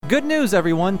Good news,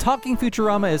 everyone! Talking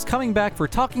Futurama is coming back for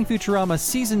Talking Futurama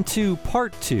Season 2,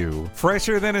 Part 2.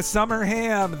 Fresher than a summer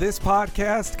ham, this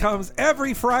podcast comes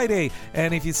every Friday.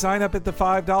 And if you sign up at the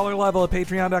 $5 level at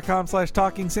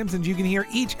patreon.com/TalkingSimpsons, you can hear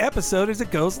each episode as it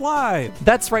goes live.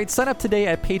 That's right, sign up today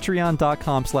at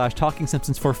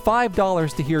patreon.com/TalkingSimpsons for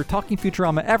 $5 to hear Talking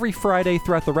Futurama every Friday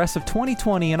throughout the rest of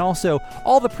 2020 and also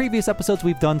all the previous episodes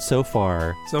we've done so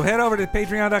far. So head over to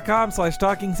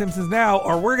patreon.com/TalkingSimpsons now,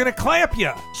 or we're going to clamp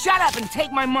you. Shut up and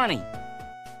take my money.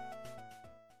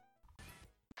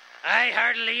 I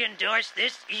heartily endorse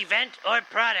this event or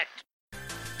product.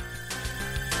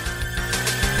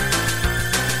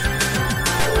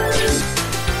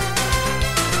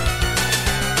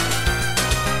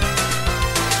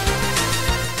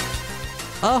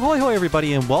 Ahoy hoy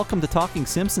everybody, and welcome to Talking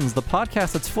Simpsons, the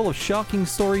podcast that's full of shocking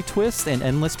story twists and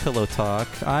endless pillow talk.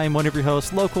 I'm one of your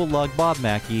hosts, local lug Bob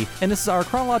Mackey, and this is our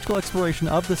chronological exploration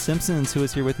of The Simpsons. Who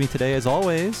is here with me today as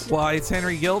always? Why, it's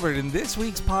Henry Gilbert, and this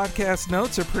week's podcast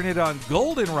notes are printed on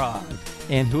goldenrod.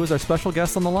 And who is our special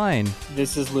guest on the line?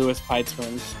 This is Louis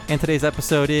Peitzman. And today's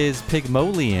episode is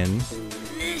Pygmalion.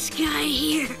 This guy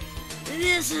here,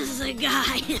 this is the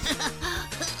guy.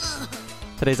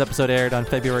 Today's episode aired on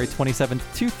February 27th,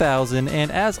 2000,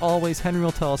 and as always, Henry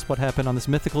will tell us what happened on this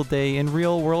mythical day in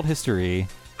real-world history.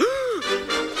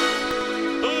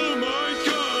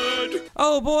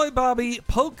 Oh boy, Bobby,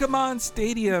 Pokemon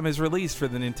Stadium is released for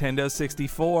the Nintendo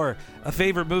 64. A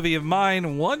favorite movie of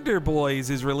mine, Wonder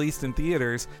Boys, is released in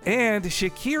theaters. And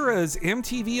Shakira's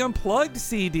MTV Unplugged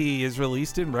CD is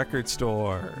released in record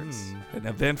stores. An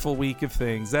eventful week of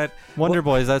things. Wonder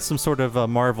Boys, that's some sort of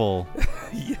Marvel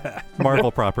Yeah.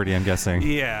 Marvel property, I'm guessing.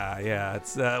 Yeah.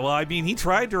 It's well, I mean, he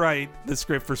tried to write the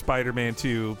script for Spider-Man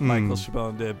 2. Michael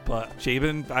Chabon did, but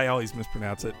Chabon, I always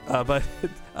mispronounce it. But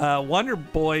Wonder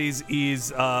Boys is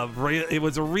it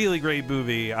was a really great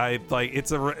movie.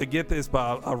 Get this,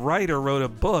 Bob. A writer wrote a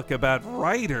book about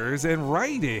writers and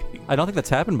writing. I don't think that's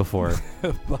happened before.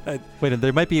 But Wait,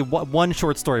 there might be one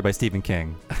short story by Stephen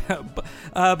King.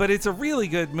 but it's a really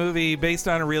good movie based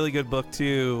on a really good book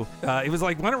too. It was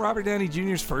like one of Robert Downey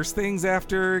Jr.'s first things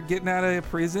after getting out of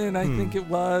prison, I think it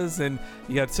was. And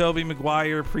you got Tobey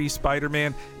Maguire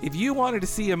pre-Spider-Man. If you wanted to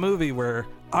see a movie where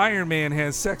Iron Man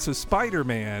has sex with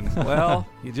Spider-Man, well,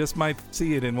 you just might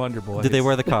see it in Wonder Boys. Did they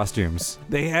wear the costumes?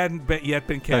 They hadn't yet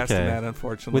been cast in that,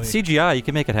 unfortunately. With CGI, you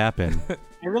can make it happen.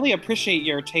 I really appreciate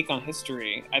your take on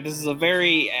history. This is a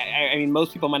very, I mean,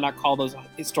 most people might not call those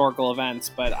historical events,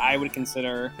 but I would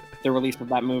consider the release of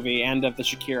that movie and of the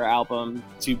Shakira album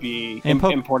to be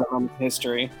important on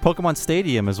history. Pokemon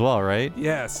Stadium as well, right?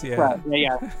 Yes, yeah. Right.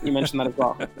 Yeah, you mentioned that as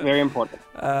well. Very important.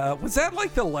 Was that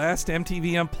like the last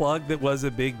MTV Unplugged that was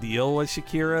a big deal with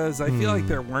Shakira's? I feel like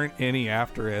there weren't any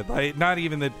after it. Not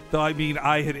even that, though. I mean,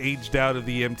 I had aged out of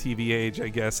the MTV age, I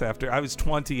guess, after I was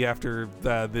 20 after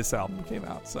this album came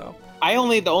out. So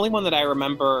the only one that I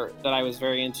remember that I was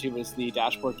very into was the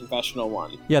Dashboard Confessional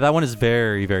one. Yeah, that one is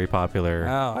very, very popular.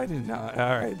 Oh, I didn't know.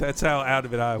 All right, that's how out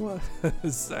of it I was.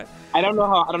 I don't know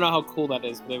how cool that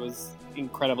is, but it was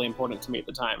incredibly important to me at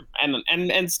the time,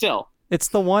 and still. It's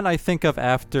the one I think of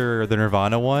after the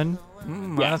Nirvana one.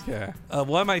 Yes. Okay.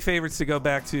 One of my favorites to go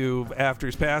back to after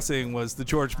his passing was the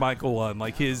George Michael one,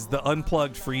 like the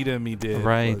Unplugged Freedom he did.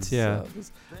 Right, yeah.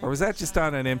 Or was that just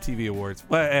on an MTV Awards?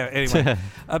 Well, anyway,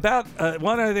 about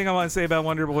one other thing I want to say about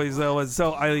Wonder Boys though is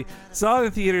I saw it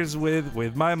in theaters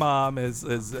with my mom as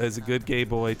a good gay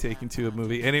boy taking to a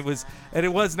movie, and it was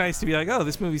nice to be like, oh,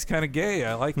 this movie's kind of gay.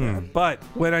 I like that. But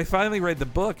when I finally read the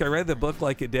book, I read the book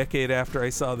like a decade after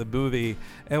I saw the movie,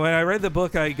 and when I read the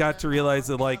book, I got to realize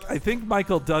that I think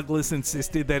Michael Douglas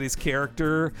insisted that his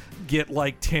character get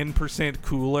 10%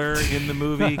 cooler in the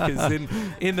movie, because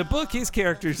in the book his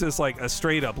character's just a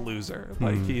straight up loser.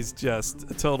 He's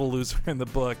just a total loser in the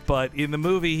book, but in the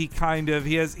movie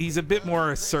he's a bit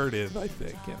more assertive, I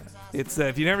think. It's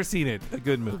if you've never seen it, a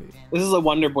good movie. This is a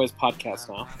Wonder Boys podcast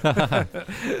now.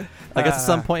 I guess at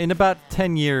some point in about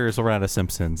 10 years we'll run out of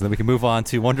Simpsons, then we can move on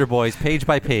to Wonder Boys page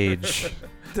by page.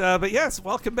 But yes,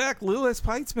 welcome back, Louis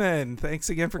Peitzman. Thanks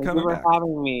again for coming back. Thank you for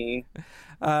having me.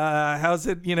 How's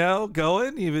it,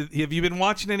 going? Have you been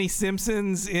watching any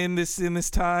Simpsons in this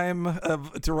time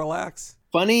to relax?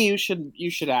 Funny you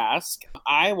should ask.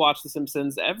 I watch The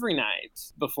Simpsons every night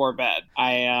before bed.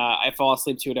 I fall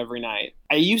asleep to it every night.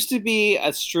 I used to be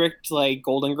a strict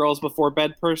Golden Girls before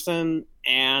bed person,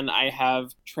 and I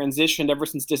have transitioned ever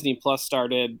since Disney Plus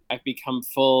started. I've become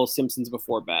full Simpsons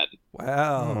before bed.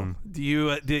 Wow. Do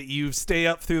you stay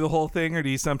up through the whole thing, or do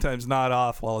you sometimes nod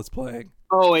off while it's playing?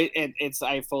 Oh, it's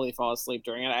I fully fall asleep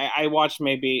during it. I watch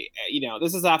maybe,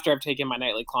 this is after I've taken my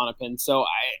nightly Klonopin, so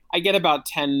I get about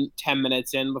 10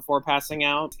 minutes in before passing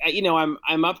out.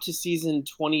 I'm up to season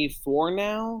 24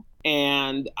 now,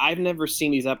 and I've never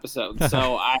seen these episodes,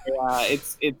 so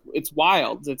it's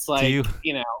wild. It's like,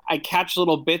 I catch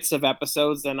little bits of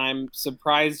episodes, and I'm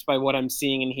surprised by what I'm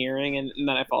seeing and hearing, and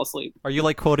then I fall asleep. Are you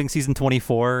like quoting season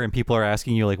 24 and people are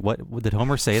asking you like, what did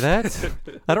Homer say that?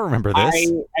 I don't remember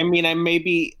this. I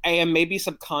am maybe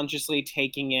subconsciously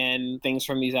taking in things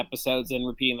from these episodes and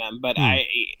repeating them, but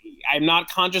I'm not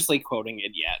consciously quoting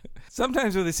it yet.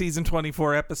 Sometimes with a season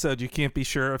 24 episode, you can't be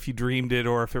sure if you dreamed it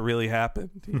or if it really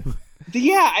happened.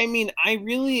 Yeah, I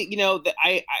really,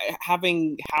 I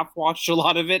having half watched a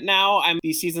lot of it now.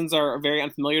 These seasons are very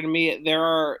unfamiliar to me. There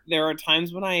are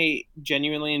times when I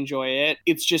genuinely enjoy it.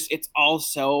 It's all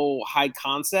so high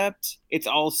concept. It's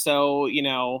also,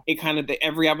 it kind of,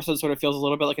 every episode sort of feels a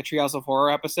little bit like a Treehouse of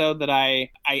Horror episode that I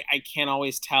can't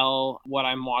always tell what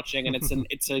I'm watching, and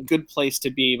it's a good place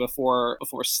to be before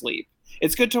sleep.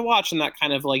 It's good to watch in that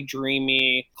kind of like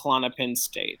dreamy Klonopin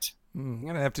state. I'm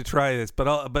gonna have to try this, but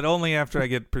only after I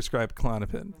get prescribed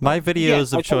Klonopin. My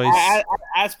videos of choice,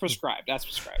 as prescribed.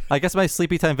 I guess my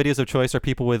sleepy time videos of choice are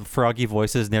people with froggy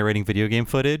voices narrating video game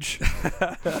footage.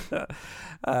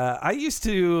 I used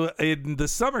to, in the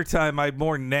summertime, I'd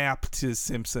more nap to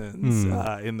Simpsons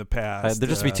in the past. There'd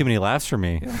just be too many laughs for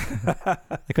me.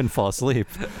 I couldn't fall asleep.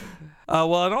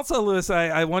 Well, and also, Lewis,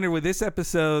 I wonder with this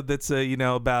episode that's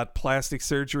about plastic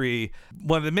surgery,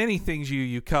 one of the many things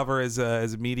you cover as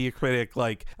a media critic,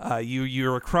 like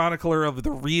you're a chronicler of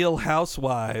the Real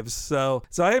Housewives. So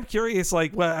I am curious,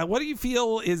 like, what do you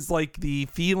feel is like the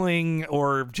feeling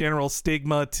or general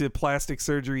stigma to plastic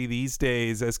surgery these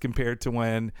days as compared to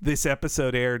when this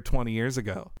episode aired 20 years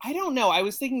ago? I don't know. I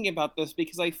was thinking about this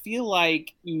because I feel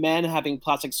like men having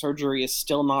plastic surgery is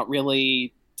still not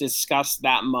really discussed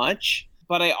that much,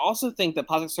 but I also think that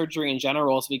plastic surgery in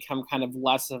general has become kind of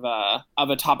less of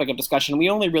a topic of discussion.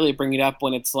 We only really bring it up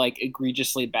when it's like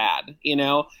egregiously bad.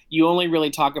 You only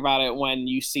really talk about it when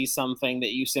you see something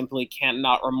that you simply can't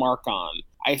not remark on.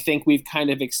 I think we've kind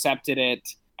of accepted it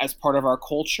as part of our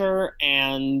culture,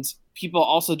 and people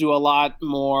also do a lot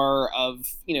more of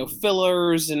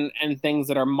fillers and things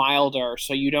that are milder,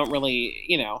 so you don't really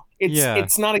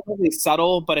it's not exactly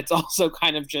subtle, but it's also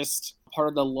kind of just part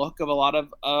of the look of a lot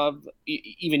of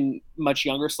even much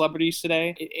younger celebrities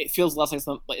today. It feels less like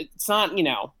it's not,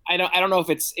 I don't know if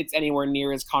it's anywhere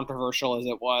near as controversial as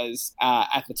it was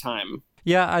at the time.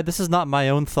 Yeah, this is not my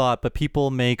own thought, but people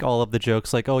make all of the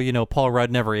jokes like, oh, Paul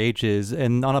Rudd never ages.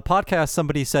 And on a podcast,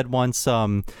 somebody said once,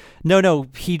 no,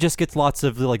 he just gets lots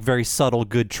of like very subtle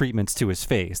good treatments to his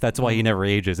face. That's why he never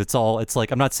ages. It's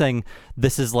like, I'm not saying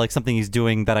this is like something he's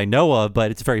doing that I know of,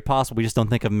 but it's very possible. We just don't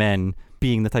think of men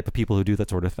being the type of people who do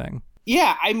that sort of thing.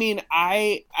 Yeah,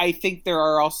 I think there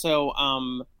are also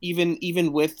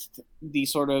even with the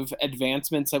sort of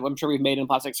advancements that I'm sure we've made in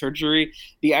plastic surgery,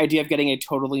 the idea of getting a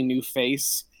totally new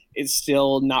face is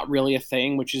still not really a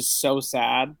thing, which is so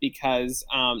sad because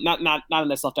not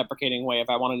in a self-deprecating way if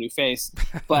I want a new face,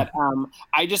 but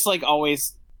I just like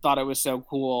always thought it was so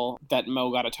cool that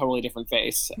Mo got a totally different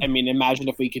face. I mean, imagine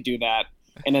if we could do that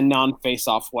in a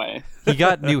non-face-off way. He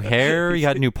got new hair. He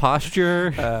got new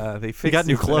posture. He got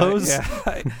new clothes.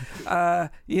 Yeah.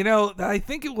 I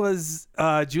think it was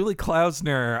Julie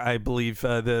Klausner, I believe,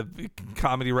 the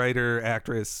comedy writer,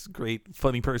 actress, great,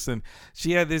 funny person.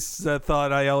 She had this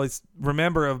thought I always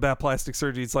remember about plastic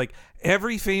surgery. It's like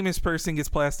every famous person gets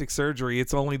plastic surgery.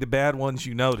 It's only the bad ones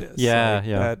you notice.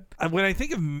 Yeah. When I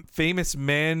think of famous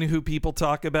men who people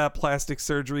talk about plastic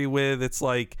surgery with, it's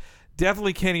like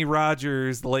definitely Kenny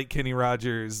Rogers, the late Kenny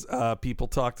Rogers. People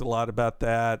talked a lot about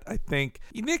that. I think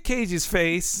Nick Cage's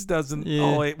face doesn't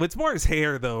always. It's more his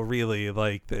hair, though. Really,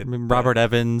 like that. Robert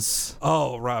Evans.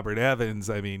 Oh, Robert Evans.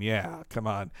 I mean, yeah. Come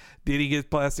on. Did he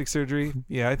get plastic surgery?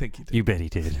 Yeah, I think he did. You bet he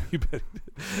did. You bet he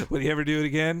did. Would he ever do it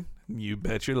again? You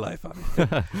bet your life on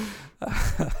it.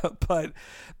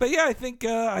 But yeah, I think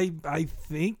I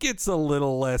think it's a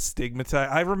little less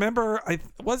stigmatized. I remember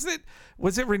was it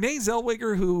Renee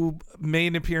Zellweger who made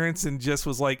an appearance and just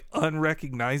was like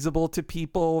unrecognizable to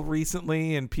people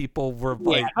recently, and people were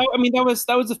like, yeah. I mean, that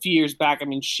was a few years back. I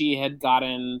mean, she had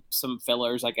gotten some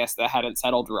fillers, I guess, that hadn't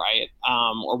settled right,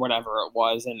 or whatever it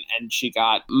was, and she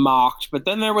got mocked. But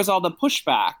then there was all the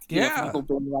pushback. Yeah, people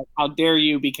being like, "How dare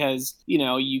you?" Because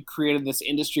you created this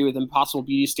industry with impossible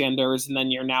beauty standards, and then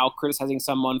you're now criticizing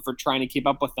someone for trying to keep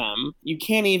up with them. You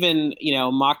can't even,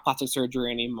 mock plastic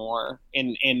surgery anymore.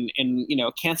 And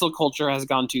cancel culture has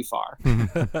gone too far.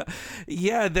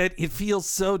 Yeah, that it feels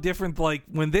so different. Like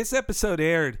when this episode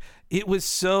aired, it was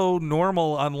so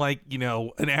normal on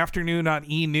an afternoon on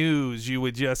E! News. You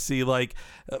would just see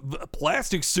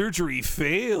plastic surgery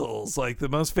fails, like the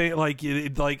most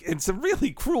and some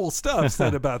really cruel stuff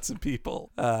said about some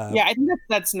people. Yeah, I think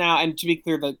that's now, and to be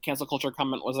clear, the cancel culture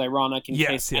comment was ironic in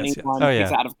case anyone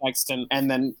takes out of text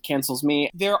and then cancels me.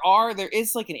 There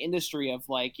is an industry of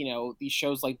these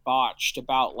shows like Botched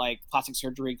about plastic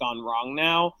surgery gone wrong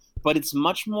now. But it's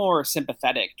much more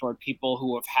sympathetic toward people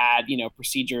who have had,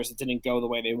 procedures that didn't go the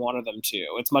way they wanted them to.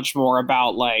 It's much more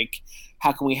about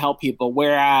how can we help people?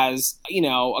 Whereas,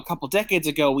 a couple decades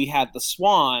ago, we had The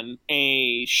Swan,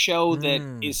 a show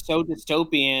that is so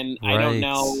dystopian. Right. I don't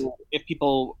know if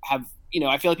people have,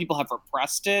 I feel like people have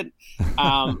repressed it.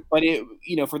 But it,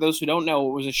 for those who don't know,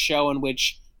 it was a show in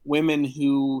which women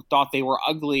who thought they were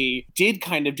ugly did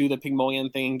kind of do the Pygmalion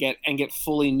thing and get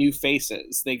fully new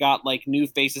faces. They got new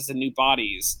faces and new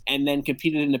bodies, and then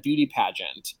competed in a beauty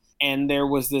pageant. And there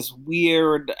was this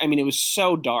weird, it was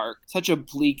so dark, such a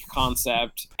bleak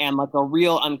concept, and a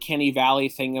real uncanny valley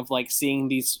thing of seeing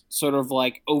these sort of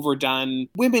overdone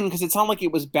women, because it's not like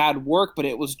it was bad work, but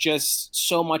it was just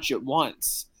so much at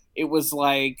once. It was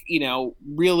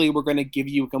really, we're going to give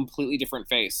you a completely different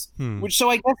face. Which, so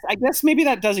I guess maybe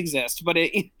that does exist, but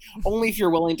only if you're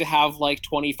willing to have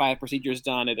 25 procedures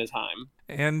done at a time.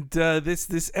 And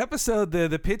this episode,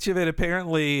 the pitch of it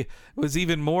apparently was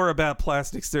even more about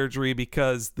plastic surgery,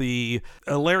 because the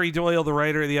Larry Doyle, the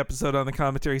writer of the episode, on the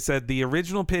commentary said the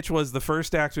original pitch was the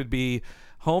first act would be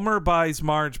Homer buys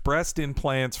Marge breast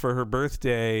implants for her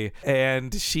birthday,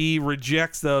 and she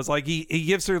rejects those. He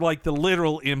gives her the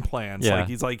literal implants. Yeah.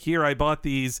 He's like, here, I bought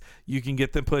these. You can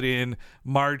get them put in.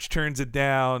 Marge turns it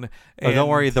down. Oh, don't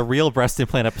worry. The real breast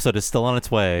implant episode is still on its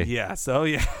way. Yeah. So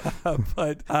yeah,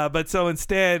 but so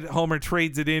instead, Homer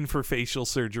trades it in for facial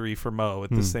surgery for Moe at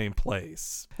the same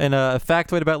place. And a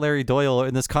factoid about Larry Doyle,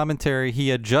 in this commentary, he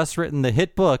had just written the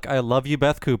hit book I Love You,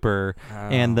 Beth Cooper,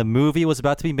 and the movie was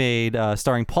about to be made,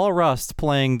 starring Paul Rust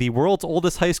playing the world's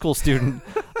oldest high school student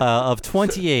of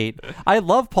 28. I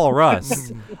love Paul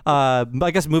Rust.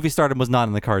 I guess movie stardom was not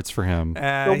in the cards for him.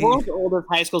 The world's oldest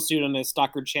high school student is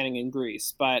Stockard Channing in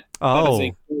Grease, but that is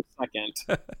a close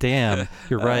second. Damn,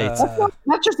 you're right.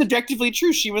 That's just objectively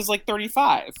true. She was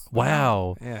 35.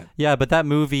 Wow. Yeah, but that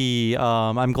movie,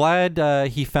 I'm glad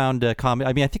he found a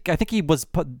comedy. I think he was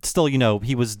still,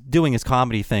 he was doing his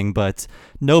comedy thing, but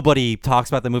nobody talks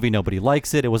about the movie. Nobody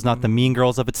likes it. It was not the Mean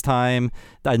Girls of its time.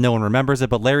 No one remembers it,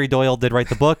 but Larry Doyle did write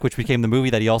the book, which became the movie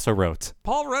that he also wrote.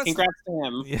 Paul Rust. Congrats to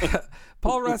him. Yeah.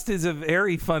 Paul Rust is a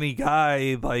very funny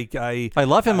guy. I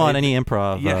love him on any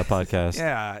improv podcast.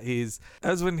 Yeah, that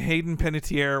was when Hayden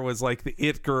Panettiere was the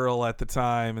it girl at the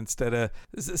time. Instead of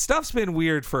stuff's been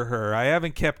weird for her. I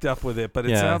haven't kept up with it, but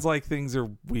it sounds like things are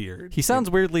weird. He sounds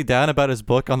weirdly down about his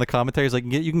book on the commentaries.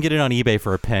 You can get it on eBay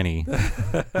for a penny.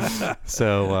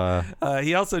 So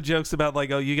he also jokes about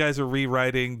you guys are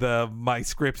rewriting my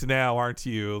script now, aren't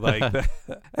you?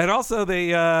 And also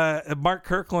Mark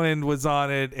Kirkland was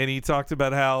on it, and he talked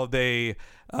about how they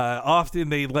often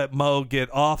they let Moe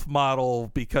get off model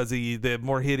because the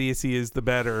more hideous he is, the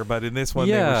better. But in this one,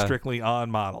 they were strictly on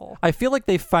model. I feel like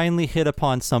they finally hit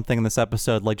upon something in this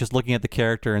episode, just looking at the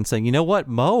character and saying, you know what,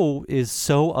 Moe is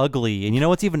so ugly, and you know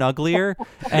what's even uglier?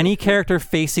 Any character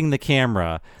facing the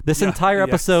camera. This entire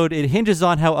episode, it hinges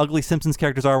on how ugly Simpsons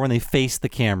characters are when they face the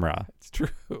camera. It's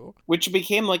true. Which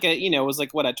became was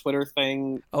a Twitter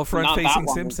thing. Oh, front-facing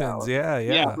Simpsons. Yeah.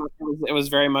 It was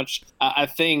very much a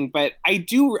thing, but I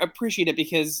do appreciate it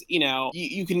because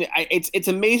you can. It's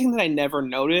amazing that I never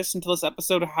noticed until this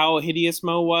episode how hideous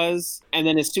Moe was, and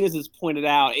then as soon as it's pointed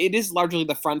out, it is largely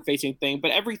the front-facing thing.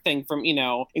 But everything from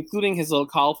including his little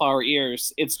cauliflower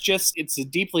ears, it's a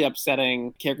deeply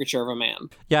upsetting caricature of a man.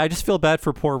 Yeah, I just feel bad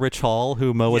for poor Rich Hall,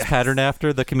 who Moe was patterned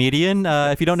after, the comedian.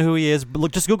 If you don't know who he is,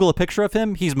 just Google a picture of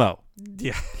him. He's Moe.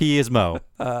 Yeah, he is Moe.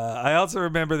 I also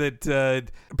remember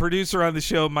that producer on the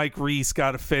show, Mike Reese,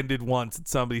 got offended once at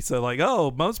somebody said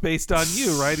 "Oh, Moe's based on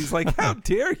you, right?" He's like, "How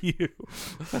dare you?"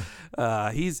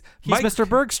 He's Mr.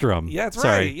 Bergstrom. Yeah, that's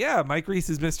right. Yeah, Mike Reese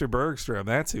is Mr. Bergstrom.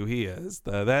 That's who he is.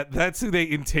 That's who they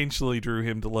intentionally drew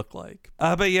him to look like.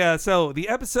 But yeah, so the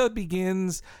episode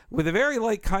begins with a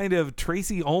very kind of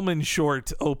Tracy Ullman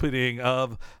short opening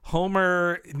of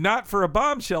Homer, not for a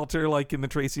bomb shelter like in the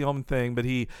Tracy Ullman thing, but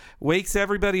he wakes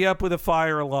everybody up with a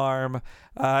fire alarm.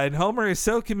 And Homer is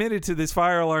so committed to this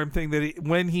fire alarm thing that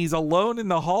when he's alone in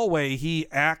the hallway, he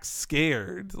acts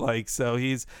scared. Like, so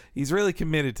he's really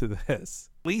committed to this.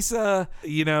 Lisa,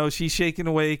 she's shaken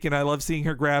awake, and I love seeing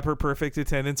her grab her perfect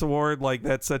attendance award. Like,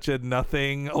 that's such a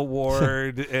nothing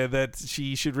award, and that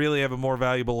she should really have a more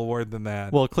valuable award than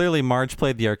that. Well, clearly Marge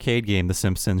played the arcade game, The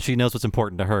Simpsons. She knows what's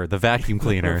important to her, the vacuum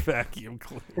cleaner. Vacuum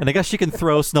cleaner. And I guess she can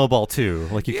throw Snowball too,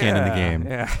 like you can in the game.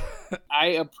 Yeah. I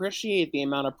appreciate the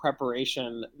amount of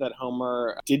preparation that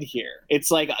Homer did here. It's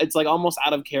like almost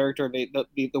out of character,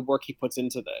 the work he puts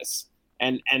into this.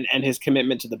 And his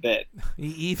commitment to the bit.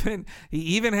 He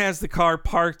even has the car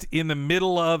parked in the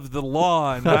middle of the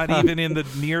lawn, not even in the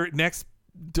next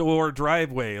door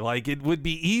driveway. Like, it would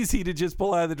be easy to just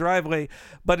pull out of the driveway,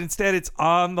 but instead it's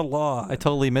on the lawn. I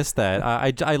totally missed that.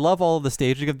 I love all of the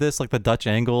staging of this, like the Dutch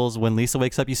angles. When Lisa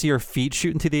wakes up, you see her feet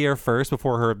shoot into the air first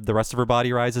before the rest of her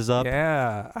body rises up.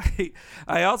 Yeah.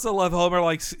 I also love Homer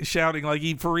like shouting, like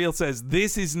he for real says,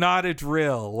 "This is not a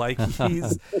drill." Like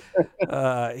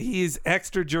he's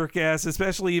extra jerk ass,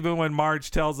 especially even when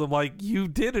Marge tells him, like, "You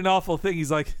did an awful thing."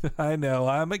 He's like, "I know,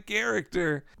 I'm a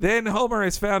character." Then Homer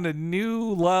has found a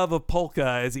new love of polka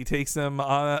as he takes them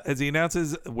as he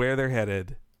announces where they're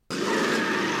headed. Good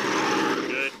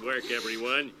work,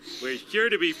 everyone. We're sure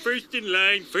to be first in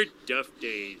line for Duff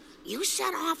Days. You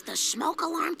set off the smoke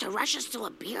alarm to rush us to a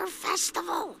beer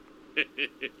festival?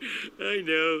 I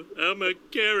know, I'm a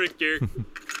character.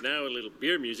 Now a little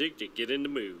beer music to get in the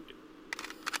mood.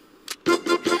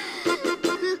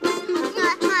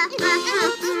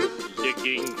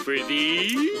 Looking for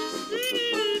these?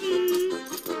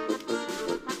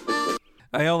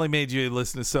 I only made you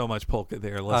listen to so much polka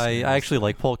there. I actually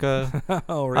like polka.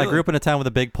 Oh, really? I grew up in a town with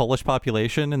a big Polish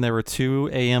population, and there were 2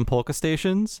 AM polka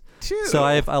stations. 2? So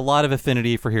I have a lot of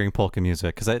affinity for hearing polka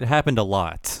music, because it happened a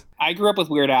lot. I grew up with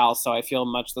Weird Al, so I feel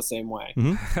much the same way.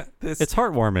 Mm-hmm. It's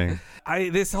heartwarming.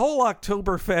 This whole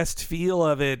Oktoberfest feel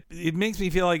of it makes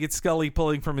me feel like it's Scully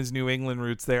pulling from his New England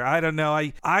roots there. I don't know.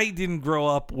 I didn't grow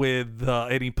up with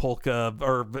any polka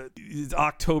or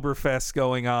Oktoberfest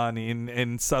going on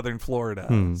in southern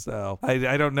Florida. So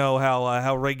I don't know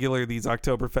how regular these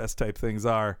Oktoberfest type things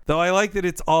are. Though I like that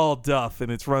it's all Duff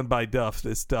and it's run by Duff,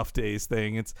 this Duff Days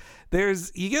thing.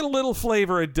 You get a little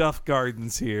flavor of Duff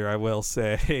Gardens here, I will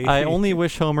say. I only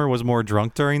wish Homer was more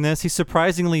drunk during this. He's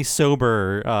surprisingly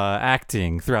sober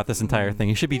acting throughout this entire thing.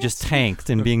 He should be just tanked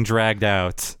and being dragged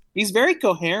out. He's very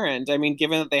coherent. I mean,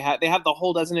 given that they have the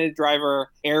whole designated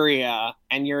driver area,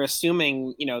 and you're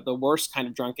assuming, the worst kind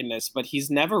of drunkenness, but he's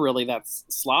never really that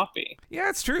sloppy. Yeah,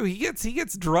 it's true. He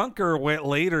gets drunker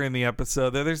later in the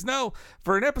episode.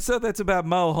 For an episode that's about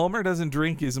Moe, Homer doesn't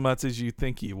drink as much as you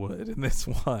think he would in this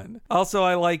one. Also,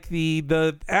 I like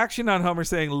the action on Homer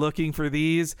saying "looking for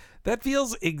these." That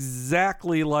feels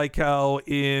exactly like how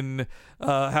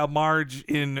Marge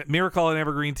in Miracle on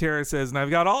Evergreen Terrace says, "And I've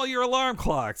got all your alarm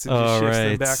clocks," and just shifts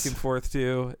them back and forth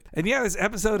too. And yeah, this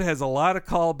episode has a lot of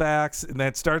callbacks, and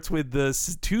that starts with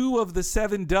 2 of the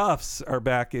 7 Duffs are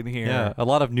back in here. Yeah, a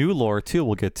lot of new lore too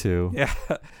we'll get to. Yeah,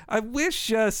 I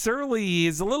wish Surly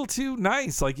is a little too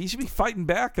nice. Like, he should be fighting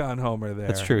back on Homer there.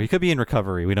 That's true. He could be in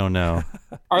recovery. We don't know.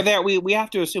 We have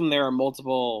to assume there are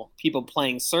multiple people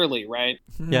playing Surly, right?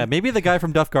 Yeah, maybe the guy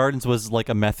from Duff Gardens was like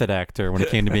a method actor when it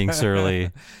came to being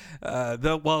Surly.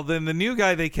 Then the new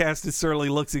guy they cast as Surly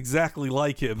looks exactly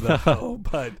like him, though.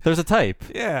 But there's a type.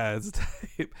 Yeah, it's a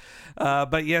type.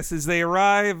 But yes, as they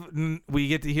arrive, we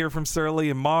get to hear from Surly,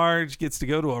 and Marge gets to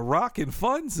go to a rockin'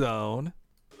 fun zone.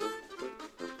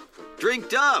 Drink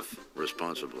Duff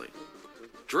responsibly.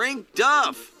 Drink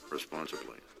Duff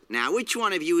responsibly. Now, which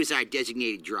one of you is our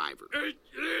designated driver?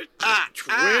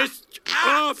 Twist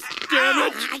off, damn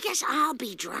it! I guess I'll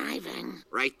be driving.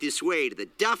 Right this way to the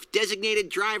Duff Designated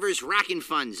Drivers Rockin'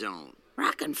 Fun Zone.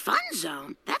 Rockin' Fun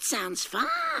Zone? That sounds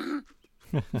fun.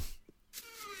 I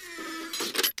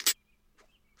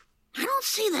don't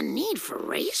see the need for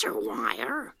razor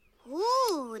wire.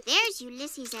 Ooh, there's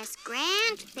Ulysses S.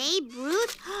 Grant, Babe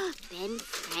Ruth, Ben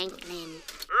Franklin.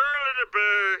 Early to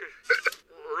bed,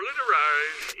 early to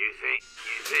rise. You think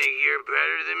you're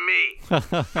better than me?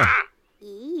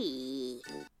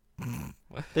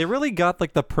 They really got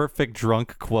like the perfect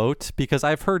drunk quote, because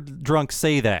I've heard drunk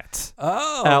say that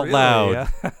out really? loud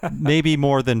maybe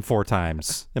more than 4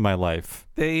 times in my life.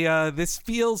 This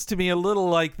feels to me a little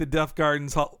like the Duff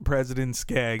Gardens President's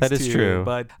gags. That is too, true.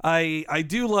 But I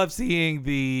do love seeing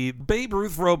the Babe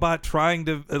Ruth robot trying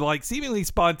to seemingly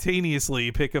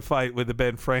spontaneously pick a fight with the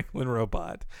Ben Franklin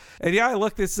robot. And yeah, I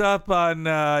looked this up on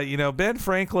Ben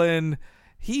Franklin.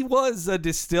 he was a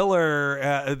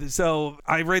distiller. So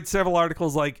I read several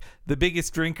articles like the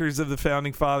biggest drinkers of the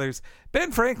founding fathers.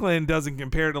 Ben Franklin doesn't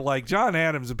compare to like John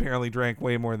Adams. Apparently drank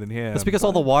way more than him. That's because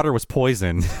all the water was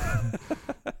poison.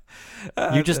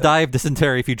 You just die of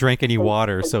dysentery if you drank any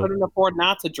water. So couldn't afford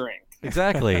not to drink.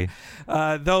 Exactly.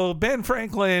 Though Ben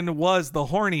Franklin was the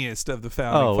horniest of the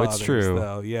founding fathers. It's true.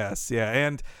 Though. Yes,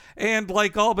 yeah. And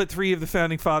like all but 3 of the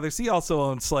founding fathers, he also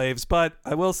owned slaves. But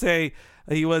I will say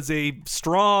he was a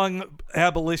strong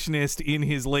abolitionist in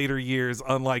his later years,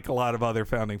 unlike a lot of other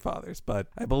founding fathers. But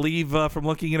I believe from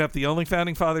looking it up, the only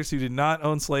founding fathers who did not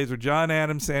own slaves were John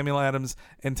Adams, Samuel Adams,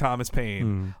 and Thomas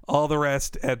Paine. All the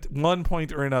rest, at one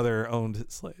point or another, owned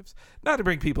slaves. Not to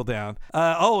bring people down.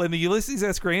 And the Ulysses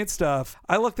S. Grant stuff,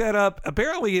 I looked that up.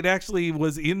 Apparently, it actually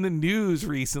was in the news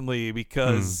recently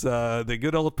because the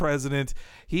good old president,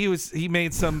 he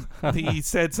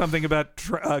said something about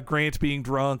Grant being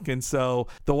drunk, and so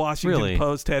the Washington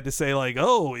Post had to say like,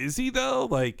 oh, is he though?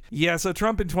 Like, yeah, so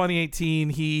Trump in 2018,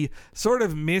 he sort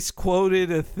of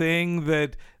misquoted a thing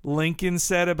that Lincoln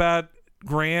said about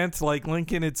Grant. Like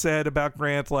Lincoln had said about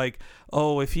Grant, like,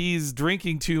 oh, if he's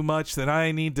drinking too much, then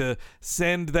I need to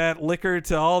send that liquor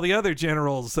to all the other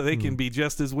generals so they can be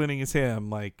just as winning as him.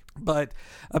 Like, but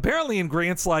apparently in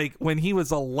Grant's, like, when he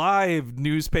was alive,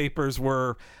 newspapers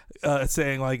were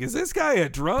saying like, is this guy a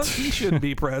drunk? He shouldn't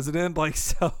be president. Like,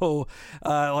 so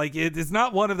like it's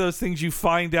not one of those things you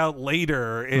find out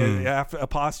later after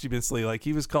posthumously. Like,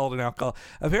 he was called an alcoholic.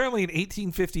 Apparently in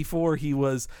 1854 he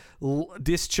was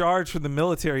discharged from the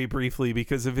military briefly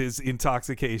because of his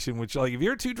intoxication, which, like, if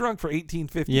you're too drunk for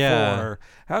 1854,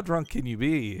 how drunk can you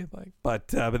be? Like, but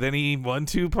then he won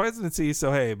 2 presidencies,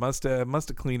 so hey, must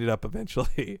have cleaned it up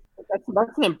eventually.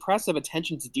 That's an impressive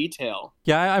attention to detail.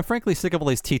 Yeah, I'm frankly sick of all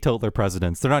these teetotaler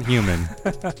presidents. They're not human.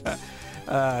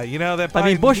 You know that. Biden, I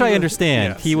mean, Bush, I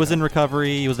understand. Yes, he was in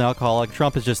recovery. He was an alcoholic.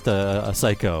 Trump is just a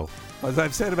psycho. As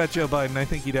I've said about Joe Biden, I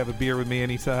think he'd have a beer with me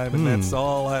anytime, and that's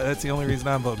all. That's the only reason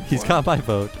I'm voting for him. He's got my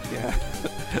vote. Yeah.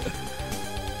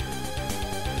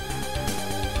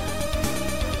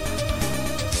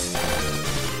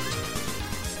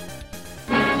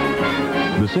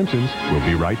 The Simpsons will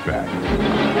be right back.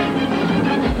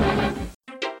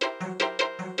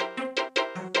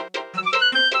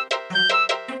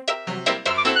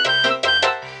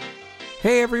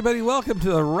 Hey everybody, welcome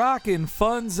to the Rockin'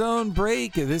 Fun Zone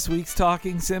break of this week's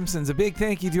Talking Simpsons. A big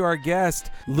thank you to our guest,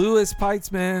 Louis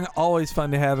Peitzman. Always fun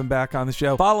to have him back on the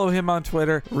show. Follow him on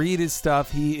Twitter, read his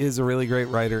stuff. He is a really great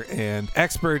writer and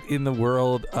expert in the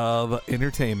world of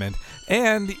entertainment.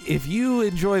 And if you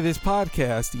enjoy this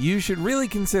podcast, you should really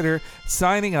consider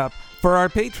signing up for our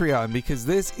Patreon, because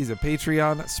this is a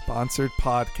Patreon-sponsored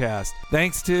podcast.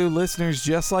 Thanks to listeners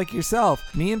just like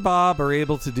yourself, me and Bob are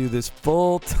able to do this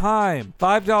full-time.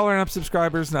 $5 and up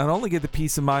subscribers not only get the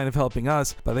peace of mind of helping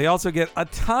us, but they also get a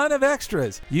ton of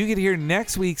extras. You can hear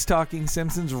next week's Talking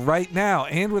Simpsons right now,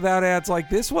 and without ads like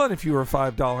this one if you were a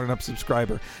 $5 and up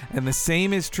subscriber. And the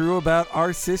same is true about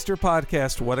our sister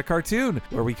podcast, What a Cartoon,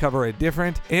 where we cover a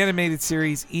different animated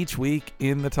series each week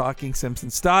in the Talking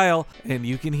Simpsons style, and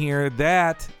you can hear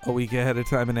that a week ahead of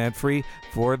time and ad-free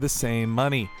for the same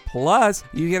money. Plus,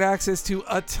 you get access to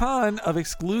a ton of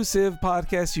exclusive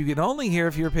podcasts you can only hear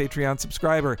if you're a Patreon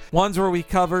subscriber. Ones where we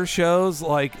cover shows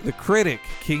like The Critic,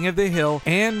 King of the Hill,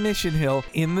 and Mission Hill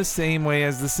in the same way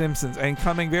as The Simpsons. And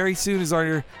coming very soon is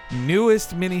our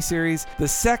newest miniseries, the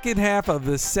second half of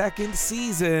the second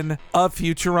season of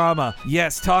Futurama.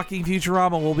 Yes, Talking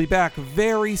Futurama will be back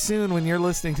very soon when you're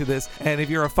listening to this. And if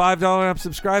you're a $5 and up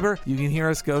subscriber, you can hear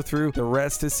us go through the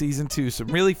rest of season 2. Some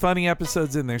really funny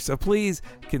episodes in there, so please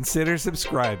consider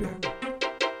subscribing.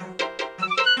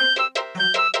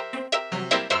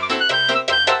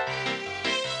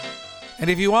 And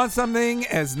if you want something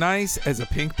as nice as a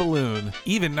pink balloon,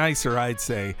 even nicer I'd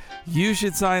say, you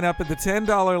should sign up at the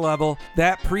 $10 level.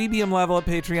 That premium level at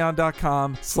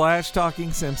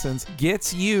patreon.com/TalkingSimpsons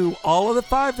gets you all of the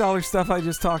 $5 stuff I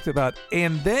just talked about.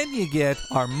 And then you get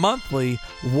our monthly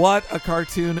What a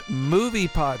Cartoon movie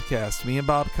podcast. Me and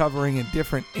Bob covering a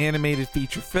different animated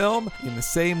feature film in the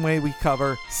same way we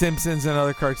cover Simpsons and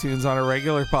other cartoons on a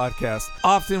regular podcast.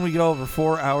 Often we go over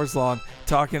 4 hours long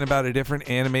talking about a different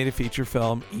animated feature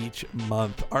film each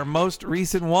month. Our most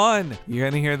recent one you're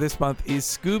going to hear this month is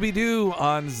Scooby-Doo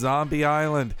on Zombie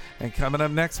Island. And coming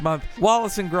up next month,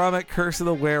 Wallace and Gromit, Curse of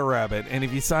the Were-Rabbit. And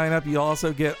if you sign up, you'll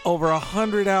also get over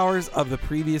 100 hours of the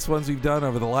previous ones we've done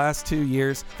over the last 2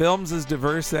 years. Films as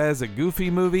diverse as A Goofy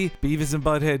Movie, Beavis and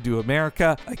Butthead Do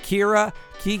America, Akira,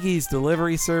 Kiki's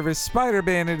Delivery Service,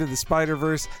 Spider-Man Into the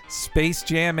Spider-Verse, Space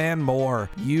Jam, and more.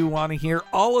 You want to hear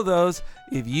all of those?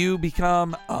 if you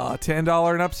become a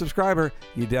 $10 and up subscriber,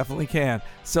 you definitely can.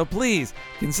 So please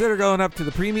consider going up to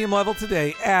the premium level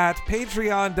today at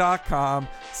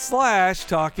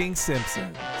patreon.com/Talking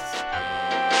Simpsons.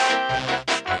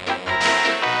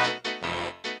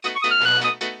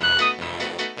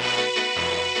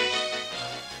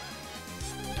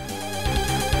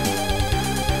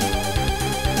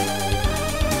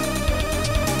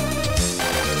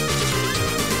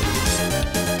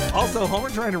 Also, Homer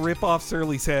trying to rip off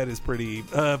Surly's head is pretty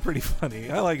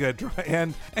funny. I like that.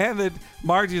 And that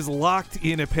Marge is locked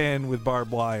in a pen with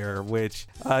barbed wire, which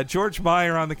George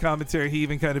Meyer on the commentary, he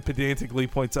even kind of pedantically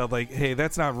points out, like, hey,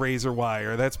 that's not razor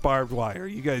wire, that's barbed wire.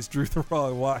 You guys drew the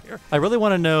wrong wire. I really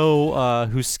want to know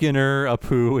who Skinner,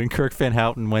 Apu, and Kirk Van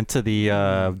Houten went to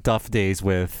the Duff days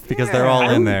with, because they're all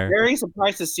in there. I'm very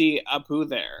surprised to see Apu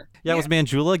there. Yeah, was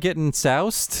Manjula getting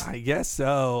soused? I guess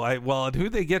so. And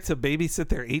who'd they get to babysit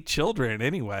their 8 children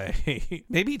anyway?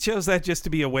 Maybe he chose that just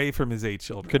to be away from his 8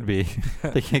 children. Could be.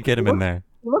 They can't get him in there.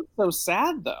 He looks so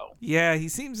sad, though. Yeah,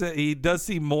 he does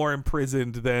seem more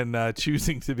imprisoned than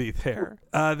choosing to be there.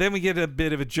 Then we get a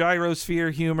bit of a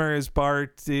gyrosphere humor as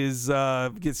Bart gets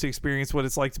to experience what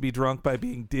it's like to be drunk by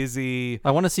being dizzy.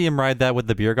 I want to see him ride that with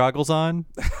the beer goggles on,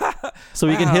 so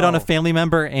he can hit on a family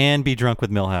member and be drunk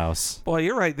with Milhouse. Boy,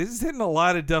 you're right. This is hitting a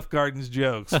lot of Duff Gardens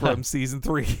jokes from season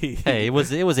 3. Hey, it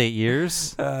was 8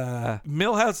 years.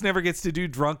 Milhouse never gets to do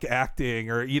drunk acting,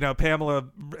 or Pamela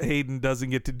Hayden doesn't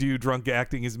get to do drunk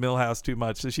acting as Milhouse too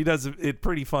much, so she does it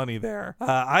pretty funny there.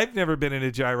 I've never been in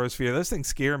a gyrosphere. Those things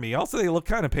scare me. Also, they look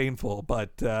kind of painful,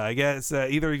 but I guess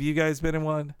either of you guys been in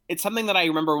one? It's something that I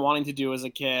remember wanting to do as a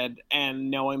kid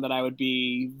and knowing that I would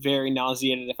be very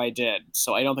nauseated if I did,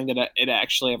 so I don't think that it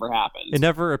actually ever happened. It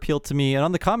never appealed to me, and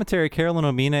on the commentary, Carolyn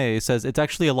Omine says it's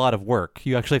actually a lot of work.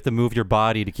 You actually have to move your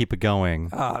body to keep it going.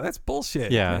 That's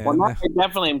bullshit. Yeah. Well, I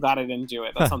definitely am glad I didn't do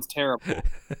it. That sounds terrible.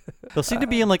 They'll seem to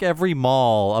be in like every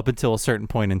mall up until a certain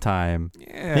point in time.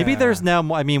 Yeah. Maybe there's now,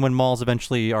 when malls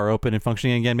eventually are open and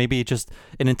functioning again, maybe just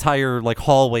an entire like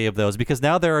hallway of those, because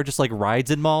now there are just like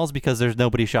rides in malls because there's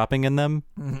nobody shopping in them.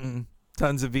 Mm-hmm.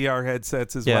 Tons of VR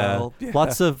headsets as well. Yeah.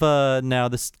 Lots of, now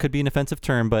this could be an offensive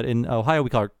term, but in Ohio we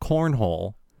call it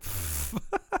cornhole.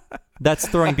 That's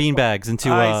throwing beanbags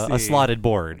into a slotted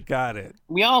board. Got it.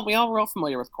 We all were all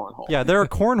familiar with cornhole. Yeah, there are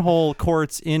cornhole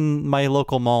courts in my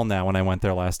local mall now when I went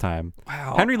there last time.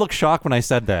 Wow. Henry looked shocked when I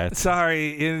said that.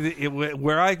 Sorry,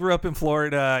 where I grew up in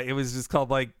Florida, it was just called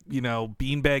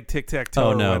beanbag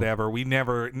tic-tac-toe or whatever.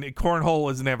 Cornhole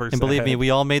was never And believe me, we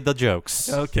all made the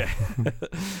jokes. Okay.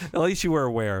 At least you were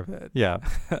aware of it. Yeah.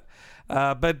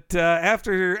 But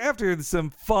after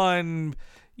some fun...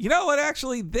 You know what?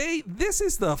 Actually, this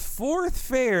is the 4th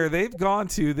fair they've gone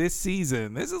to this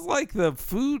season. This is like the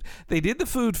food. They did the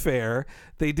food fair.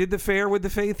 They did the fair with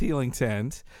the faith healing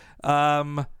tent.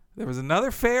 There was another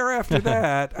fair after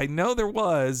that. I know there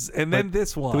was, and then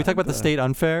this one. Did we talk about the state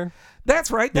unfair?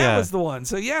 That's right. That was the one.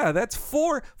 So yeah, that's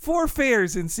four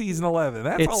fairs in season 11.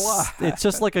 That's a lot. It's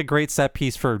just like a great set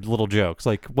piece for little jokes.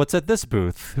 Like, what's at this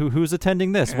booth? Who's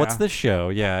attending this? Yeah. What's this show?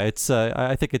 Yeah, it's.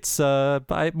 I think it's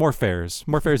more fairs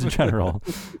in general.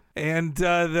 And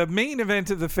the main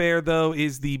event of the fair, though,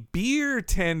 is the beer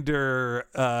tender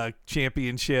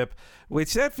championship,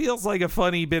 which that feels like a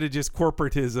funny bit of just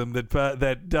corporatism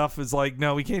that Duff is like,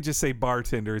 no, we can't just say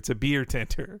bartender. It's a beer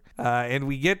tender. And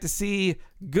we get to see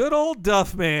good old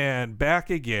Duff Man back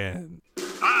again.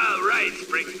 All right,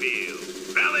 Springfield.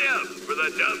 Rally up for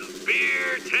the Duff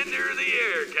Beer Tender of the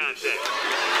Year contest.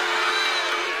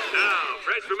 Now,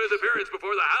 fresh from his appearance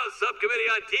before the House Subcommittee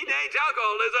on Teenage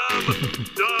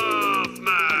Alcoholism, Duff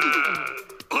Man.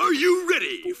 Are you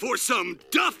ready for some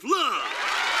Duff love?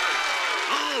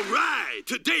 All right,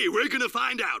 today we're gonna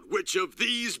find out which of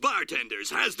these bartenders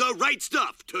has the right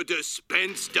stuff to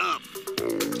dispense Duff.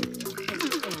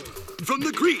 From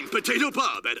the Green Potato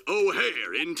Pub at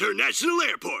O'Hare International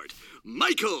Airport,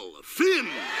 Michael Finn.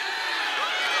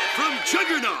 From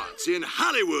Juggernauts in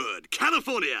Hollywood,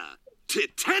 California,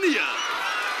 Titania.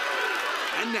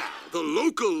 And now, the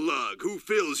local lug who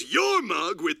fills your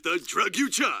mug with the drug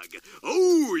you chug.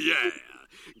 Oh, yeah.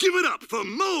 Give it up for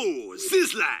Mo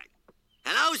Zizlak.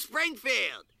 Hello,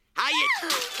 Springfield. How you...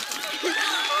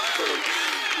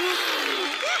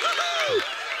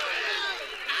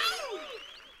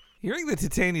 Hearing the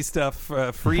Titania stuff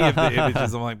free of the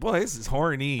images, I'm like, boy, this is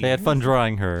horny. They had fun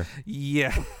drawing her.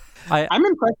 Yeah. I'm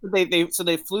impressed that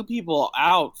they flew people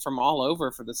out from all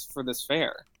over for this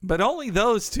fair. But only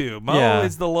those two. Mo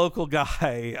is the local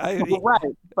guy.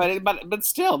 Right, but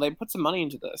still, they put some money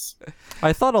into this.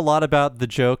 I thought a lot about the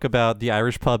joke about the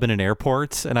Irish pub in an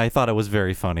airport, and I thought it was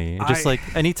very funny. Just like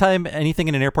anytime anything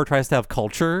in an airport tries to have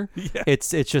culture,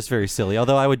 it's just very silly.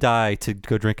 Although I would die to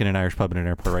go drink in an Irish pub in an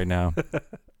airport right now.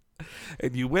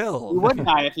 And you will. You would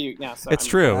die if you. Yeah, so it's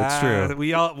true. It's true.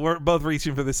 We're both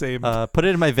reaching for the same. Put it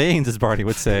in my veins, as Barney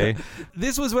would say.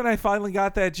 This was when I finally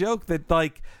got that joke that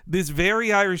like this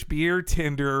very Irish beer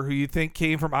tender who you think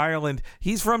came from Ireland,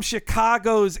 he's from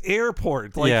Chicago's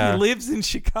airport. Like he lives in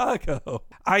Chicago.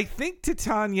 I think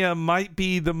Titania might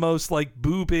be the most like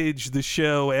boobage the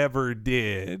show ever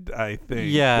did. I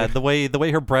think. Yeah, the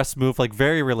way her breasts move like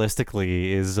very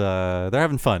realistically is they're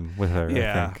having fun with her.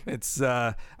 Yeah, I think. it's.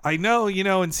 I know,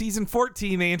 in season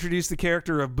 14 they introduced the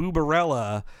character of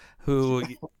Boobarella, who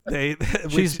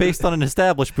she's based on an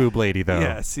established boob lady, though.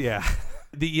 Yes, yeah.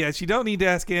 You don't need to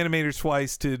ask animators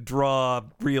twice to draw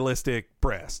realistic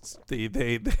breasts.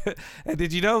 And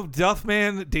did you know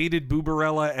Duffman dated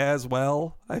Boobarella as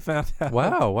well? I found out.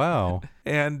 Wow.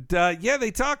 And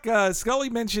they talk. Scully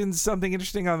mentions something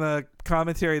interesting on the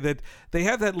commentary that they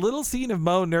have that little scene of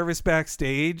Mo nervous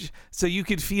backstage, so you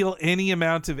could feel any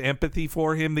amount of empathy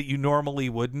for him that you normally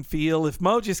wouldn't feel. If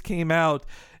Mo just came out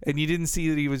and you didn't see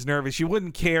that he was nervous, you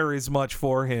wouldn't care as much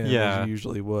for him as you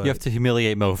usually would. You have to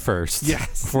humiliate Mo first,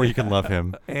 before you can love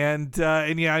him. And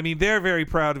I mean, they're very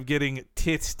proud of getting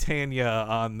Tit Tanya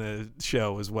on the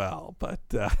show as well. But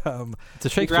it's a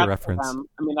Shakespeare reference.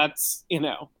 I mean, that's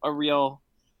a real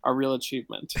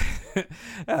achievement.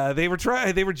 They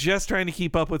were just trying to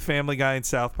keep up with Family Guy and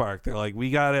South Park. They're like,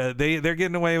 they're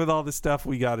getting away with all this stuff.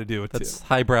 We got to do it. That's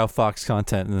highbrow Fox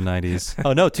content in the 90s.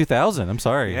 Oh no, 2000. I'm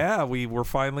sorry. Yeah, we're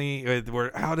finally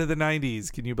we're out of the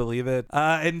 90s. Can you believe it?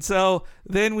 And so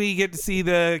then we get to see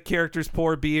the characters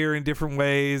pour beer in different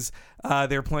ways.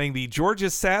 They're playing the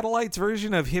Georgia Satellites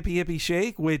version of Hippie Hippie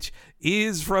Shake, which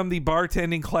is from the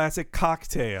bartending classic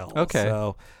Cocktail. Okay.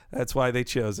 So that's why they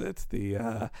chose it.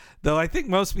 Though I think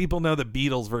most people know the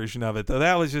Beatles version of it, though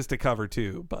that was just a cover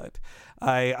too. But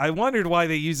I wondered why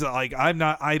they use it. Like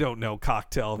I don't know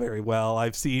Cocktail very well.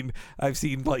 I've seen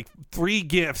like 3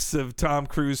 GIFs of Tom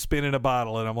Cruise spinning a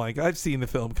bottle, and I'm like, I've seen the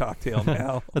film Cocktail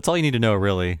now. That's all you need to know,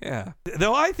 really. Yeah.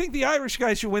 Though I think the Irish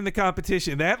guy should win the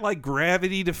competition. That like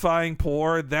gravity-defying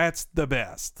pour, that's the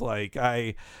best. Like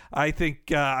I think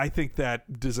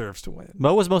that deserves to win.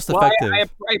 Mo was most effective. I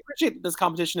appreciate that this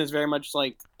competition is very much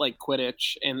like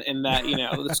Quidditch, in that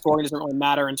the scoring doesn't really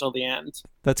matter until the end.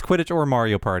 That's Quidditch or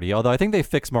Mario Party. Although I think they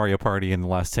fixed Mario Party in the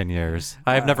last 10 years.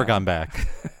 I have never gone back.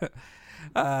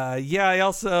 I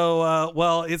also,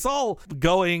 it's all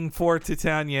going for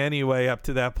Titania anyway up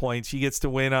to that point. She gets to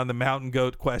win on the mountain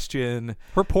goat question.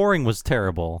 Her pouring was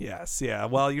terrible. Yes, yeah.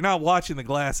 Well, you're not watching the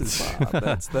glasses, Bob.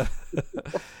 That's the...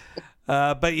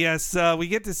 But yes, we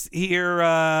get to hear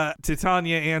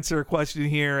Titania answer a question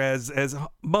here as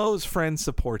Mo's friends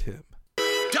support him.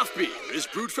 Duff beer is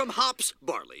brewed from hops,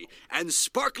 barley, and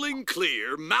sparkling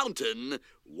clear mountain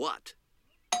what?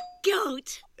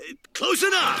 Goat. Close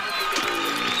enough!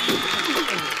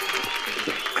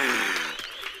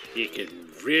 You can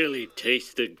really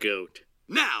taste the goat.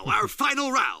 Now our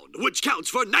final round, which counts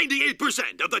for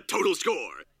 98% of the total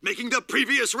score, making the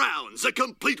previous rounds a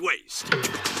complete waste.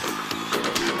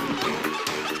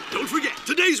 Don't forget,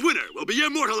 today's winner will be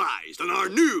immortalized on our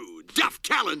new Duff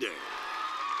calendar.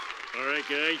 All right,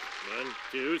 guys. 1,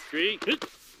 2, 3.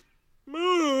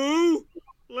 Moo!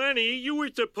 Lenny, you were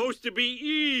supposed to be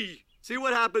E. See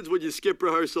what happens when you skip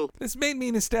rehearsal? This made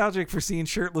me nostalgic for seeing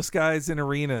shirtless guys in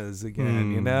arenas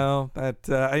again, That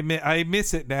I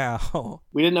miss it now.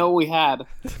 We didn't know what we had.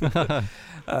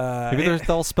 Maybe they're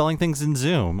all spelling things in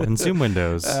Zoom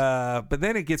windows. But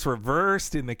then it gets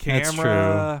reversed in the camera. That's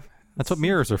true. That's what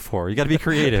mirrors are for. You got to be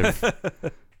creative.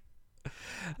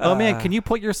 Oh man, can you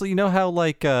put how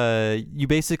like you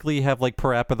basically have like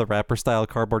Parappa the Rapper style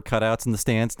cardboard cutouts in the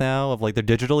stands now of like they're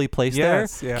digitally placed there?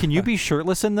 Yeah. Can you be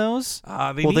shirtless in those?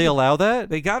 Will they allow that?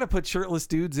 They got to put shirtless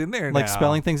dudes in there now. Like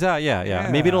spelling things out. Yeah.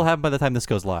 Maybe it'll happen by the time this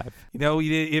goes live.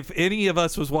 If any of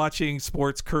us was watching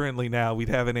sports currently now, we'd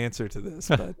have an answer to this,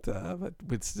 but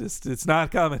it's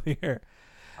not coming here.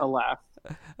 Alas.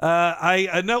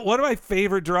 I know one of my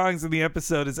favorite drawings in the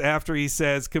episode is after he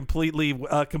says complete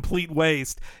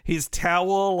waste. His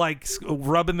towel, like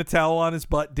rubbing the towel on his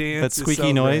butt dance. That squeaky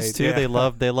so noise great. too.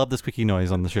 Yeah. They love the squeaky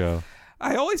noise on the show.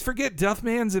 I always forget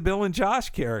Duffman's a Bill and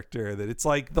Josh character. That it's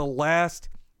like the last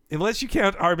unless you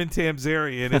count Armin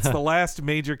Tamzarian, it's the last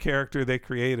major character they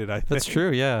created, I think. That's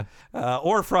true, yeah.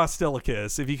 Or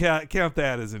Frostilicus, if you count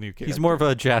that as a new character. He's more of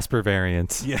a Jasper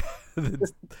variant. Yeah.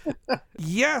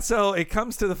 Yeah, so it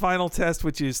comes to the final test,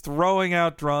 which is throwing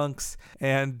out drunks,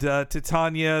 and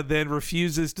Titania then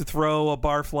refuses to throw a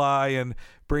barfly and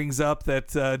brings up that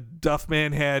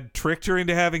Duffman had tricked her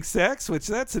into having sex, which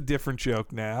that's a different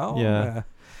joke now. Yeah.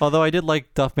 Although I did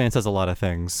like Duffman says a lot of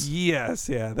things. Yes,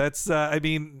 yeah. That's,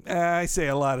 I say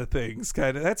a lot of things.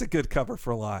 Kind of. That's a good cover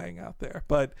for lying out there.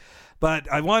 But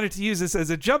I wanted to use this as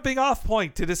a jumping off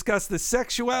point to discuss the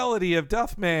sexuality of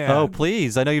Duffman. Oh,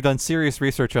 please. I know you've done serious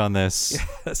research on this.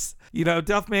 Yes. You know,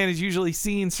 Duffman is usually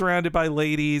seen surrounded by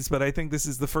ladies, but I think this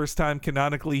is the first time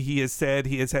canonically he has said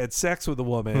he has had sex with a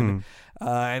woman.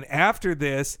 And after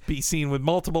this, be seen with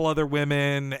multiple other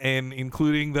women, and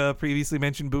including the previously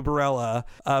mentioned Bubarella.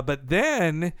 But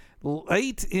then,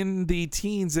 late in the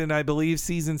teens, in I believe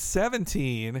season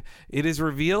 17, it is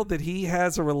revealed that he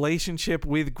has a relationship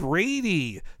with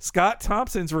Grady, Scott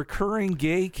Thompson's recurring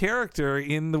gay character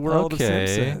in the world of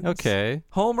Simpsons. Okay.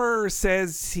 Homer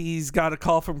says he's got a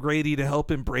call from Grady to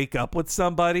help him break up with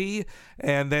somebody,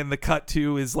 and then the cut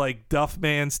to is like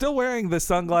Duffman still wearing the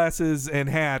sunglasses and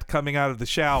hat coming out of the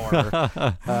shower.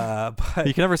 But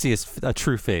you can never see his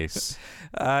true face.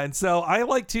 And so I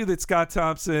like too that Scott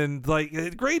Thompson,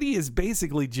 like Grady is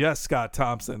basically just Scott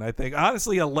Thompson, I think.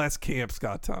 Honestly, a less camp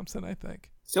Scott Thompson, I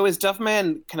think. So is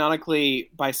Duffman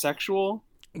canonically bisexual?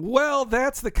 Well,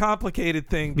 that's the complicated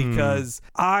thing, because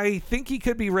I think he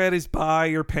could be read as bi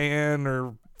or pan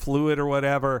or fluid or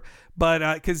whatever,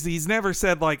 but because he's never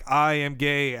said like I am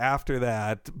gay after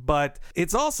that. But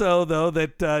it's also though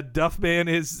that Duffman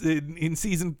is in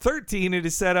season 13, it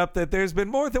is set up that there's been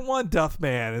more than one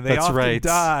Duffman, and they often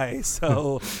die.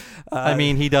 So I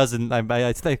mean, he doesn't.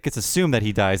 I think it's assumed that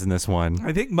he dies in this one.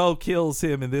 I think Moe kills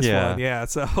him in this one. Yeah.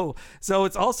 So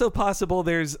it's also possible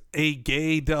there's a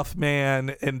gay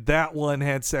Duffman, and that one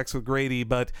had sex with Grady,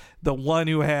 but the one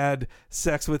who had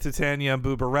sex with Titania and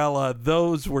Bubarella,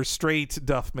 those were straight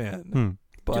Duffmen.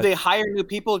 But do they hire new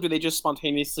people, or do they just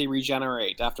spontaneously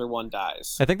regenerate after one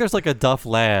dies? I think there's like a Duff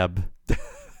lab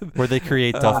where they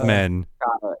create Duff men.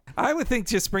 I would think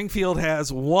just Springfield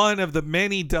has one of the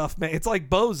many Duff men. It's like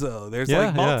Bozo. There's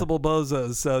like multiple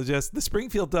Bozos. So just the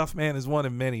Springfield Duff man is one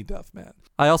of many Duff men.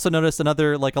 I also noticed a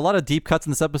lot of deep cuts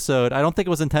in this episode. I don't think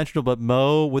it was intentional, but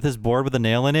Moe with his board with a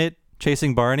nail in it,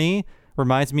 chasing Barney,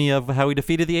 reminds me of how he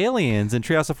defeated the aliens in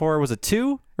Treehouse of Horror. Was it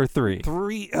 2 or 3?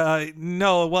 3.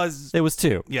 No, it was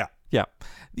 2. Yeah.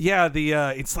 Yeah, the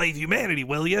enslave humanity,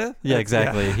 will ya? Yeah,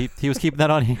 exactly. Yeah. He was keeping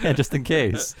that on hand just in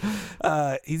case.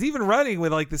 He's even running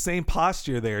with like the same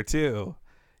posture there too.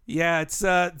 Yeah, it's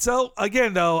so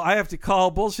again though, I have to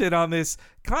call bullshit on this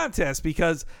contest,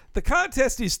 because the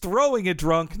contest is throwing a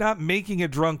drunk, not making a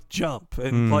drunk jump.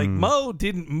 And like Moe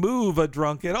didn't move a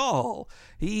drunk at all.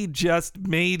 He just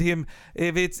made him,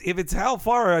 if it's how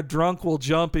far a drunk will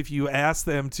jump if you ask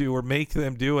them to or make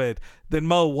them do it, then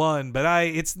Moe won. But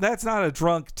that's not a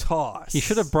drunk toss. He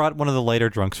should have brought one of the later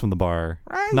drunks from the bar,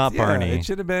 right? Not Barney. It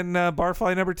should have been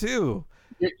Barfly number 2.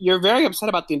 You're very upset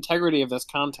about the integrity of this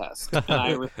contest, and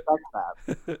I respect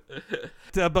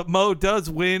that. But Moe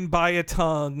does win by a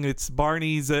tongue. It's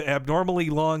Barney's abnormally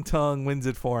long tongue wins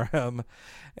it for him.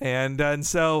 And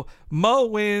so Moe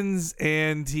wins,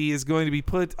 and he is going to be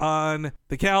put on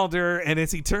the calendar. And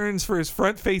as he turns for his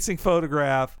front-facing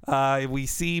photograph, we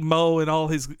see Moe in all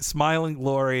his smiling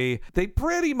glory. They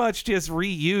pretty much just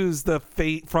reuse the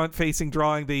front-facing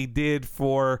drawing they did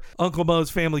for Uncle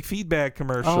Moe's Family Feedback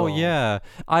commercial. Oh, yeah.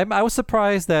 I was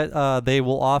surprised that they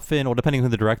will often, or depending who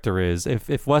the director is,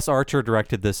 if Wes Archer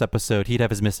directed this episode, he'd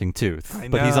have his missing tooth.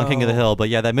 But he's on King of the Hill. But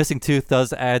yeah, that missing tooth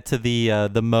does add to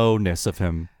the Moe-ness of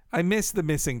him. I miss the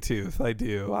missing tooth. I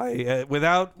do.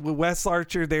 Without Wes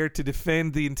Archer there to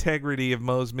defend the integrity of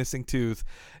Moe's missing tooth,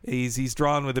 he's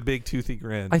drawn with a big toothy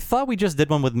grin. I thought we just did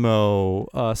one with Moe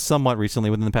somewhat recently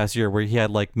within the past year where he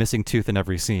had like missing tooth in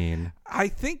every scene. I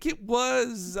think it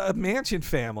was a Mansion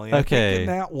Family. Okay. I think in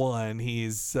that one,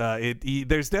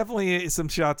 there's definitely some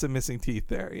shots of missing teeth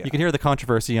there. Yeah. You can hear the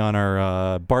controversy on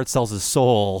our Bart Sells His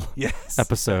Soul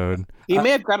episode. He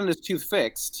may have gotten his tooth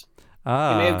fixed. He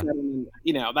may have gotten,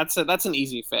 that's an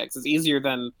easy fix. It's easier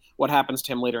than what happens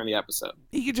to him later in the episode.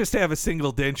 He could just have a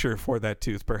single denture for that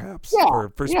tooth, perhaps,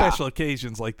 for special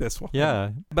occasions like this one.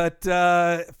 Yeah. But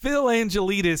Phil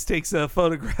Angelidis takes a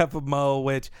photograph of Moe,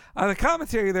 which on the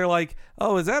commentary they're like,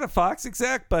 "Oh, is that a Fox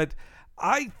exec?" But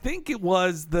I think it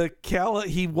was Phil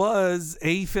Angelidis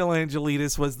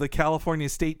was the California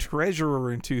State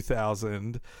Treasurer in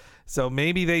 2000. So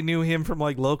maybe they knew him from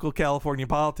like local California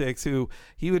politics, who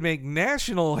he would make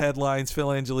national headlines, Phil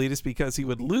Angelides, because he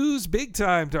would lose big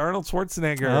time to Arnold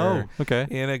Schwarzenegger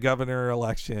in a governor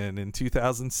election in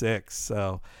 2006.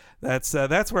 So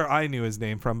that's where I knew his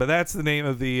name from, but that's the name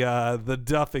of the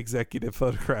Duff executive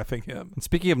photographing him. And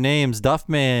speaking of names,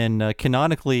 Duffman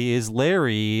canonically is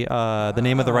Larry, the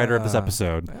name of the writer of this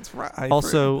episode. That's right.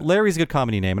 Also, Larry's a good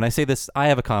comedy name, and I say this, I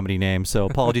have a comedy name, so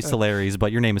apologies to Larry's,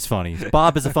 but your name is funny.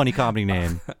 Bob is a funny comedy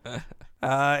name.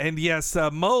 And yes,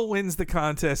 Mo wins the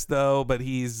contest, though, but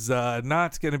he's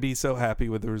not going to be so happy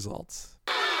with the results.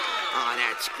 Oh,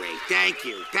 that's great. Thank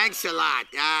you. Thanks a lot.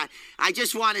 I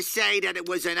just want to say that it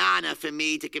was an honor for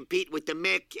me to compete with the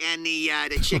Mick and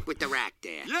the chick with the rack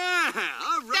there. Yeah,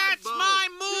 all right, That's Mo. my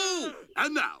move!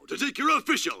 And now, to take your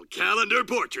official calendar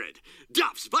portrait,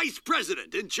 Duff's vice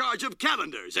president in charge of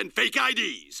calendars and fake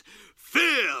IDs, Phil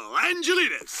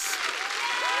Angelides.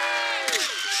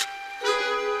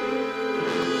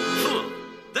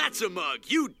 That's a mug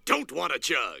you don't want to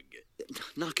chug.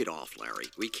 Knock it off, Larry.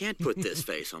 We can't put this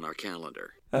face on our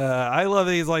calendar. I love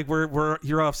that he's like,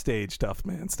 you're off stage, Duff,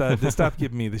 man. Stop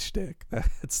giving me the shtick.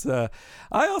 That's. I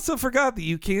also forgot that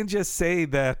you can't just say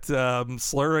that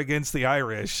slur against the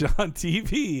Irish on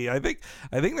TV. I think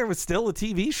there was still a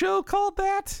TV show called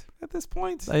that at this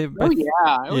point. I think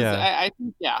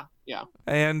yeah.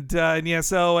 And yeah,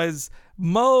 so as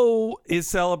Mo is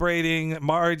celebrating,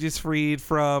 Marge is freed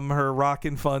from her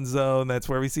rockin' fun zone. That's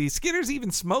where we see Skinner's even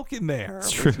smoking there.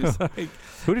 It's true. Like,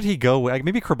 who did he go with?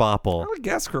 Maybe Krabappel. I would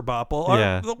guess Krabappel.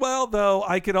 Yeah. Well, though,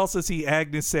 I could also see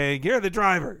Agnes saying, "You're the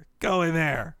driver. Go in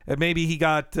there." And maybe he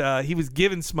was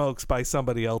given smokes by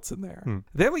somebody else in there.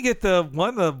 Then we get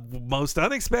one of the most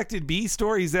unexpected B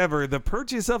stories ever, the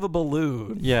purchase of a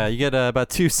balloon. Yeah, you get about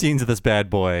 2 scenes of this bad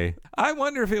boy. I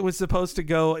wonder if it was supposed to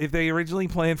go, if they originally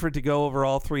planned for it to go over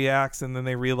all 3 acts, and then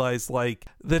they realized like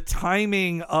the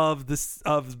timing of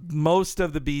most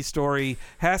of the B story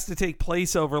has to take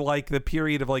place over like the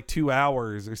period of like 2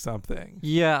 hours or something.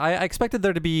 Yeah, I expected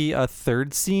there to be a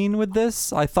third scene with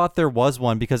this. I thought there was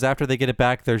one because after they get it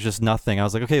back, there's just nothing. I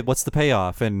was like, okay, what's the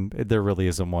payoff? And there really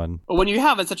isn't one. But when you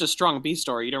have such a strong B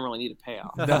story, you don't really need a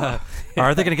payoff. No.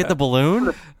 Are they going to get the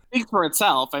balloon? Speaks for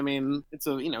itself. I mean, it's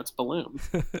a balloon.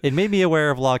 It made me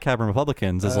aware of Log Cabin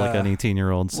Republicans as like an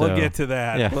 18-year-old. So. We'll get to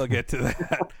that. Yeah. We'll get to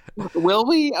that. Will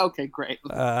we? Okay, great.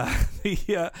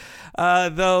 Yeah.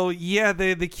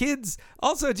 The kids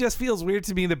also, it just feels weird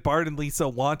to me that Bart and Lisa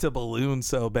want a balloon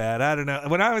so bad. I don't know.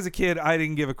 When I was a kid, I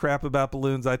didn't give a crap about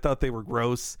balloons. I thought they were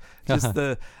gross. Just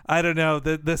the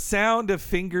sound of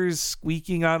fingers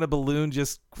squeaking on a balloon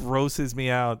just grosses me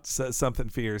out. Something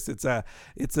fierce. It's a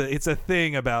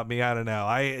thing about me. I don't know.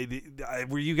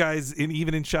 Were you guys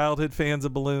even in childhood fans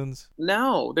of balloons?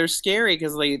 No, they're scary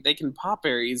because they can pop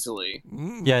very easily.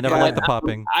 Yeah, I never liked the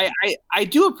popping. I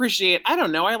do appreciate. I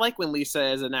don't know. I like when Lisa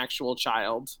is an actual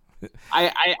child.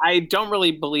 I don't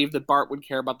really believe that Bart would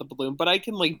care about the balloon, but I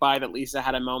can like buy that Lisa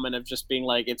had a moment of just being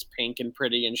like, it's pink and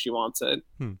pretty and she wants it.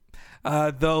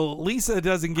 Though Lisa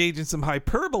does engage in some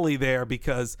hyperbole there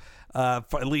because,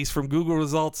 at least from Google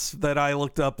results that I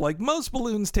looked up, like most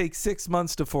balloons take 6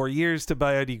 months to 4 years to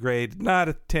biodegrade,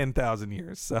 not 10,000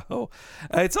 years. So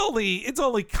it's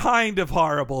only kind of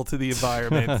horrible to the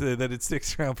environment that it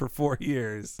sticks around for 4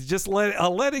 years. Just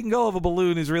letting go of a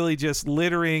balloon is really just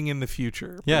littering in the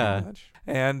future. Yeah. Much.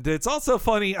 And it's also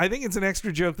funny. I think it's an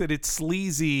extra joke that it's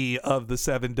Sleazy of the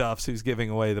 7 Duffs who's giving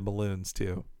away the balloons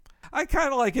too. I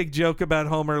kind of like a joke about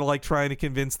Homer like trying to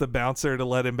convince the bouncer to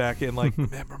let him back in, like,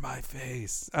 remember my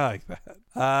face. I like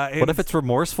that. What if it's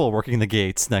remorseful working the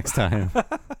gates next time?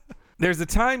 There's a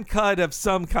time cut of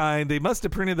some kind. They must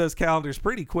have printed those calendars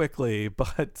pretty quickly,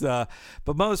 but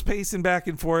Mo's pacing back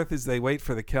and forth as they wait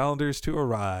for the calendars to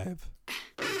arrive.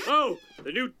 Oh,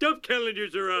 the new Duff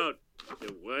calendars are out.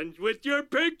 The ones with your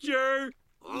picture.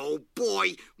 Oh,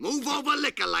 boy. Move over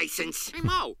liquor license. Hey,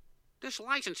 Mo, this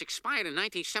license expired in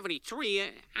 1973,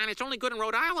 and it's only good in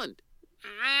Rhode Island.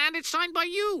 And it's signed by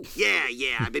you. Yeah.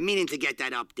 I've been meaning to get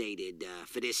that updated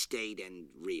for this state and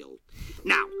real.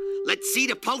 Now, let's see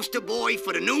the poster boy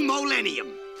for the new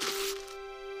millennium.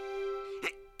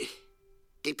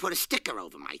 They put a sticker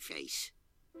over my face.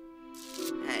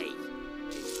 Hey.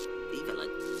 Viva la...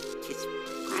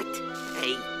 What?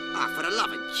 Hey. For the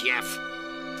love of Jeff.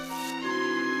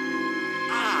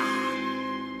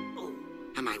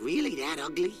 Am I really that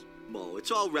ugly? Mo,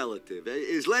 it's all relative.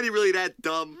 Is Lenny really that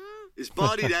dumb? Is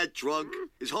Barney that drunk?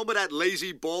 Is Homer that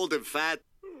lazy, bald, and fat?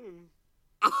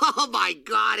 Oh, my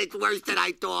God, it's worse than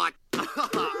I thought.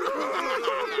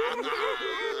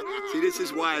 See, this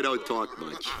is why I don't talk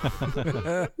much.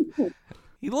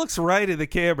 He looks right at the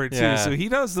camera too, Yeah. so he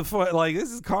knows this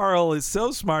is Carl is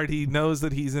so smart. He knows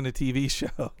that he's in a TV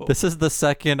show. This is the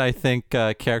second, I think,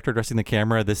 character addressing the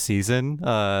camera this season.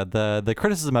 The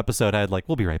criticism episode had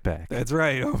we'll be right back. That's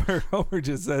right. Homer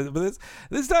just says, but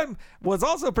this time was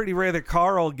also pretty rare that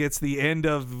Carl gets the end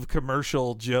of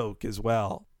commercial joke as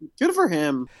well. Good for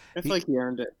him. I feel like he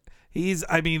earned it.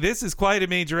 This is quite a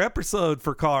major episode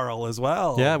for Carl as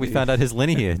well. Yeah, we found out his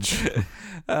lineage.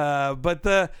 But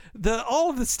all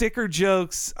of the sticker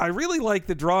jokes, I really like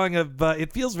the drawing of.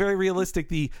 It feels very realistic.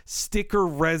 The sticker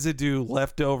residue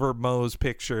left over Moe's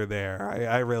picture there.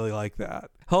 I really like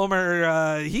that.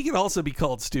 Homer, he can also be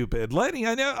called stupid. Lenny,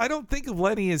 I don't think of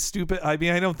Lenny as stupid. I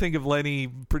don't think of Lenny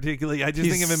particularly. I just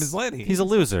think of him as Lenny. He's a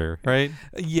loser, right?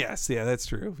 Yes, yeah, that's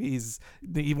true.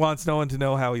 He wants no one to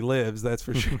know how he lives. That's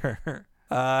for sure.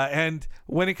 And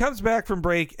when it comes back from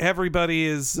break, everybody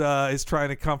is trying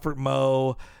to comfort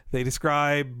Moe. They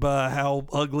describe how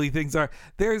ugly things are.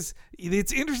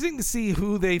 It's interesting to see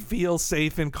who they feel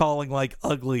safe in calling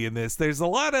ugly in this. There's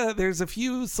a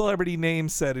few celebrity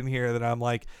names said in here that I'm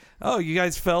like, oh, you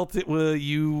guys felt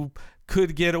you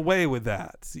could get away with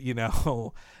that,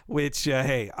 Which,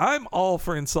 hey, I'm all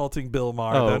for insulting Bill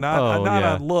Maher, though not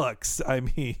on looks. I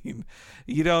mean,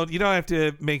 you don't have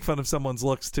to make fun of someone's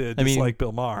looks to dislike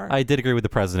Bill Maher. I did agree with the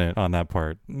president on that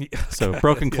part. So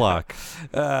broken clock.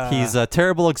 He's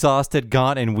terrible, exhausted,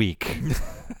 gaunt, and weak.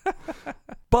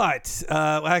 But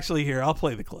actually, here I'll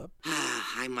play the clip.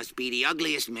 I must be the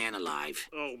ugliest man alive.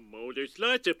 Oh, Mo, there's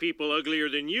lots of people uglier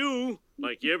than you.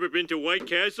 Like, you ever been to White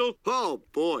Castle? Oh,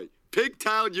 boy.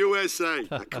 Pigtown, USA.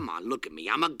 Now, come on, look at me.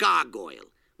 I'm a gargoyle.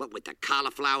 What with the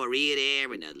cauliflower ear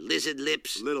there and the lizard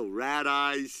lips? Little rat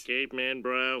eyes. Caveman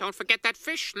brow. Don't forget that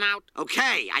fish snout.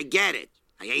 Okay, I get it.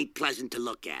 I ain't pleasant to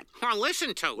look at. Or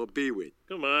listen to. Or be with.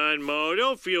 Come on, Mo,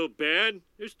 don't feel bad.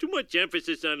 There's too much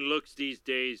emphasis on looks these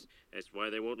days. That's why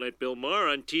they won't let Bill Maher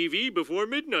on TV before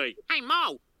midnight. Hey,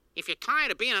 Mo, if you're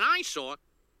tired of being an eyesore,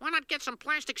 why not get some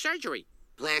plastic surgery?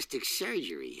 Plastic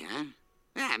surgery, huh?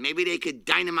 Yeah, maybe they could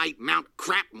dynamite Mount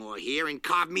Crapmore here and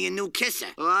carve me a new kisser.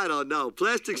 Oh, I don't know.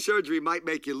 Plastic surgery might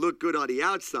make you look good on the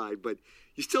outside, but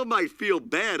you still might feel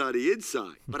bad on the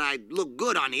inside. But I'd look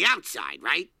good on the outside,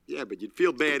 right? Yeah, but you'd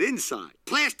feel bad inside.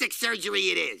 Plastic surgery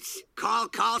it is. Carl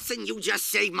Carlson, you just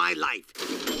saved my life.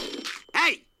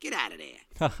 Hey, get out of there.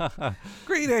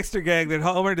 Great extra gag that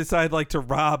Homer decided to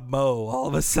rob Moe all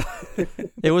of a sudden.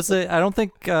 It was I don't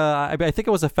think I think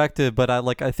it was effective, but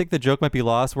I think the joke might be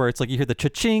lost where it's you hear the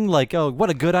cha-ching, oh, what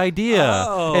a good idea,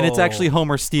 and it's actually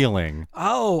Homer stealing.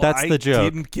 Oh, that's the joke. I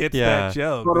didn't get that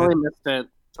joke.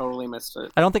 Totally missed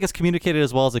it. I don't think it's communicated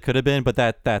as well as it could have been, but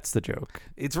that's the joke.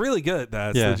 It's really good.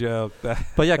 That's the joke.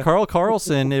 But yeah, Carl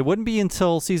Carlson, it wouldn't be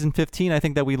until season 15, I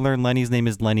think, that we learn Lenny's name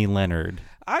is Lenny Leonard.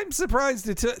 I'm surprised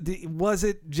was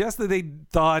it just that they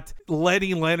thought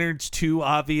Lenny Leonard's too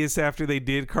obvious after they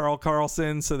did Carl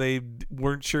Carlson, so they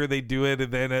weren't sure they'd do it,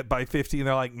 and then by 15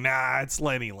 they're like, nah, it's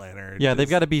Lenny Leonard. Yeah, they've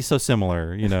got to be so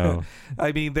similar,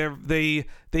 I mean, they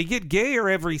get gayer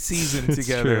every season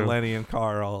together, true. Lenny and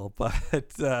Carl, but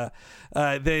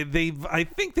I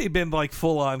think they've been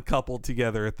full on coupled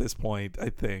together at this point.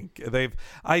 I think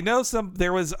I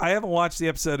haven't watched the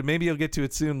episode, maybe you'll get to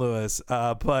it soon, Lewis,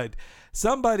 but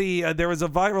there was a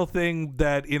viral thing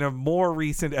that in a more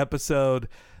recent episode,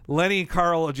 Lenny and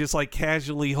Carl are just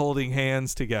casually holding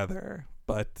hands together.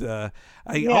 But I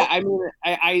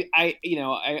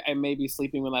may be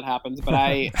sleeping when that happens, but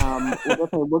I will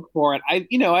definitely look for it.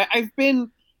 I've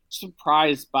been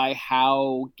surprised by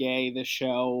how gay the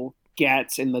show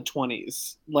gets in the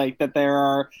 20s, that there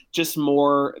are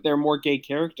more gay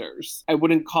characters. I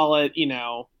wouldn't call it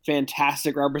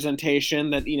fantastic representation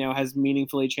that has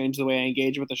meaningfully changed the way I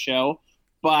engage with the show,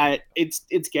 but it's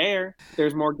gayer.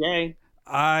 There's more gay.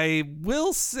 I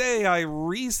will say I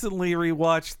recently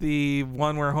rewatched the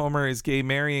one where Homer is gay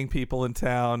marrying people in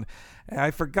town, and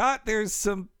I forgot there's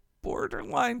some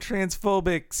borderline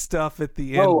transphobic stuff at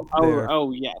the end.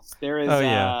 Oh yes, there is.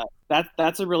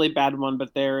 That's a really bad one,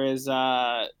 but there is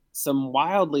some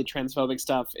wildly transphobic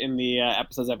stuff in the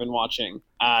episodes I've been watching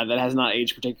that has not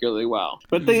aged particularly well.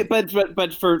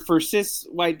 But for cis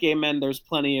white gay men, there's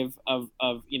plenty of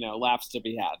laughs to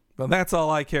be had. Well, that's all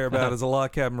I care about as a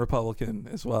log cabin Republican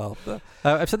as well.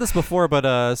 I've said this before,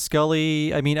 but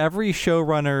Scully, every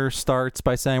showrunner starts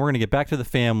by saying, we're going to get back to the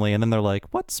family, and then they're like,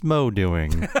 what's Moe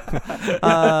doing?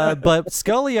 But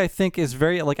Scully, I think, is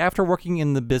very, after working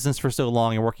in the business for so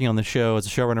long and working on the show as a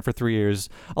showrunner for 3 years,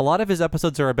 a lot of his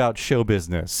episodes are about show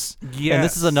business. Yes. And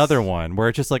this is another one where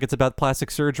it's just it's about plastic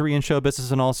plastic surgery in show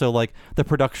business and also like the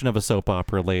production of a soap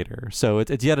opera later. So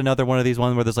it's yet another one of these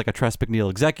ones where there's like a Tress MacNeille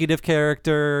executive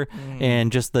character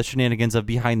and just the shenanigans of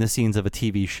behind the scenes of a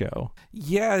TV show.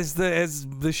 Yeah, as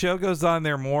the show goes on,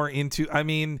 they're more into, I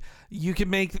mean, you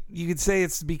could say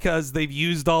it's because they've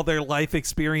used all their life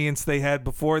experience they had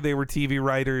before they were TV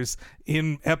writers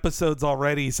in episodes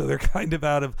already, so they're kind of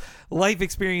out of life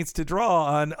experience to draw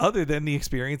on other than the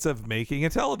experience of making a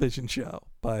television show.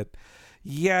 But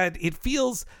yeah, it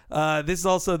feels, this is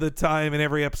also the time in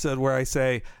every episode where I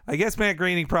say, I guess Matt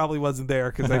Groening probably wasn't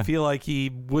there because I feel like he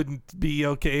wouldn't be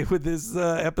okay with this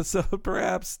episode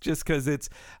perhaps, just because it's,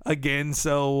 again,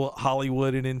 so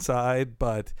Hollywood and inside,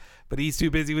 but he's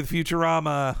too busy with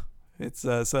Futurama. It's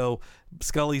so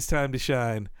Scully's time to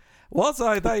shine. Well, also,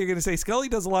 I thought you were going to say Scully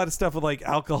does a lot of stuff with like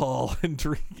alcohol and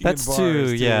drinking. That's in bars,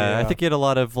 too, yeah. I think he had a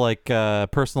lot of like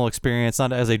personal experience,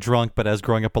 not as a drunk, but as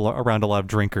growing up around a lot of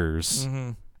drinkers.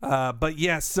 Mm-hmm. But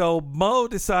yeah, so Mo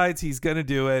decides he's going to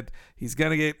do it. He's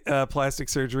going to get plastic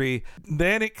surgery.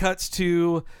 Then it cuts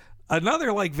to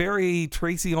another like very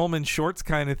Tracy Ullman Shorts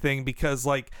kind of thing, because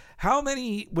like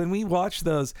when we watched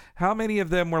those, how many of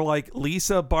them were like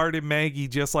Lisa, Bart, and Maggie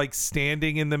just like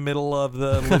standing in the middle of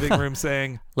the living room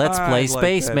saying, let's play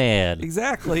Spaceman.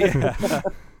 Exactly. Yeah.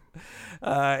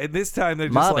 And this time they're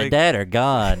just Mom and Dad are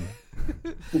gone.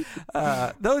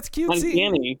 Though it's cute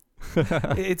seeing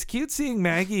it's cute seeing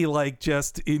Maggie like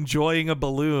just enjoying a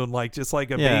balloon, like just like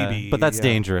a baby. But that's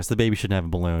dangerous. The baby shouldn't have a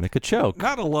balloon. It could choke.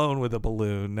 Not alone with a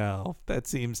balloon. No, that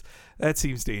seems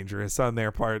dangerous on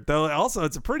their part. Though also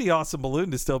it's a pretty awesome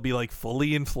balloon to still be like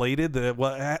fully inflated.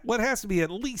 What has to be at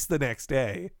least the next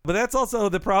day. But that's also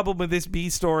the problem with this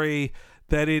B story,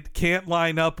 that it can't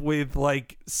line up with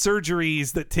like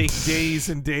surgeries that take days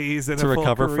and days and to a full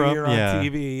recover career from on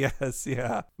TV. Yes,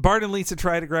 yeah. Bart and Lisa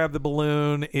try to grab the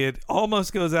balloon. It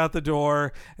almost goes out the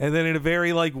door, and then in a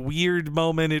very like weird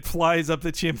moment, it flies up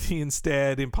the chimney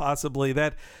instead, impossibly.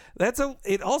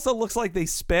 It also looks like they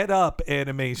sped up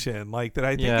animation, like that.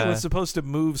 I think it was supposed to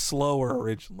move slower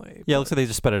originally. Yeah, it looks like they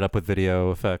just sped it up with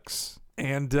video effects.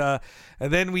 And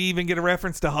then we even get a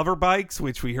reference to hover bikes,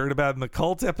 which we heard about in the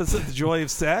Cult episode, The Joy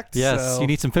of Sex. Yes, you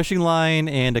need some fishing line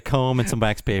and a comb and some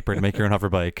wax paper to make your own hover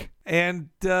bike. And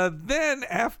then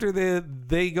after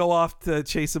they go off to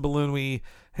chase a balloon, we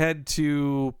head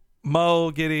to Mo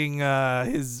getting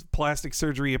his plastic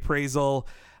surgery appraisal.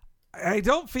 I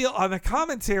don't feel, on the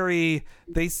commentary,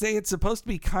 they say it's supposed to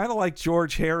be kind of like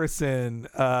George Harrison.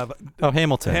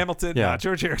 Hamilton. Hamilton, yeah. Not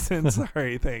George Harrison.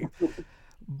 Sorry, thing.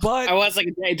 But I was like,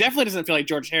 it definitely doesn't feel like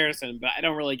George Harrison, but I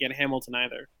don't really get Hamilton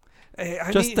either.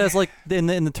 I mean, as like in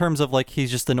the terms of like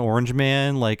he's just an orange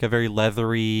man, like a very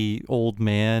leathery old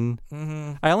man.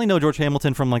 Mm-hmm. I only know George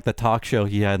Hamilton from like the talk show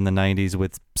he had in the 90s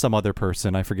with some other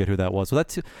person. I forget who that was. So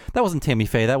that wasn't Tammy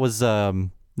Faye. That was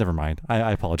never mind.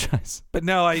 I apologize. But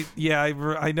no, I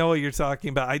know what you're talking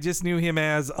about. I just knew him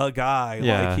as a guy.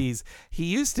 Yeah. Like he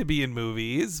used to be in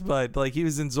movies, but like he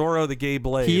was in Zorro the Gay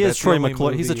Blade. He is Troy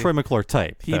McClure. He's a Troy McClure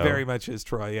type. He very much is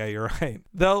Troy. Yeah, you're right.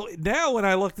 Though now when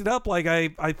I looked it up, like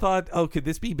I thought, oh, could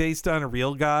this be based on a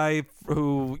real guy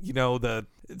who, the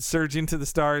surgeon to the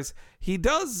stars? He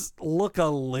does look a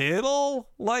little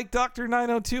like Dr.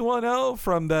 90210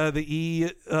 from the E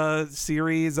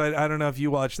series. I don't know if you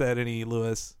watched that any,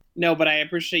 Lewis. No, but I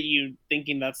appreciate you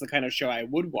thinking that's the kind of show I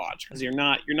would watch, because you're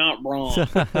not wrong.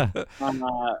 But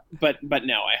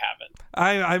no, I haven't.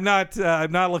 I'm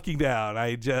not looking down.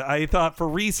 I thought for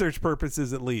research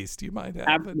purposes at least you might have.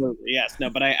 Absolutely, yes. No,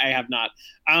 but I have not.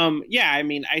 Yeah, I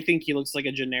mean, I think he looks like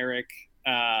a generic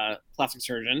plastic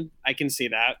surgeon. I can see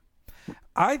that.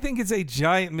 I think it's a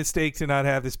giant mistake to not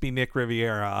have this be Nick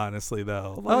Riviera, honestly,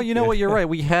 though. Like, you know what? You're right.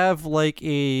 We have like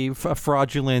a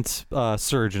fraudulent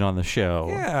surgeon on the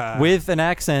show, with an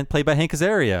accent played by Hank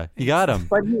Azaria. You got him.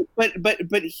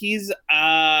 But he's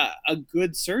a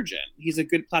good surgeon. He's a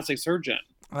good plastic surgeon.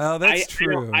 Well, that's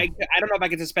true. I don't know if I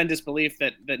can suspend disbelief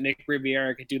that Nick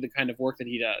Riviera could do the kind of work that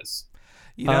he does.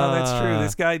 That's true.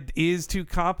 This guy is too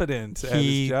competent at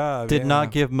his job. He did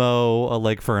not give Mo a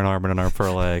leg for an arm and an arm for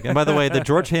a leg. And by the way, the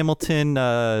George Hamilton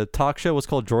talk show was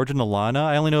called George and Alana.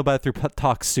 I only know about it through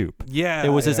Talk Soup. Yeah. It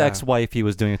was his ex-wife he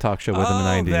was doing a talk show with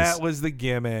in the 90s. That was the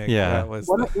gimmick. Yeah.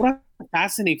 What a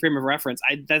fascinating frame of reference.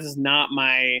 That is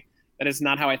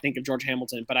not how I think of George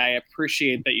Hamilton, but I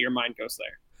appreciate that your mind goes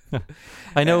there.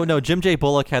 I know. No, Jim J.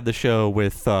 Bullock had the show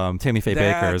with Tammy Faye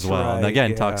Baker as well. Right, and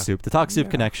again, Talk Soup. The Talk Soup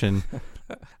connection.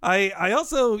 I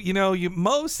also,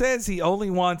 Mo says he only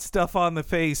wants stuff on the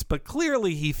face, but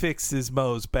clearly he fixes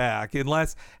Mo's back,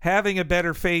 unless having a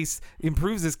better face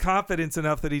improves his confidence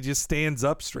enough that he just stands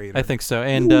up straighter. I think so.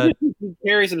 And he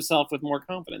carries himself with more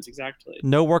confidence. Exactly.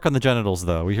 No work on the genitals,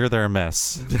 though. We hear they're a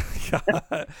mess.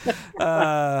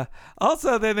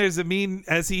 Also, then there's a meme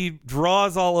as he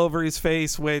draws all over his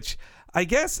face, which I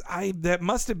guess that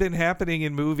must have been happening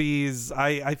in movies.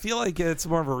 I feel like it's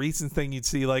more of a recent thing you'd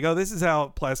see, like, oh, this is how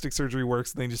plastic surgery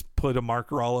works, and they just put a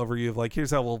marker all over you of like,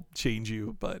 here's how we'll change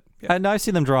you. But yeah. And I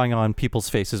see them drawing on people's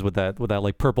faces with that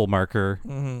like purple marker.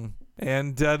 Mm-hmm.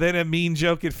 And then a mean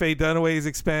joke at Faye Dunaway's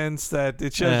expense that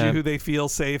it shows you who they feel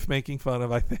safe making fun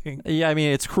of, I think. Yeah, I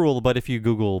mean, it's cruel, but if you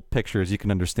Google pictures, you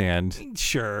can understand.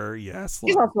 Sure, yes.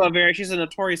 She's a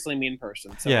notoriously mean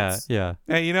person. So yeah.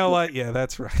 Hey, you know what? Yeah,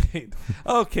 that's right.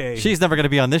 Okay. She's never going to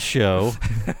be on this show.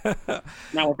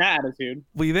 Not with that attitude.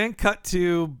 We then cut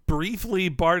to briefly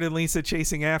Bart and Lisa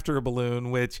chasing after a balloon,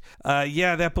 which,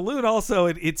 that balloon also,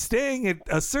 it's staying at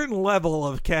a certain level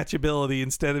of catchability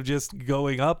instead of just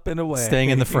going up and away. Staying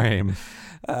in the frame.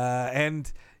 Then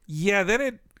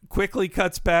it quickly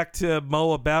cuts back to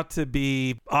Mo about to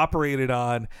be operated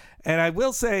on. And I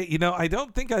will say, I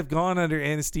don't think I've gone under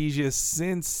anesthesia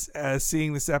since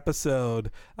seeing this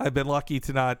episode. I've been lucky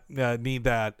to not need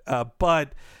that.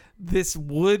 But this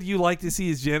would you like to see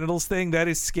his genitals thing, that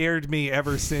has scared me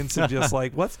ever since. I'm just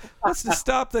like, what's to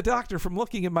stop the doctor from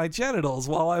looking at my genitals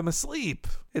while I'm asleep?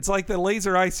 It's like the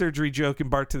laser eye surgery joke in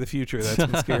Bart to the Future. That's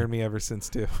been scaring me ever since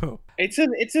too.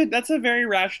 That's a very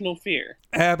rational fear.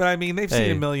 But I mean, they've seen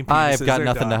a million penises. I've got They're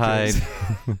nothing doctors. to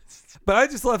hide. But I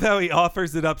just love how he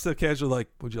offers it up so casual, like,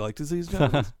 would you like to see his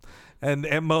genitals? and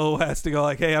Mo has to go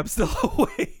like, hey, I'm still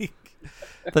awake.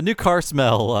 The new car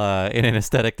smell in an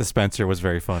aesthetic dispenser was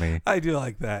very funny. I do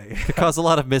like that. Yeah. It caused a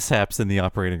lot of mishaps in the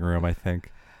operating room, I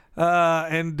think.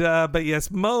 But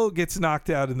yes, Mo gets knocked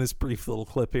out in this brief little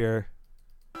clip here.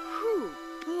 Whew,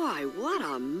 boy, what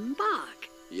a muck.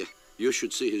 Yeah, you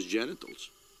should see his genitals.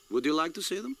 Would you like to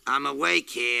see them? I'm awake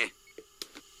here.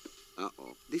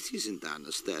 Uh-oh, this isn't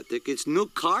anesthetic. It's new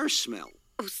car smell.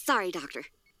 Oh, sorry, doctor.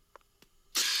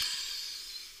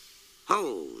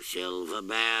 Oh, silver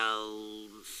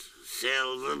bells,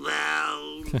 silver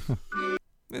bells.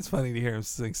 It's funny to hear him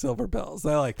sing Silver Bells.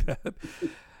 I like that.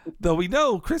 Though we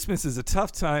know Christmas is a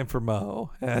tough time for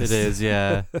Mo. It is,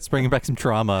 yeah. It's bringing back some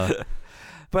trauma.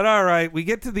 But all right, we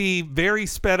get to the very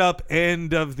sped up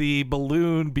end of the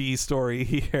Balloon Bee story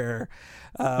here.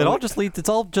 It's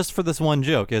all just for this one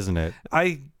joke, isn't it?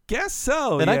 I guess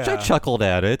so. And yeah. I chuckled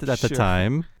at it at the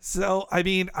time. So, I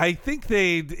mean, I think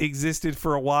they existed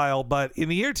for a while, but in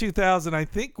the year 2000, I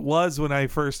think was when I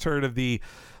first heard of the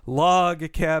log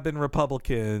cabin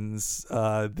Republicans.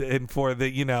 And for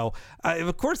the,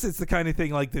 of course, it's the kind of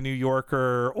thing like the New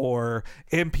Yorker or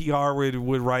NPR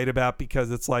would write about,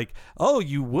 because it's like, oh,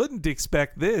 you wouldn't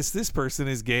expect this. This person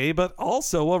is gay, but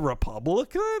also a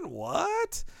Republican?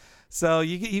 What? So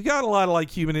you got a lot of like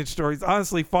human interest stories.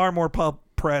 Honestly, far more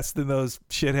press than those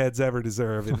shitheads ever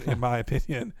deserve, in my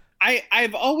opinion.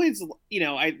 I've always,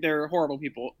 they're horrible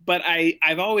people, but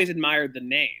I've always admired the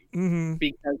name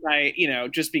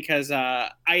because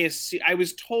I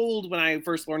was told when I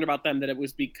first learned about them that it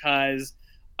was because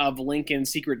of Lincoln's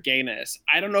secret gayness.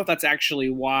 I don't know if that's actually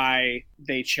why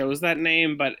they chose that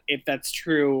name, but if that's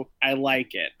true, I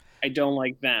like it. I don't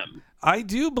like them. I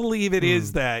do believe it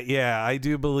is that. Yeah, I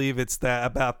do believe it's that,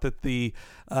 about that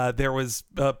there was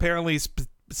apparently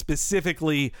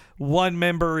specifically one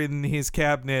member in his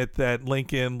cabinet that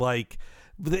Lincoln,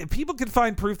 people could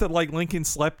find proof that like Lincoln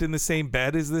slept in the same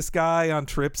bed as this guy on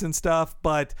trips and stuff,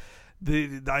 but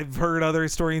I've heard other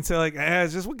historians say like,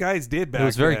 it's just what guys did back then. It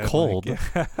was very cold.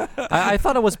 I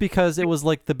thought it was because it was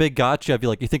like the big gotcha of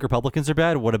you think Republicans are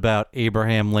bad? What about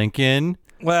Abraham Lincoln?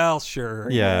 Well, sure.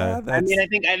 Yeah. I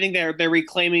think they're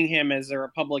reclaiming him as a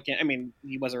Republican. I mean,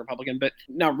 he was a Republican, but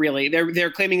not really. They're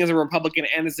claiming as a Republican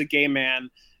and as a gay man.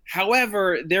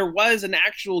 However, there was an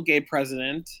actual gay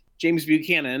president, James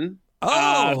Buchanan.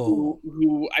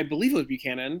 Who I believe was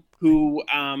Buchanan, who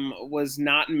was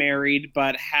not married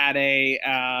but had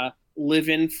a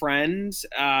live-in friend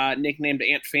nicknamed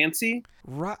Aunt Fancy.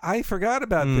 Right, I forgot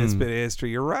about this bit of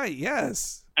history. You're right.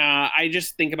 Yes. I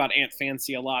just think about Aunt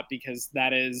Fancy a lot because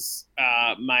that is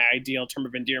my ideal term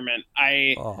of endearment.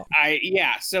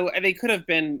 So they could have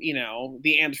been,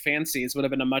 the Aunt Fancies would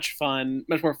have been a much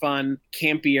more fun,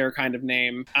 campier kind of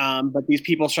name. But these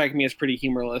people strike me as pretty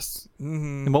humorless.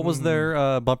 Mm-hmm. And what was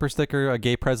their bumper sticker? A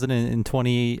gay president in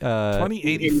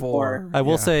 2084. I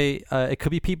will say it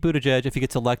could be Pete Buttigieg if he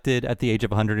gets elected at the age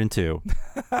of 102.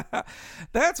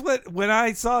 That's when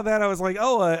I saw that, I was like,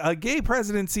 oh, a gay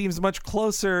president seems much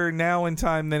closer now in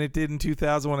time than it did in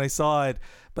 2000 when I saw it.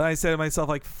 But I said to myself,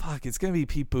 like, fuck, it's gonna be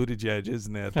Pete Buttigieg,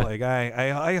 isn't it? Like,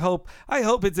 I hope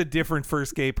it's a different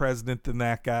first gay president than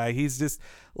that guy. He's just,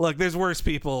 look, there's worse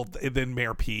people than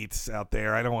Mayor Pete out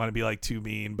there. I don't want to be like too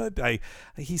mean, but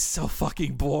he's so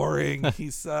fucking boring.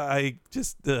 I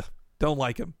just don't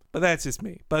like him. But that's just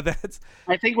me.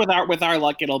 I think with our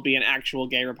luck, it'll be an actual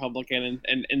gay Republican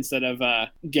and instead of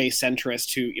a gay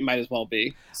centrist who you might as well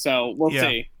be. So we'll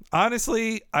see.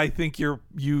 Honestly, I think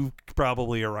you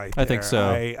probably are right there. I think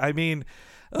so. I mean,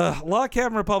 log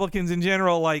cabin Republicans in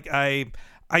general, like I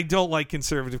don't like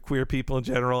conservative queer people in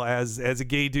general. As a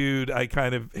gay dude, I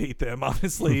kind of hate them,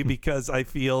 honestly, because I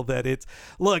feel that it's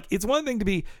one thing to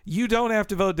be, you don't have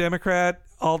to vote Democrat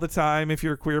all the time if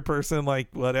you're a queer person, like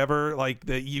whatever, like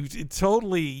that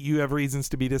you have reasons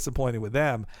to be disappointed with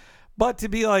them. But to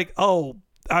be like, oh,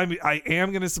 I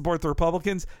am going to support the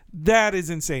Republicans, that is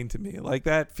insane to me. Like,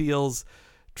 that feels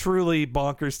truly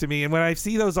bonkers to me. And when I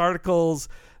see those articles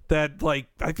that, like,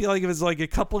 I feel like it was like a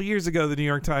couple years ago, the New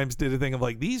York Times did a thing of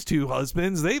like, these two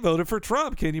husbands, they voted for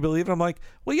Trump. Can you believe it? I'm like,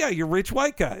 well, yeah, you're rich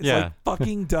white guys. Yeah. Like,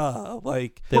 fucking duh.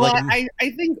 Like, I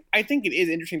think it is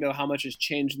interesting though how much has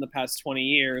changed in the past 20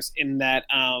 years in that,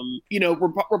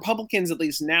 Republicans at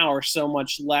least now are so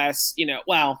much less,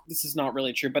 well, this is not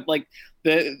really true, but like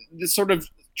the sort of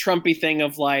Trumpy thing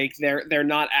of like they're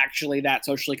not actually that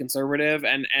socially conservative,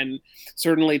 and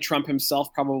certainly Trump himself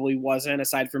probably wasn't,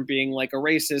 aside from being like a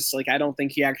racist. Like, I don't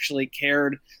think he actually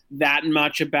cared that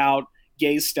much about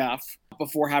gay stuff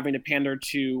before having to pander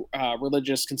to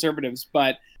religious conservatives.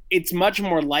 But it's much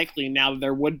more likely now that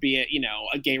there would be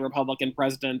a gay Republican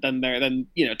president than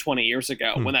 20 years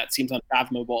ago, when that seems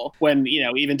unfathomable, when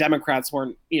even Democrats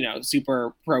weren't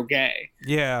super pro-gay.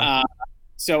 Yeah.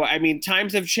 So, I mean,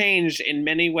 times have changed in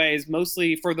many ways,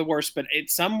 mostly for the worse, but in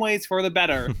some ways for the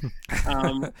better.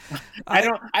 I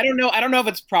don't know if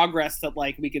it's progress that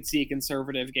like we could see a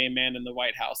conservative gay man in the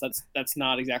White House. That's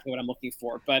not exactly what I'm looking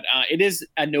for, but it is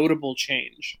a notable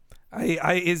change.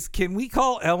 Can we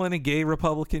call Ellen a gay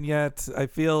Republican yet? I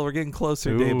feel we're getting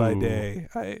closer day by day.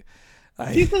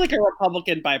 She's like a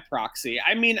Republican by proxy.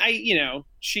 I mean,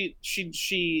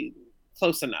 she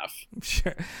close enough.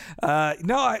 Sure.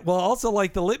 Also,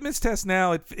 like, the litmus test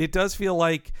now, it does feel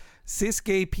like cis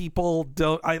gay people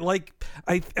don't. I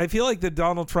feel like the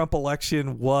Donald Trump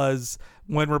election was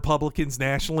when Republicans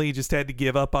nationally just had to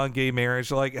give up on gay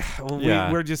marriage. Like,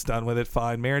 we're just done with it.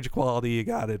 Fine, marriage equality, you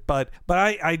got it. But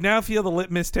I now feel the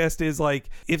litmus test is like,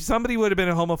 if somebody would have been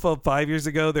a homophobe 5 years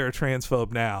ago, they're a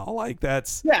transphobe now. Like,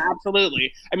 that's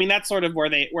absolutely. I mean, that's sort of where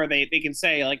they can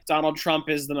say like Donald Trump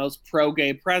is the most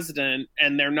pro-gay president,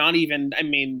 and they're not even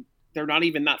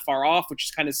that far off, which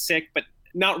is kind of sick, but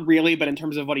not really. But in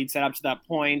terms of what he'd set up to that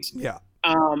point, yeah.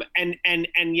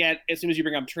 And yet, as soon as you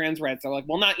bring up trans rights, they're like,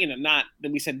 well, not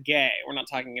then we said gay. We're not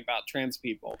talking about trans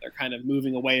people. They're kind of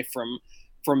moving away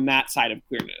from that side of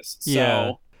queerness. So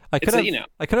yeah. I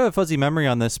could have a fuzzy memory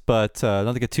on this, but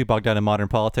not to get too bogged down in modern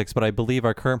politics, but I believe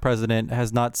our current president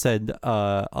has not said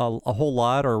a whole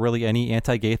lot or really any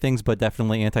anti-gay things, but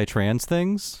definitely anti-trans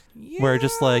things. Yeah. Where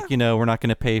just like, we're not going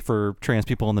to pay for trans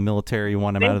people in the military. We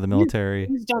want them out of the military.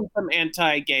 He's done some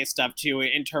anti-gay stuff too,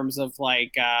 in terms of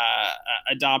like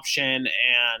adoption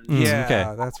and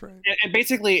okay. That's right. And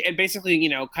basically,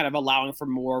 kind of allowing for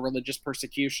more religious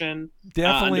persecution.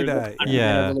 Definitely that.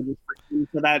 Yeah.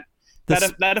 So that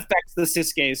affects the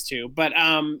cis gays too, but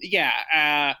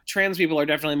trans people are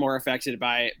definitely more affected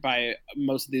by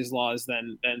most of these laws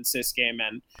than cis gay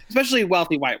men, especially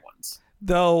wealthy white ones.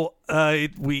 Though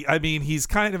he's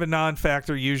kind of a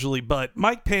non-factor usually, but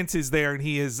Mike Pence is there, and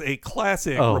he is a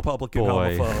classic Republican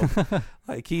homophobe.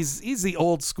 Like, he's the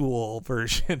old school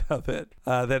version of it.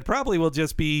 That probably will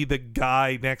just be the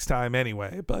guy next time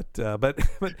anyway. But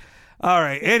all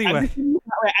right. Anyway,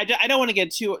 I don't want to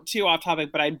get too off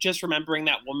topic, but I'm just remembering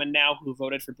that woman now who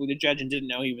voted for Buttigieg and didn't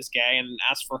know he was gay and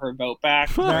asked for her vote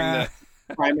back during the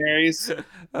primaries.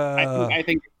 I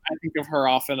think of her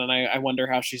often, and I wonder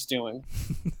how she's doing.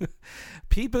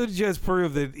 Pete Buttigieg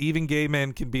proved that even gay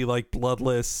men can be like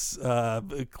bloodless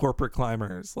corporate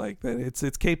climbers. Like that,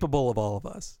 it's capable of all of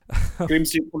us.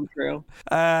 Dreams do come true.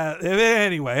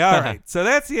 Anyway, all right. So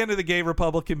that's the end of the gay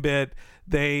Republican bit.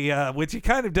 They, which it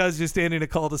kind of does just end in a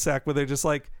cul-de-sac where they're just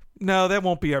like, no, that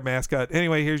won't be our mascot.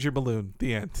 Anyway, here's your balloon.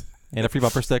 The end. And a free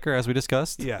bumper sticker, as we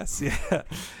discussed. Yes, yeah.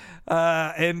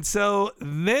 And so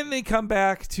then they come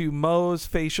back to Moe's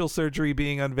facial surgery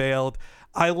being unveiled.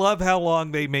 I love how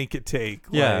long they make it take.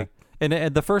 Yeah. Like,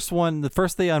 and the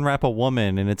first they unwrap a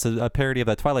woman, and it's a parody of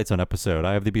that Twilight Zone episode,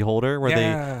 Eye of the Beholder,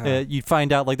 where you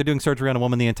find out, like, they're doing surgery on a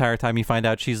woman the entire time. You find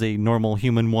out she's a normal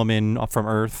human woman from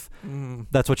Earth.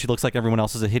 That's what she looks like. Everyone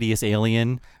else is a hideous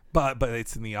alien. But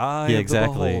it's in the eye of the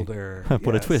beholder.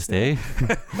 What a twist, eh?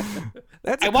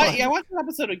 I watched that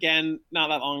episode again not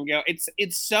that long ago.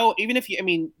 It's so, even if you, I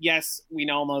mean, yes, we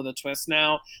all know the twist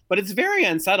now, but it's very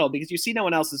unsettled because you see no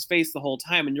one else's face the whole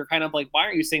time, and you're kind of like, why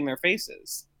aren't you seeing their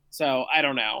faces? So I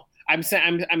don't know. I'm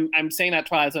saying that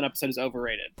Twilight Zone episode is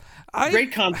overrated.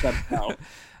 Great concept though.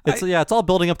 It's all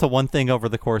building up to one thing over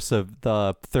the course of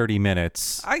the 30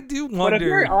 minutes. I do wonder. But a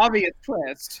very obvious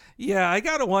twist. Yeah, I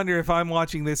gotta wonder if I'm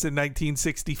watching this in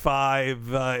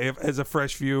 1965 as a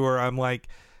fresh viewer. I'm like,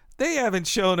 they haven't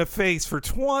shown a face for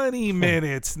 20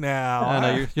 minutes now. I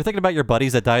know, you're thinking about your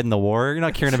buddies that died in the war. You're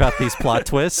not caring about these plot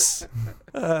twists.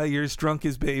 You're as drunk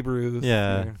as Babe Ruth.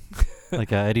 Yeah.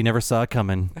 Like Eddie never saw it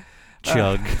coming.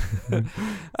 Chug.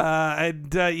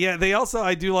 They also,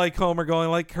 I do like Homer going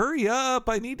like, hurry up,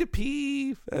 I need to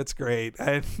pee. That's great.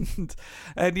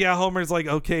 And yeah, Homer's like,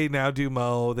 okay, now do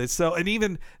Moe. And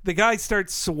even the guy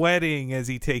starts sweating as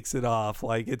he takes it off.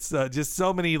 Like, it's just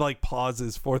so many like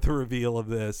pauses for the reveal of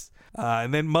this.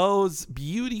 And then Moe's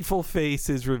beautiful face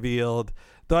is revealed.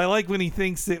 Though I like when he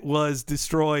thinks it was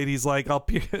destroyed, he's like, I'm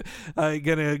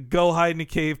gonna go hide in a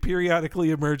cave, periodically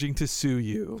emerging to sue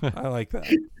you. I like that.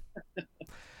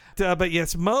 But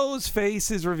yes, Moe's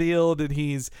face is revealed, and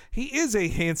he is a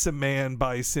handsome man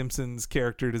by Simpsons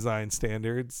character design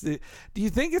standards. Do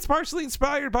you think it's partially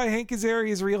inspired by Hank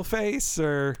Azaria's real face,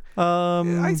 or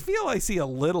I feel I see a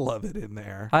little of it in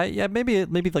there.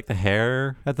 Maybe like the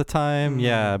hair at the time.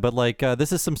 Yeah, but like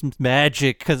this is some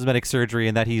magic cosmetic surgery,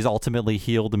 in that he's ultimately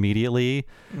healed immediately.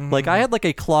 Like, I had like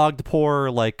a clogged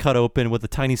pore like cut open with a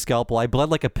tiny scalpel. I bled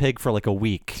like a pig for like a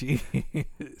week.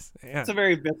 Jeez. It's a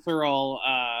very visceral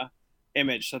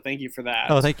image, so thank you for that.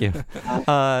 Oh, thank you.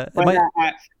 I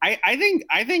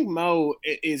think Moe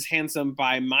is handsome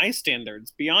by my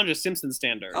standards, beyond just Simpson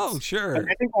standards. Oh, sure.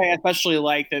 I think I especially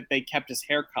like that they kept his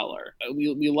hair color.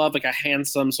 We love like a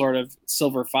handsome sort of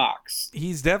silver fox.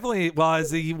 He's definitely, well,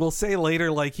 as he will say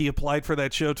later, like he applied for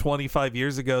that show 25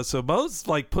 years ago, so Moe's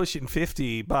like pushing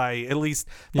 50 by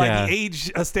the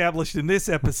age established in this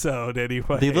episode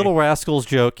anyway. The Little Rascals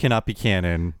joke cannot be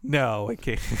canon. No, it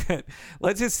can't.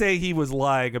 Let's just say he was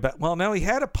lying about, well, no, he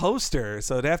had a poster,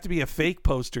 so it'd have to be a fake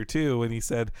poster too, and he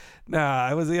said, nah,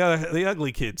 I was the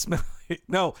ugly kid.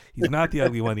 No, he's not the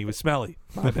ugly one. He was smelly.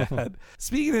 My bad.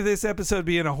 Speaking of this episode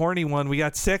being a horny one, we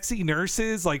got sexy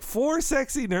nurses, like 4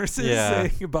 sexy nurses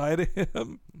saying goodbye to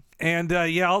him. And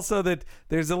also that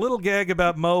there's a little gag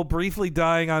about Moe briefly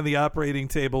dying on the operating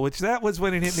table, which that was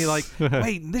when it hit me like,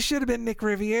 wait, this should have been Nick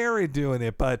Riviera doing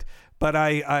it. But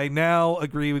I now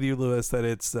agree with you, Lewis, that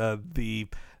it's the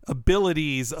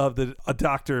abilities of a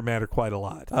doctor matter quite a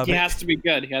lot. He has to be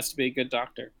good. He has to be a good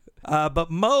doctor. But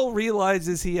Moe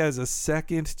realizes he has a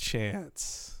second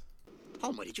chance.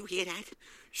 Homer, did you hear that?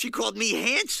 She called me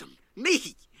handsome.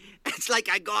 Me. It's like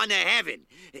I gone to heaven.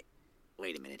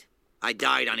 Wait a minute. I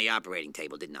died on the operating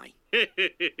table, didn't I?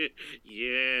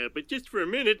 Yeah, but just for a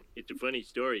minute. It's a funny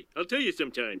story. I'll tell you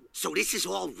sometime. So this is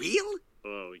all real?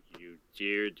 Oh, you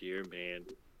dear, dear man.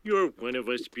 You're one of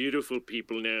us beautiful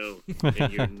people now,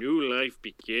 and your new life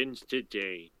begins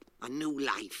today. A new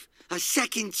life. A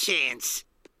second chance.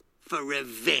 For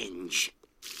revenge.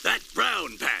 That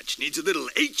brown patch needs a little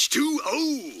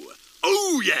H2O.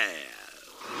 Oh,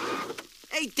 yeah.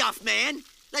 Hey, Duff Man.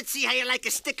 Let's see how you like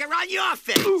a sticker on your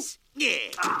face. Yeah.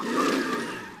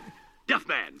 Duff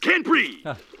Man, can't breathe.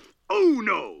 Oh,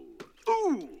 no.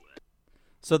 Ooh.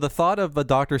 So the thought of a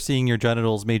doctor seeing your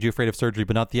genitals made you afraid of surgery,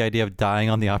 but not the idea of dying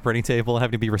on the operating table and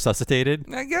having to be resuscitated?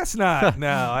 I guess not.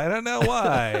 No, I don't know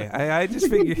why. I just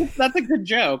figured... That's a good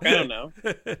joke. I don't know.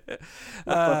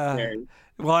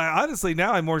 Well, honestly,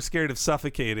 now I'm more scared of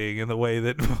suffocating in the way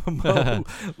that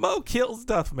Moe kills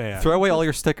Duff Man. Throw away all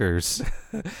your stickers.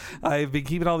 I've been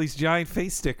keeping all these giant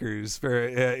face stickers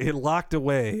locked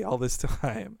away all this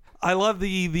time. I love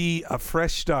the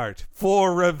fresh start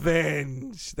for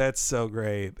revenge. That's so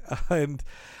great. And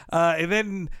And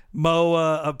then Mo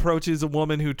approaches a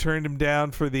woman who turned him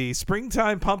down for the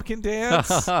springtime pumpkin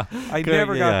dance. I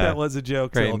never got that was a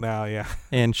joke till now, yeah.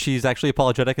 And she's actually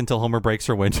apologetic until Homer breaks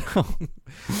her window.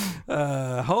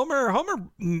 Homer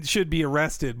should be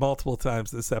arrested multiple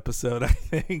times this episode, I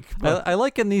think. I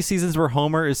like in these seasons where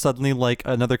Homer is suddenly like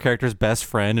another character's best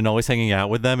friend and always hanging out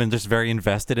with them and just very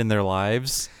invested in their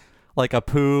lives. Like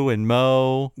Apu and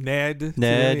Mo. Ned, too,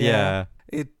 yeah.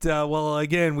 Well,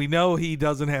 again, we know he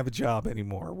doesn't have a job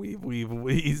anymore.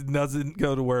 He doesn't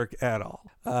go to work at all.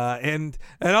 And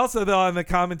also, though, on the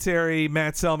commentary,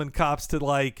 Matt Selman cops to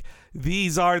like,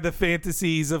 these are the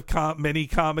fantasies of many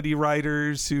comedy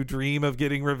writers who dream of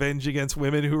getting revenge against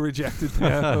women who rejected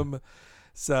them.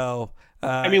 So,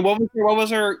 I mean, what was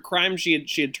her crime? She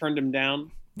had turned him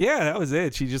down. Yeah, that was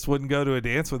it. She just wouldn't go to a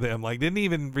dance with him. Like, didn't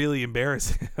even really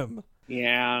embarrass him.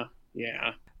 Yeah.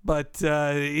 But,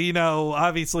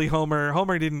 obviously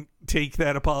Homer didn't take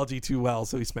that apology too well,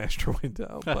 so he smashed her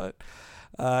window. But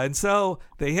and so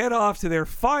they head off to their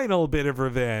final bit of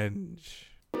revenge.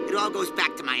 It all goes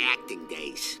back to my acting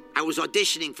days. I was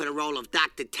auditioning for the role of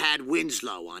Dr. Tad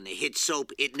Winslow on the hit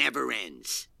soap It Never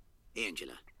Ends.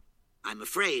 Angela, I'm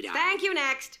afraid Thank you,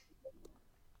 next.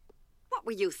 What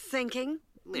were you thinking?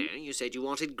 Well, you said you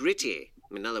wanted gritty.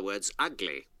 In other words,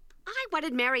 ugly. I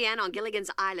wanted Marianne on Gilligan's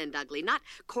Island ugly, not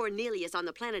Cornelius on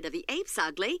the Planet of the Apes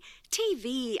ugly.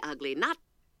 TV ugly, not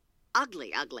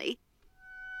ugly.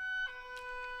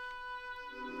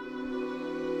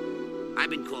 I've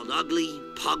been called ugly,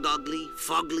 pug ugly,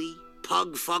 fugly,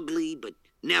 pug fugly, but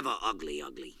never ugly.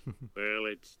 Well,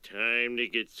 it's time to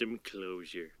get some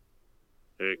closure.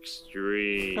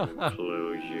 Extreme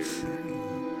closure.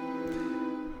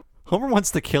 Homer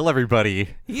wants to kill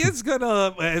everybody. He is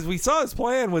gonna, as we saw, his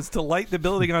plan was to light the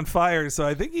building on fire, so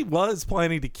I think he was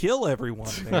planning to kill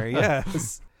everyone there,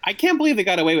 yes. I can't believe they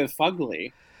got away with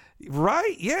fugly.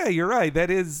 Right? Yeah, you're right.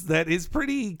 That is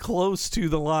pretty close to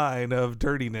the line of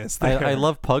dirtiness there. I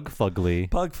love Pug Fugly.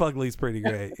 Pug Fugly's pretty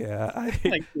great, yeah.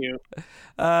 Thank you.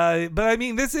 But I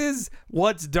mean,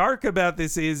 what's dark about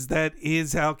this is that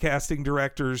is how casting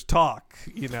directors talk,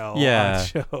 on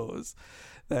shows.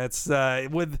 That's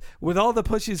with all the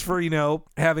pushes for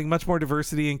having much more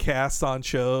diversity in casts on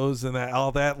shows and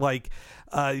all that. Like,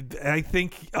 I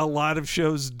think a lot of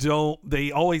shows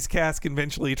they always cast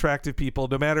conventionally attractive people,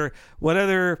 no matter what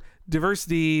other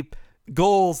diversity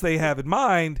goals they have in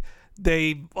mind.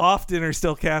 They often are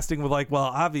still casting with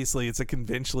obviously it's a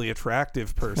conventionally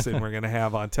attractive person we're going to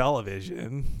have on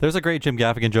television. There's a great Jim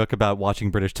Gaffigan joke about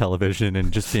watching British television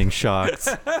and just being shocked.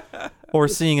 Or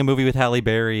seeing a movie with Halle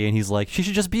Berry and he's like, she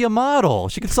should just be a model.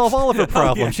 She could solve all of her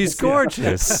problems. She's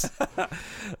gorgeous.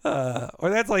 Or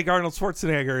that's like Arnold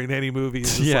Schwarzenegger in any movie.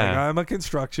 It's just like, I'm a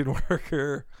construction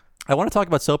worker. I want to talk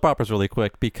about soap operas really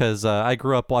quick because I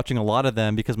grew up watching a lot of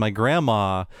them because my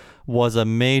grandma was a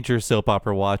major soap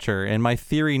opera watcher. And my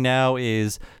theory now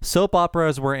is soap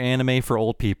operas were anime for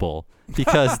old people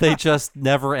because they just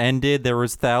never ended. There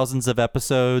was thousands of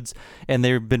episodes and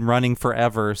they've been running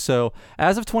forever. So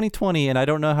as of 2020, and I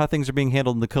don't know how things are being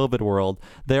handled in the COVID world,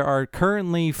 there are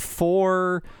currently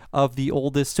 4 of the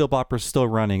oldest soap operas still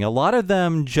running. A lot of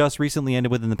them just recently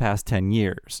ended within the past 10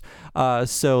 years.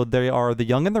 So they are The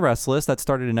Young and the Restless, that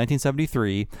started in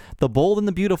 1973. The Bold and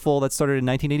the Beautiful, that started in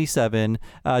 1987.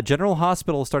 General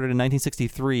Hospital started in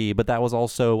 1963, but that was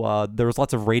also, there was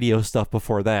lots of radio stuff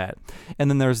before that.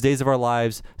 And then there's Days of Our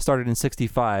Lives, started in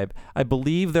 65. I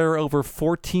believe there are over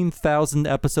 14,000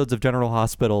 episodes of General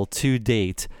Hospital to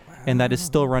date. And that is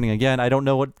still running. Again, I don't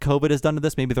know what COVID has done to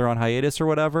this. Maybe they're on hiatus or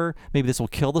whatever. Maybe this will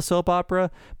kill the soap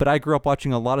opera. But I grew up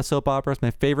watching a lot of soap operas.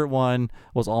 My favorite one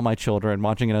was All My Children,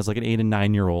 watching it as like an 8 and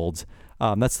 9-year-old.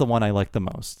 That's the one I like the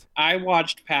most. I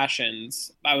watched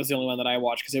Passions. That was the only one that I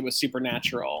watched because it was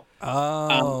supernatural.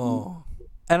 Oh.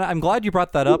 And I'm glad you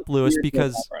brought that up, Lewis,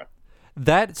 because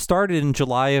that started in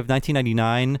July of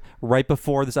 1999, right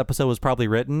before this episode was probably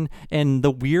written. And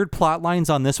the weird plot lines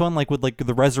on this one, like with like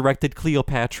the resurrected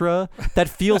Cleopatra, that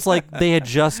feels like they had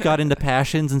just got into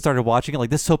Passions and started watching it. Like,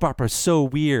 this soap opera is so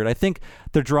weird. I think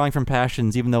they're drawing from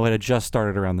Passions, even though it had just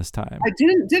started around this time.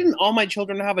 Didn't All My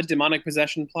Children have a demonic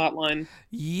possession plot line?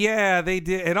 Yeah, they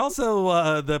did. And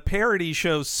also the parody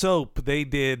show Soap, they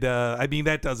did. I mean,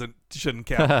 that shouldn't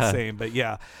count the same, but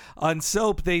yeah. On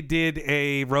Soap, they did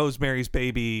a Rosemary Rosemary's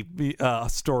Baby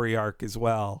story arc as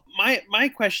well. My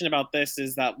question about this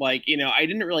is that, like, you know, I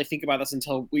didn't really think about this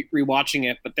until rewatching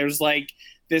it, but there's like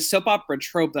this soap opera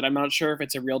trope that I'm not sure if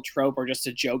it's a real trope or just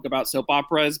a joke about soap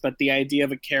operas, but the idea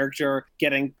of a character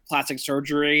getting plastic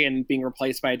surgery and being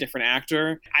replaced by a different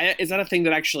actor. Is that a thing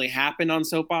that actually happened on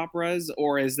soap operas,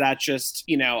 or is that just,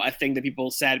 you know, a thing that people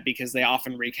said because they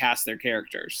often recast their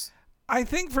characters? I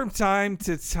think from time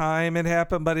to time it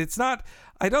happened, but it's not.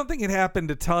 I don't think it happened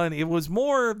a ton. It was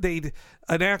more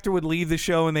an actor would leave the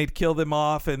show and they'd kill them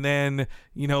off, and then,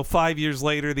 you know, 5 years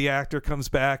later the actor comes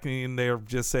back and they'll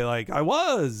just say like, I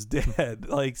was dead.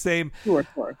 Like same. Sure.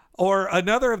 Or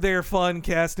another of their fun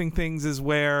casting things is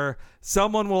where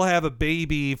someone will have a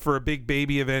baby for a big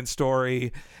baby event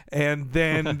story, and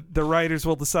then the writers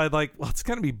will decide like, well, it's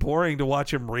going to be boring to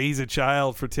watch him raise a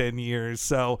child for 10 years.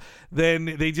 So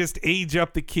then they just age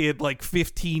up the kid like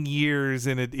 15 years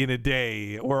in a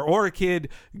day, or a kid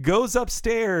goes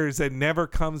upstairs and never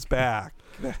comes back.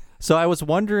 So I was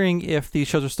wondering if these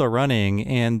shows are still running,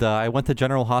 and I went to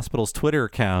General Hospital's Twitter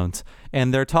account,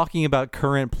 and they're talking about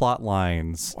current plot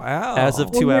lines. Wow. As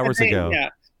of 2 hours ago.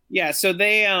 Yeah. So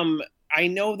they, I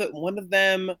know that one of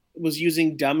them was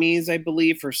using dummies, I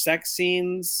believe, for sex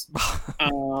scenes.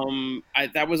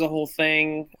 That was a whole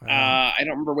thing. Wow. I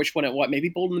don't remember which one it was. Maybe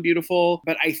Bold and the Beautiful.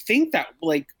 But I think that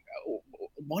like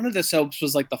one of the soaps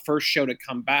was like the first show to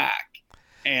come back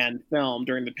and film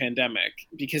during the pandemic,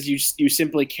 because you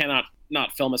simply cannot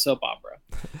not film a soap opera.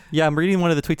 Yeah, I'm reading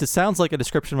one of the tweets. It sounds like a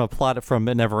description of a plot from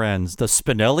It Never Ends. Does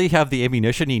Spinelli have the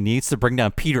ammunition he needs to bring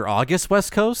down Peter August,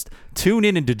 West Coast? Tune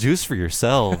in and deduce for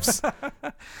yourselves.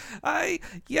 I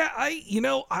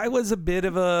was a bit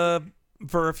of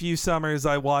for a few summers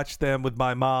I watched them with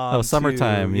my mom. Oh,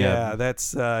 summertime, too. yeah.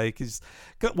 That's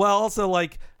also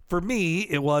like, for me,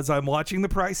 it was I'm watching The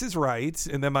Price is Right,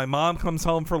 and then my mom comes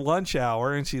home for lunch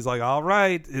hour, and she's like, all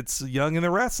right, it's Young and the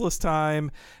Restless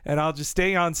time, and I'll just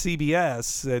stay on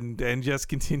CBS and just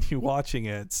continue watching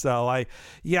it. So I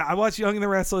watched Young and the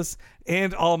Restless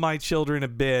and All My Children a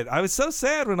bit. I was so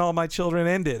sad when All My Children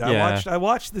ended. Yeah. I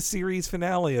watched the series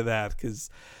finale of that, because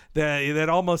that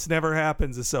almost never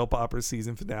happens, a soap opera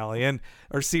season finale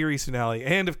or series finale.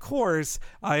 And of course,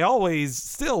 I always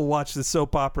still watch the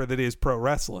soap opera that is pro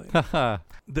wrestling.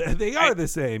 They are the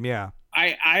same, yeah.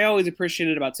 I always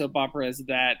appreciated about soap operas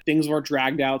that things were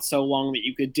dragged out so long that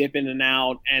you could dip in and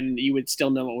out and you would still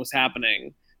know what was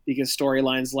happening, because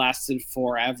storylines lasted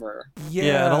forever.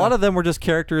 Yeah, and a lot of them were just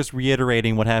characters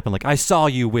reiterating what happened. Like, I saw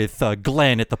you with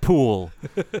Glenn at the pool.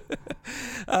 For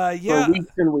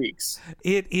weeks and weeks.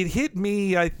 It hit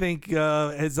me, I think,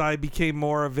 as I became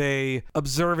more of a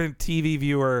observant TV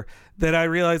viewer, that I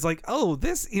realized, like, oh,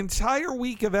 this entire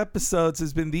week of episodes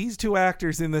has been these two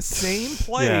actors in the same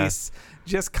place,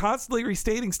 just constantly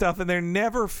restating stuff, and they're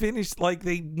never finished. Like,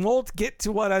 they won't get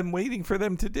to what I'm waiting for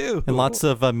them to do. And lots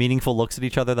of meaningful looks at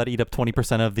each other that eat up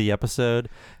 20% of the episode.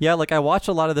 Yeah, like I watched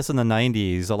a lot of this in the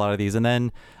 90s, a lot of these. And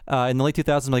then in the late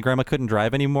 2000s, my grandma couldn't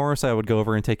drive anymore, so I would go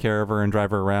over and take care of her and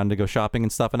drive her around to go shopping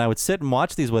and stuff. And I would sit and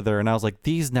watch these with her, and I was like,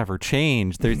 these never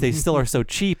change. They still are so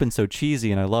cheap and so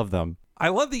cheesy, and I love them. I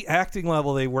love the acting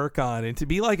level they work on, and to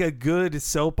be like a good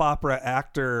soap opera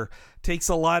actor takes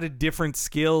a lot of different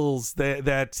skills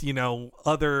that you know,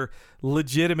 other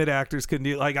legitimate actors can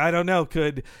do. Like, I don't know,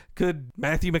 could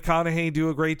Matthew McConaughey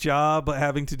do a great job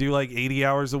having to do like 80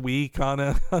 hours a week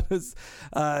on his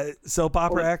soap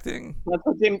opera acting? That's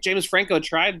what James Franco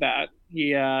tried that.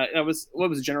 He that was, what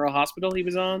was it, General Hospital he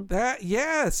was on? That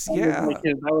that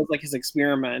was like his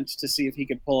experiment to see if he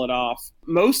could pull it off.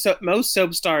 Most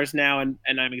soap stars now, and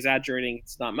I'm exaggerating,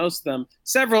 it's not most of them.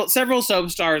 Several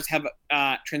soap stars have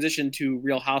transitioned to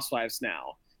Real Housewives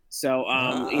now. So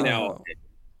you know,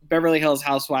 Beverly Hills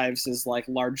Housewives is like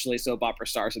largely soap opera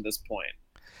stars at this point.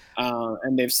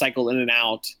 And they've cycled in and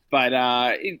out, but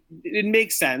it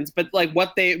makes sense. But like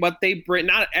what they bring,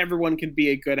 not everyone can be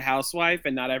a good housewife,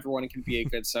 and not everyone can be a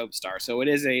good soap star. So it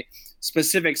is a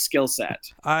specific skill set.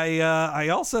 I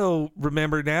also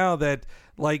remember now that,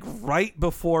 like, right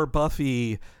before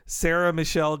Buffy, Sarah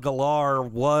Michelle Gellar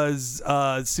was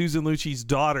Susan Lucci's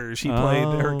daughter. She played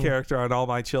her character on All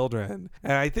My Children.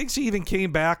 And I think she even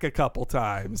came back a couple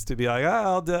times to be like,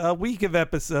 a week of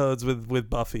episodes with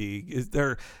Buffy. Is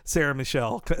there Sarah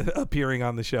Michelle appearing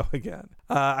on the show again?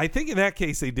 I think in that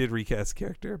case they did recast the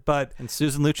character. And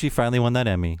Susan Lucci finally won that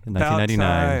Emmy in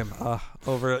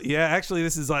 1999. Actually,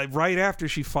 this is like right after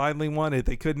she finally won it.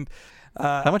 They couldn't...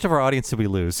 how much of our audience did we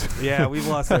lose? Yeah, we've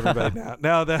lost everybody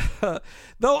now.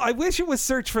 Though I wish it was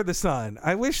Search for the Sun.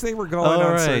 I wish they were going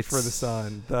on Search for the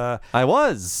Sun. I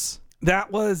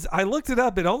looked it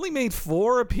up. It only made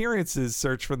 4 appearances,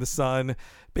 Search for the Sun,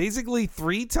 basically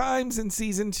 3 times in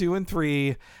season 2 and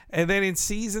 3. And then in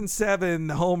season 7,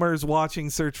 Homer's watching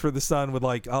Search for the Sun with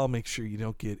like, I'll make sure you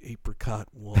don't get apricot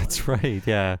one. That's right,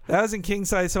 yeah. That was in King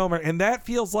Size Homer. And that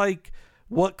feels like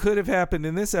what could have happened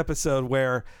in this episode,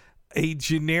 where a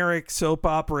generic soap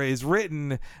opera is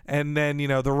written, and then, you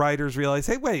know, the writers realize,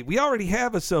 hey, wait, we already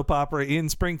have a soap opera in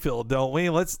Springfield, don't we?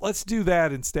 Let's do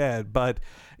that instead. But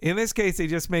in this case, they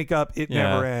just make up It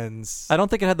Never Ends. I don't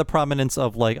think it had the prominence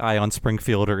of like Eye on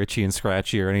Springfield or Itchy and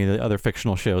Scratchy or any of the other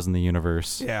fictional shows in the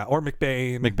universe. Yeah, or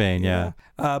McBain. McBain, yeah.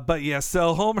 But yeah,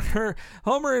 so Homer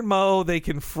and Moe, they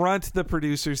confront the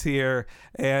producers here,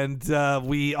 and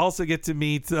we also get to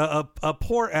meet a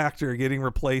poor actor getting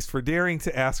replaced for daring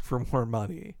to ask for more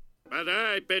money. But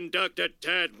I've been Dr.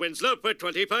 Tad Winslow for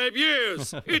 25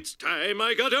 years. It's time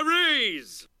I got a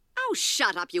raise. Oh,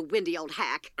 shut up, you windy old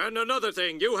hack. And another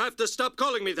thing, you have to stop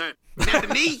calling me that.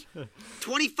 Remember me?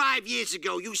 25 years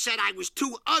ago, you said I was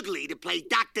too ugly to play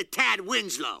Dr. Tad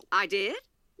Winslow. I did?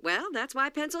 Well, that's why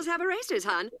pencils have erasers,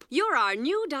 hon. You're our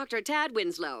new Dr. Tad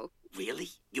Winslow. Really?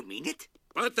 You mean it?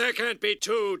 But there can't be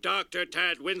 2 Dr.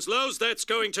 Tad Winslows. That's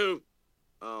going to...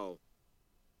 Oh.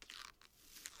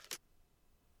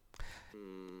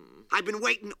 I've been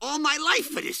waiting all my life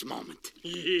for this moment.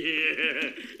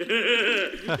 Yeah.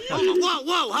 Homer,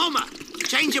 whoa, Homer!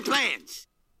 Change your plans.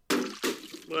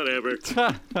 Whatever.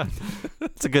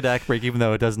 It's a good act break, even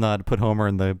though it does not put Homer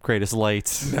in the greatest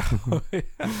lights. No.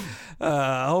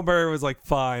 Homer was like,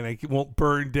 fine, I won't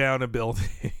burn down a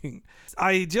building.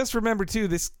 I just remember, too,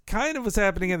 this kind of was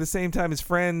happening at the same time as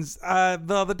Friends.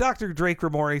 The Dr. Drake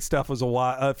Ramore stuff was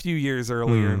a few years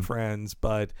earlier in Friends,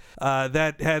 but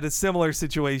that had a similar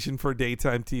situation for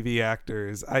daytime TV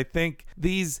actors. I think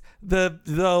we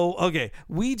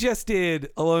just did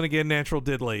Alone Again, Natural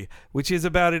Diddley, which is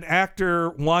about an actor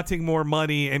wanting more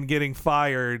money and getting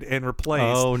fired and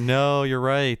replaced. Oh, no, you're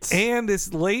right. And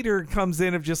this later comes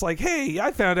in of just like, hey,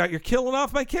 I found out you're killing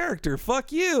off my character.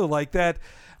 Fuck you. Like that.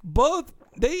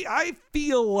 I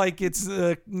feel like it's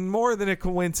more than a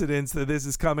coincidence that this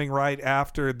is coming right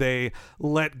after they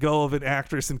let go of an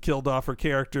actress and killed off her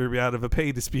character out of a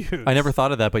pay dispute. I never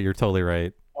thought of that, but you're totally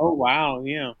right. Oh, wow.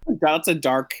 Yeah. That's a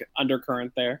dark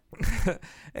undercurrent there.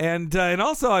 And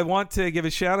also I want to give a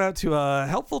shout out to a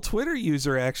helpful Twitter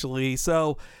user, actually.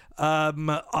 So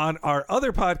on our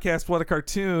other podcast, What a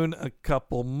Cartoon, a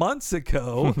couple months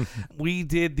ago, we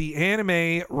did the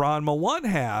anime Ranma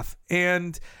 1/2,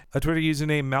 and a Twitter user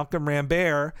named Malcolm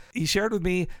Rambert, he shared with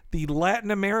me the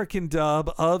Latin American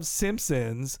dub of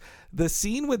Simpsons. The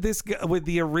scene with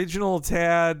the original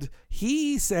Tad,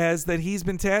 he says that he's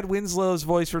been Tad Winslow's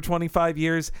voice for 25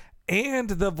 years and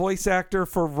the voice actor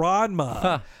for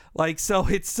Ranma.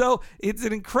 It's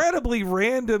an incredibly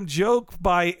random joke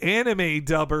by anime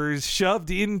dubbers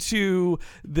shoved into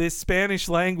this Spanish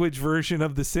language version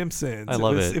of The Simpsons. I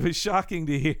love it. It was shocking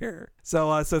to hear.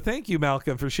 So thank you,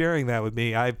 Malcolm, for sharing that with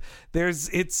me.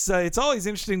 It's always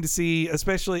interesting to see,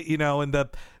 especially, in the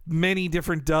many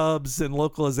different dubs and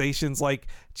localizations, like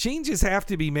changes have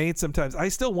to be made sometimes. I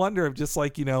still wonder if just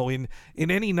like, in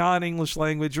any non-English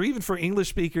language, or even for English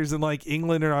speakers in like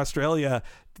England or Australia,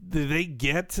 do they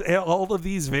get all of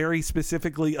these very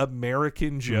specifically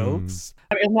American jokes?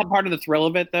 Isn't that part of the thrill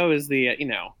of it, though, is the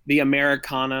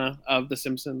Americana of The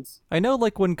Simpsons? I know,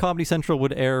 like, when Comedy Central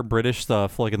would air British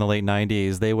stuff, like in the late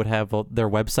 90s, they would have their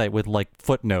website with, like,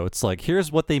 footnotes, like,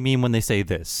 here's what they mean when they say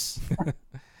this.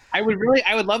 I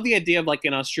would love the idea of like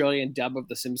an Australian dub of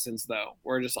The Simpsons, though,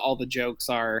 where just all the jokes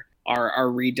are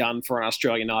redone for an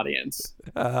Australian audience.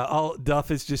 All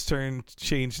Duff is just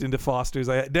changed into Foster's.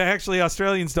 Actually,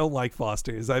 Australians don't like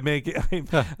Foster's. I'm making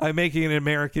an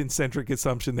American-centric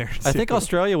assumption there, too. I think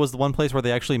Australia was the one place where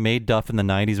they actually made Duff in the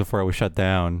 90s before it was shut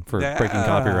down for breaking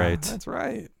copyright. That's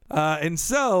right. And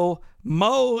so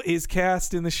Moe is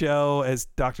cast in the show as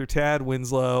Dr. Tad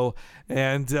Winslow,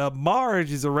 and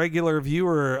Marge is a regular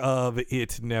viewer of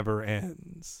It Never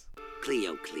Ends.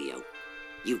 Cleo,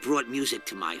 you've brought music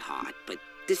to my heart, but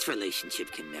this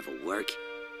relationship can never work.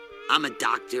 I'm a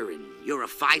doctor, and you're a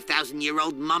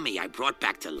 5,000-year-old mummy I brought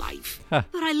back to life. But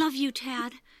I love you,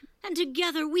 Tad, and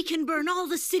together we can burn all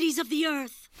the cities of the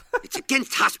earth. It's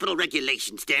against hospital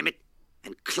regulations, damn it.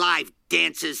 And Clive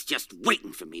Dancer's just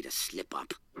waiting for me to slip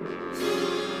up.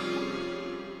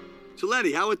 So,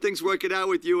 Lenny, how are things working out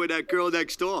with you and that girl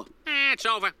next door? It's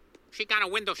over. She got a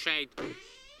window shade.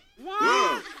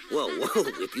 Whoa.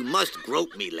 If you must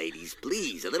grope me, ladies,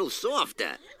 please, a little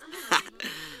softer.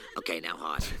 Okay, now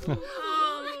hard.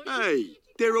 Hey,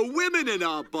 there are women in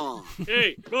our bar.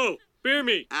 Hey, Mo, beer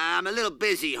me. I'm a little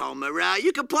busy, Homer.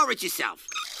 You can pour it yourself.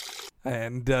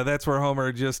 And that's where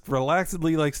Homer just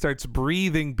relaxedly like starts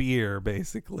breathing beer,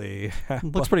 basically.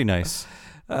 Looks pretty nice.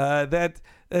 That's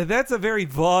a very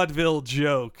vaudeville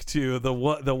joke to the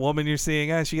woman you're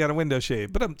seeing. She got a window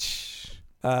shade, but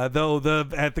though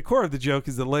at the core of the joke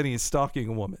is that Lenny is stalking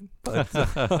a woman. But,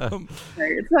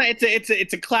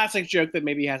 it's a classic joke that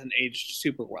maybe hasn't aged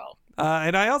super well.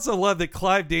 And I also love that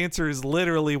Clive Dancer is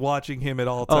literally watching him at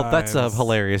all times. Oh, that's a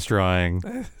hilarious drawing.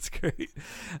 That's great.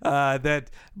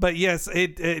 But yes,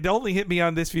 it only hit me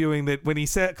on this viewing that when he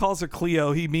calls her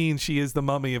Cleo, he means she is the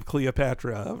mummy of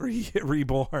Cleopatra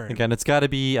reborn. Again, it's got to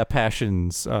be a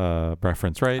Passions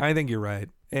reference, right? I think you're right.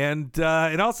 And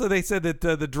also they said that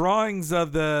the drawings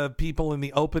of the people in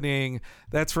the opening,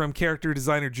 that's from character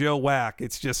designer Joe Wack.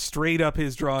 It's just straight up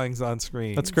his drawings on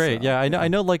screen. That's great. So, yeah, I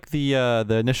know. Like the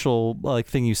initial like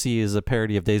thing you see is a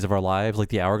parody of Days of Our Lives, like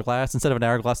the hourglass. Instead of an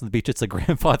hourglass on the beach, it's a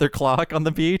grandfather clock on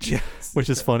the beach, yes. Which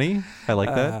is funny. I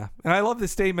like that. And I love the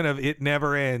statement of "it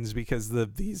never ends" because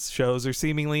these shows are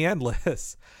seemingly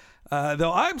endless.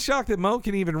 Though I'm shocked that Mo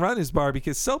can even run his bar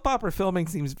because soap opera filming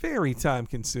seems very time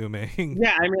consuming.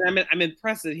 Yeah, I mean, I'm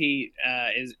impressed that he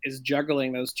is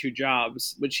juggling those two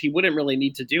jobs, which he wouldn't really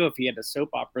need to do if he had a soap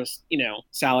opera,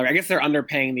 salary. I guess they're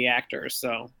underpaying the actors,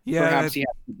 so perhaps he has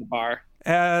to keep the bar.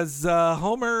 As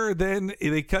Homer, then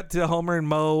they cut to Homer and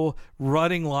Mo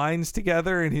running lines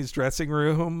together in his dressing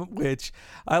room, which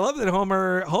I love that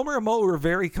Homer and Mo were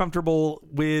very comfortable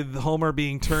with Homer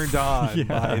being turned on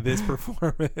by this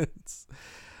performance.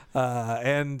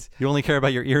 And you only care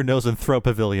about your ear, nose, and throat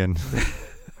pavilion.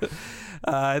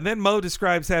 And then Mo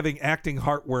describes having acting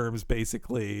heartworms,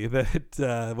 basically,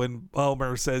 that when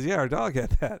Homer says, yeah, our dog had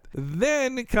that.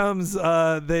 Then comes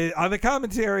on the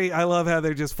commentary, I love how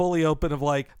they're just fully open of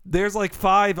like, there's like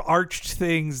 5 arched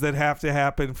things that have to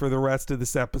happen for the rest of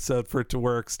this episode for it to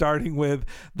work, starting with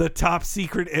the top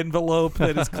secret envelope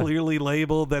that is clearly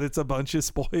labeled that it's a bunch of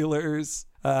spoilers.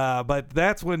 But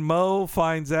that's when Mo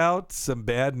finds out some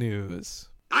bad news.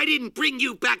 I didn't bring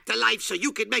you back to life so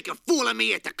you could make a fool of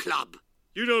me at the club.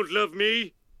 You don't love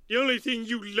me. The only thing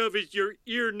you love is your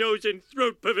ear, nose, and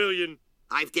throat pavilion.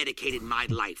 I've dedicated my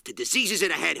life to diseases in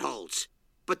the head holes.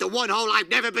 But the one hole I've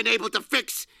never been able to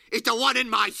fix is the one in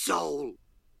my soul.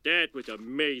 That was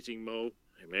amazing, Mo.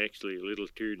 I'm actually a little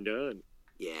turned on.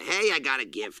 Yeah, hey, I got a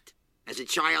gift. As a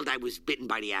child, I was bitten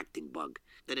by the acting bug.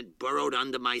 Then it burrowed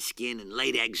under my skin and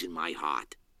laid eggs in my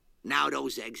heart. Now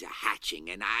those eggs are hatching,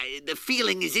 and the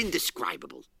feeling is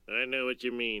indescribable. I know what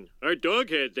you mean. Our dog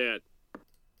had that.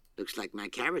 Looks like my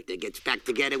character gets back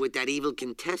together with that evil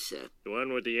Contessa. The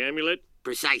one with the amulet?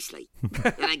 Precisely.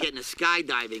 Then I get in a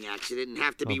skydiving accident and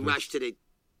have to be rushed to the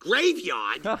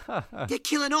graveyard. They're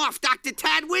killing off Dr.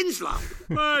 Tad Winslow.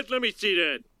 But let me see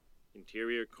that.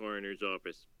 Interior coroner's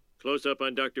office. Close up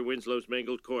on Dr. Winslow's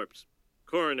mangled corpse.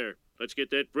 Coroner, let's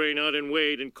get that brain out and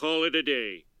weighed and call it a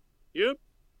day. Yep.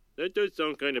 That does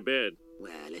sound kind of bad.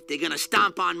 Well, if they're gonna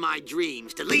stomp on my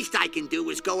dreams, the least I can do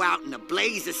is go out in a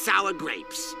blaze of sour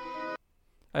grapes.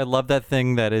 I love that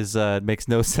thing that is makes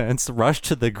no sense. Rush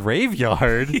to the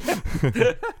graveyard.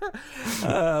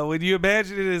 When you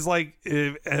imagine it as like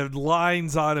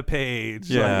lines on a page.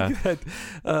 Yeah.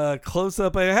 Like, close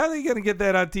up. How are they going to get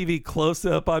that on TV? Close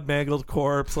up on mangled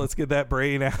corpse. Let's get that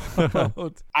brain out.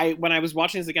 When I was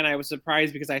watching this again, I was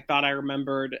surprised because I thought I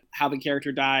remembered how the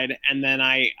character died, and then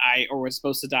or was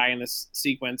supposed to die in this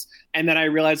sequence, and then I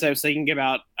realized I was thinking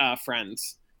about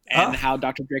Friends. And how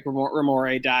Dr. Drake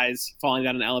Ramore dies falling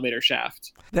down an elevator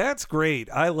shaft. That's great.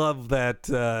 I love that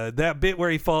that bit where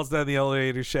he falls down the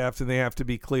elevator shaft and they have to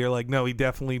be clear, like, no, he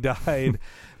definitely died.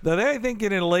 Though I think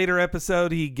in a later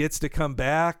episode he gets to come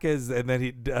back and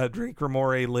then Drake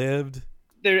Ramore lived.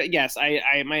 Yes,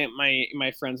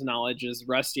 my friend's knowledge is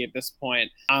rusty at this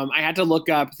point. I had to look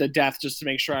up the death just to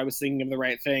make sure I was thinking of the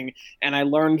right thing, and I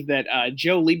learned that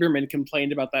Joe Lieberman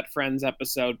complained about that Friends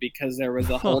episode because there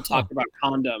was a whole talk about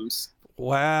condoms.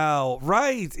 Wow,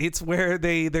 right. It's where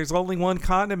there's only one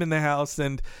condom in the house,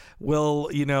 and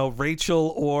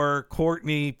Rachel or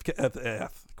Courtney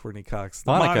Cox,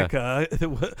 Monica,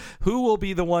 who will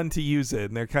be the one to use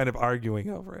it, and they're kind of arguing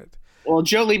over it. Well,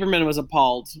 Joe Lieberman was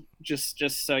appalled, just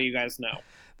so you guys know.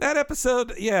 That episode,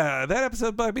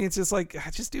 but I mean, it's just like,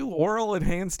 just do oral and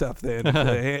hand stuff then.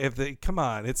 If they come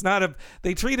on, it's not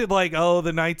they treat it like, oh,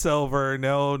 the night's over.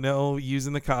 No,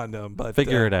 using the condom, but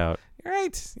figure it out.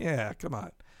 Right? Yeah, come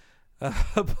on.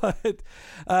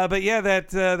 But yeah,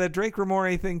 that Drake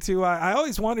Ramore thing too. I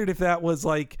always wondered if that was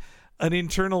like an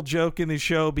internal joke in the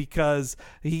show because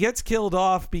he gets killed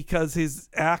off because his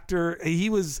actor,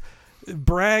 he was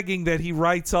bragging that he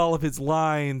writes all of his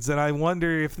lines, and I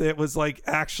wonder if it was like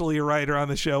actually a writer on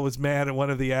the show was mad at one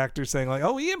of the actors saying like,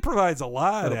 "Oh, he improvises a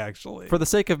lot, actually." For the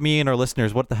sake of me and our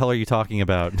listeners, what the hell are you talking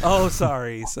about? Oh,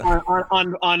 sorry.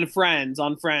 on Friends,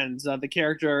 the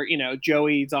character,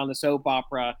 Joey's on the soap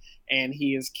opera, and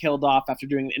he is killed off after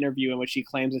doing an interview in which he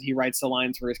claims that he writes the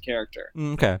lines for his character.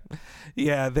 Okay.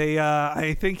 Yeah, they.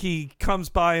 I think he comes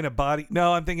by in a body.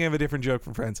 No, I'm thinking of a different joke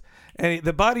from Friends. And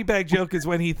the body bag joke is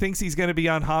when he thinks he's going to be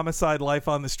on Homicide: Life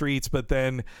on the Streets, but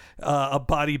then a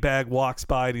body bag walks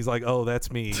by and he's like, "Oh,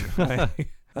 that's me."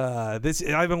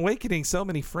 I'm awakening so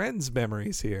many Friends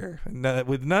memories here,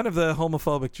 with none of the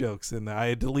homophobic jokes, and I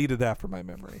had deleted that from my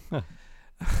memory.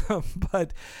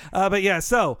 But yeah,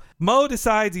 so Mo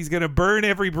decides he's gonna burn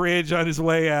every bridge on his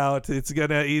way out.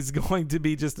 He's going to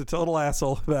be just a total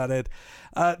asshole about it.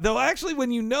 Though actually,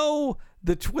 when you know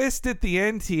the twist at the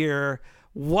end here,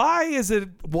 why is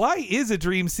a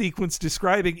dream sequence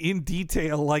describing in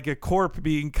detail like a corpse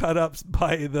being cut up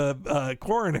by the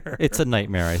coroner? It's a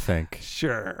nightmare, I think.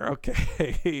 Sure.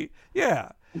 Okay.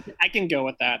 Yeah. I can go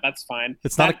with that. That's fine.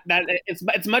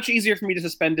 It's much easier for me to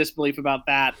suspend disbelief about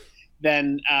that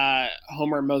than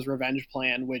Homer and Moe's revenge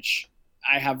plan, which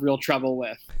I have real trouble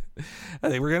with. I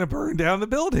think we're gonna burn down the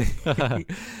building.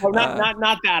 Well, not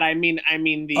that. I mean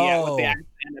the what they actually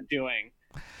end up doing,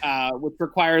 which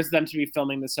requires them to be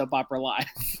filming the soap opera live.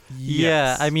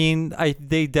 Yeah, I mean,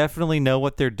 they definitely know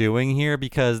what they're doing here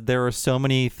because there are so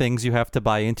many things you have to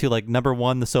buy into. Like, number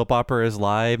one, the soap opera is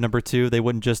live. Number two, they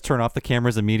wouldn't just turn off the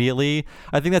cameras immediately.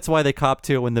 I think that's why they cop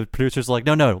to it when the producer's like,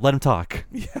 no, let him talk.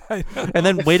 Yeah, I know. And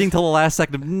then waiting till the last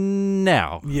second,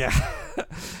 now. Yeah.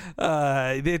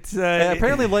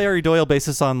 Apparently Larry Doyle based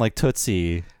this on like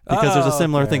Tootsie because there's a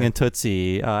similar thing in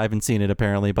Tootsie. I haven't seen it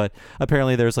apparently, but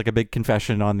apparently there's like a big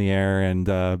confession on the air, and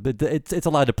it's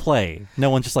allowed to play. No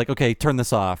one's just like, okay, turn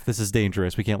this off. This is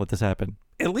dangerous. We can't let this happen.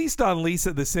 At least on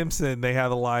Lisa the Simpson, they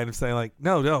have a line of saying like,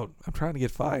 "No, don't. I'm trying to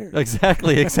get fired."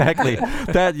 Exactly.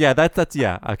 That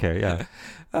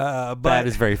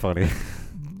is very funny.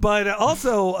 But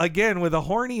also, again, with a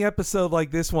horny episode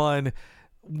like this one,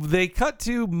 they cut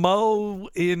to Mo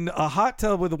in a hot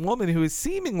tub with a woman who is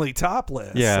seemingly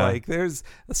topless. Yeah. Like, there's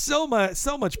so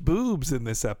much boobs in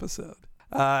this episode.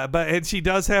 And she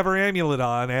does have her amulet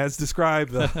on, as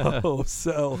described, though.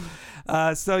 So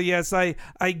yes,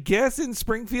 I guess in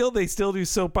Springfield they still do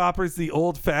soap operas the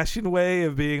old-fashioned way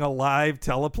of being a live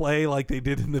teleplay like they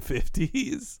did in the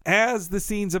 50s. As the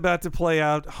scene's about to play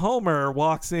out, Homer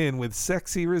walks in with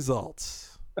sexy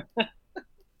results.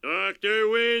 Dr.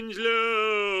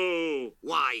 Winslow!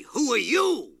 Why, who are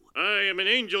you? I am an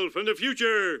angel from the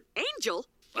future. Angel?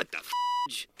 What the f***?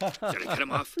 Should I cut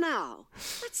him off? No.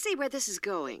 Let's see where this is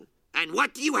going. And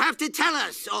what do you have to tell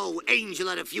us, oh angel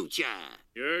of the future?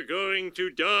 You're going to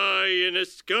die in a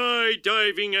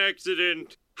skydiving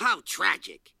accident. How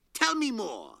tragic. Tell me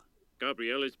more.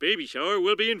 Gabriella's baby shower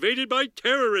will be invaded by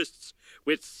terrorists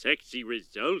with sexy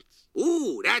results.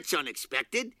 Ooh, that's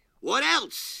unexpected. What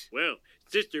else? Well,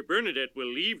 Sister Bernadette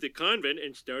will leave the convent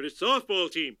and start a softball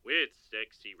team with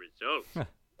sexy results.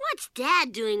 What's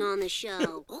Dad doing on the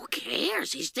show? Who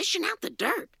cares? He's dishing out the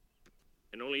dirt.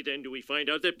 And only then do we find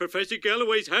out that Professor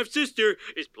Galloway's half-sister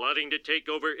is plotting to take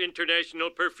over International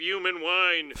Perfume and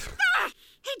Wine.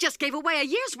 He just gave away a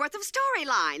year's worth of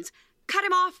storylines. Cut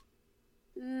him off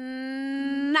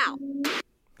now.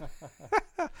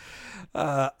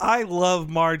 I love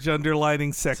Marge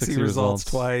underlining sexy results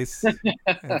twice.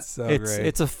 It's so great.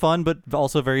 It's a fun but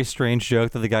also very strange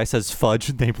joke that the guy says fudge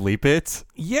and they bleep it.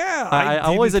 Yeah, I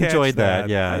always enjoyed that.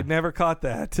 Yeah, I never caught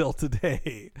that till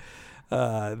today.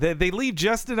 They leave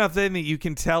just enough in that you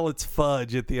can tell it's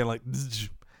fudge at the end, like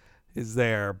is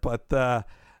there, but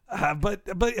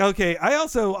okay.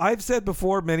 I've said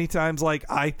before many times, like,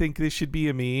 I think this should be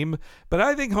a meme, but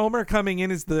I think Homer coming in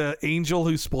as the angel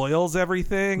who spoils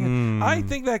everything. I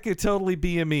think that could totally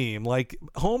be a meme. Like,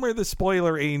 Homer the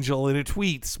spoiler angel in a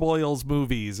tweet spoils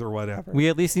movies or whatever. We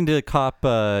at least need to cop,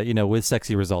 with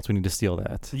sexy results. We need to steal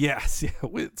that. Yes, yeah,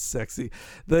 with sexy.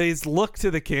 His look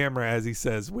to the camera as he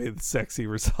says, with sexy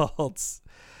results.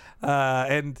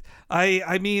 And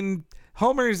I mean,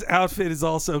 Homer's outfit is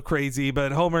also crazy,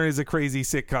 but Homer is a crazy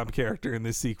sitcom character in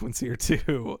this sequence here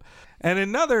too. And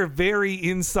another very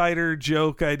insider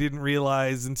joke I didn't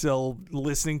realize until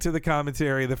listening to the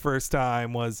commentary the first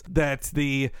time was that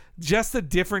the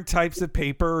different types of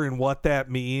paper and what that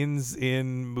means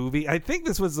in movie. I think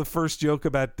this was the first joke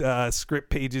about script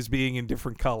pages being in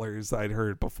different colors I'd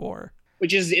heard before.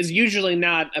 Which is usually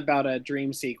not about a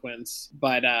dream sequence,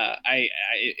 but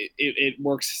it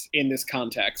works in this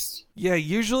context. Yeah,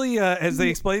 usually, as they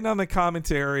explained on the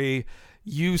commentary,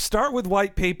 you start with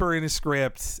white paper in a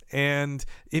script, and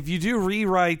if you do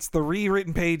rewrites, the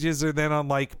rewritten pages are then on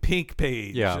like pink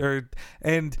page. Yeah.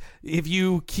 And if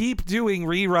you keep doing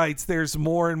rewrites, there's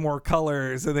more and more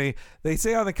colors. And they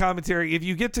say on the commentary, if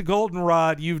you get to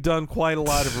Goldenrod, you've done quite a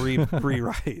lot of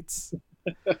rewrites.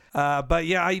 But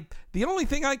yeah, the only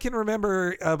thing I can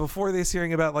remember before this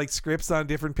hearing about like scripts on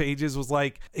different pages was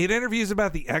like in interviews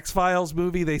about the X-Files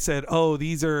movie, they said, oh,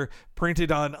 these are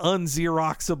printed on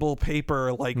unxeroxable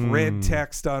paper, like red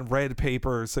text on red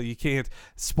paper, so you can't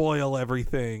spoil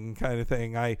everything kind of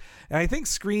thing. I think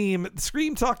Scream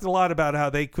talked a lot about how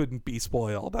they couldn't be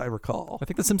spoiled, I recall. I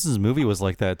think the Simpsons movie was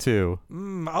like that too.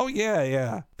 Oh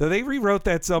yeah. Though they rewrote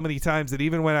that so many times that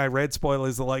even when I read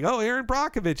spoilers, they're like, oh, Erin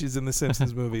Brockovich is in the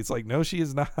Simpsons movie. It's like, no, she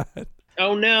is not.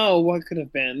 Oh no, what could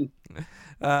have been?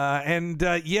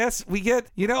 Yes, we get,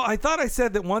 I thought I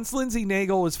said that once Lindsay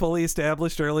Naegle was fully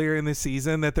established earlier in this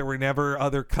season that there were never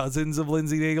other cousins of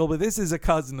Lindsay Naegle, but this is a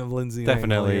cousin of Lindsay Naegle.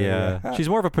 Definitely, yeah. She's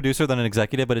more of a producer than an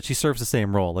executive, but she serves the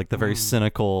same role, like the very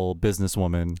cynical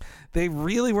businesswoman. They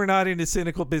really were not into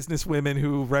cynical businesswomen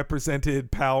who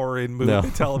represented power in movie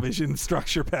and television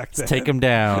structure back then. Let's take them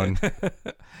down.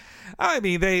 I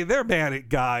mean, they're mad at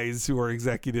guys who are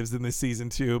executives in this season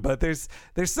too, but there's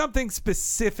something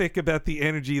specific about the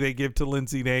energy they give to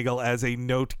Lindsay Naegle as a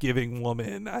note-giving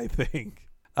woman, I think.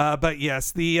 But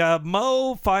yes, the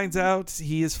Mo finds out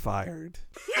he is fired.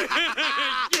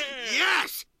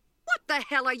 Yes! What the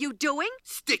hell are you doing?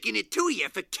 Sticking it to you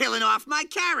for killing off my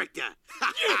character.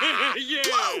 Yeah!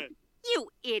 Whoa! You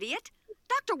idiot.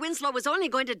 Dr. Winslow was only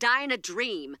going to die in a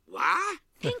dream. What?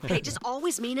 Pink pages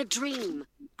always mean a dream.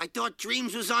 I thought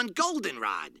Dreams was on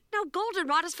Goldenrod. No,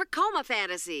 Goldenrod is for coma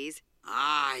fantasies.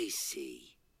 I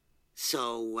see.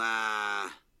 So,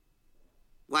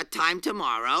 what time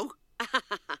tomorrow?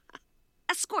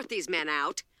 Escort these men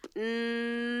out.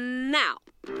 Now.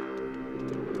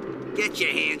 Get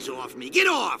your hands off me. Get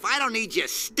off! I don't need your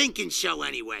stinking show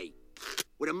anyway.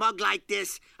 With a mug like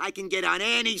this, I can get on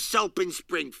any soap in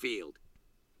Springfield.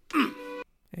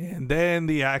 And then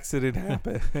the accident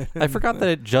happened. I forgot that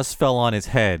it just fell on his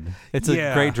head. It's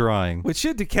a great drawing. Which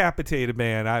should decapitate a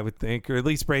man, I would think, or at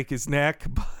least break his neck.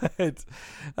 But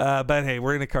hey,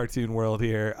 we're in a cartoon world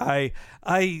here. I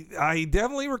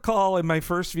definitely recall in my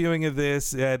first viewing of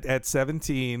this at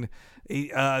 17,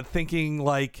 thinking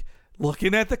like,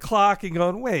 looking at the clock and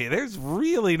going, wait, there's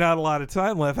really not a lot of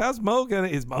time left. Is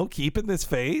Mo keeping this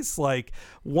face? Like,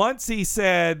 once he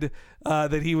said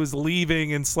that he was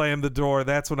leaving and slammed the door,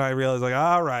 that's when I realized, like,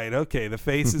 all right, okay, the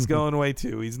face is going away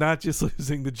too. He's not just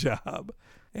losing the job.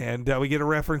 And we get a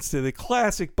reference to the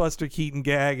classic Buster Keaton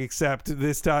gag, except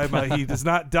this time he does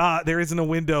not die. There isn't a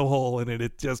window hole in it.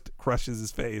 It just crushes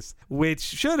his face, which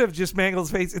should have just mangled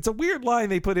his face. It's a weird line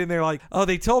they put in there, like, oh,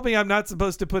 they told me I'm not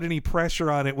supposed to put any pressure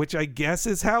on it, which I guess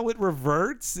is how it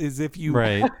reverts, is if you...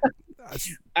 Right.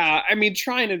 I mean,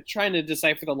 trying to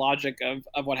decipher the logic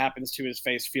of what happens to his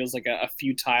face feels like a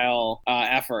futile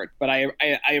effort. But I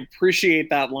appreciate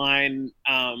that line.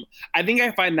 I think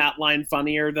I find that line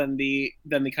funnier than the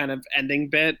kind of ending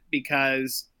bit,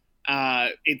 because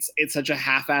it's such a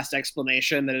half-assed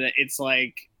explanation that it's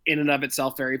like in and of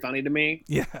itself very funny to me.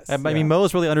 Yes. I mean, Mo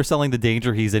is really underselling the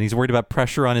danger he's in. He's worried about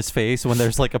pressure on his face when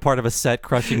there's like a part of a set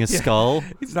crushing his skull.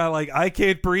 He's not like, I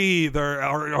can't breathe,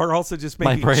 or also just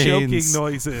making choking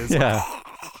noises. Yeah.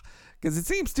 Because it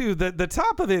seems to, the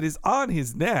top of it is on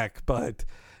his neck, but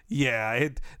yeah,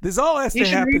 this all has to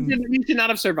happen. He should not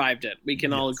have survived it. We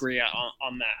can all agree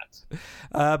on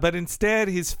that. But instead,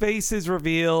 his face is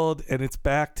revealed, and it's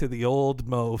back to the old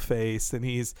Mo face, and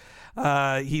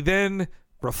he then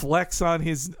reflects on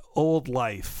his old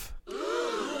life.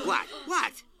 What?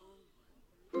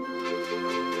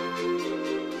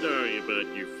 Sorry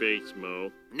about your face,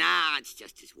 Mo. Nah, it's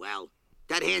just as well.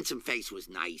 That handsome face was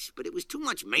nice, but it was too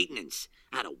much maintenance.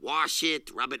 I had to wash it,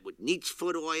 rub it with neat's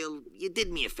foot oil. You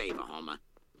did me a favor, Homer.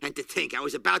 And to think, I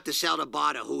was about to sell the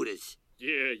bar to Hooters.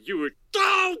 Yeah, you were...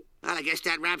 Oh! Well, I guess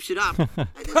that wraps it up.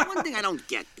 There's one thing I don't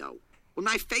get, though. When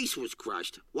my face was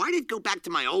crushed, why did it go back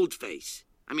to my old face?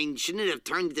 I mean, shouldn't it have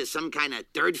turned into some kind of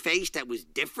third face that was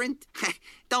different?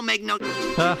 Don't make no...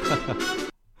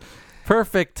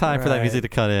 Perfect time for that music to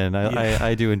cut in.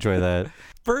 I do enjoy that.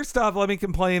 First off, let me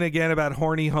complain again about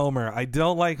horny Homer. I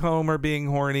don't like Homer being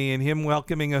horny, and him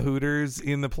welcoming a Hooters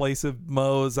in the place of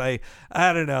Moe's. I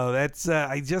don't know. That's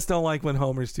I just don't like when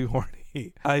Homer's too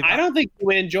horny. I don't think you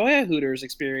would enjoy a Hooters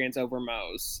experience over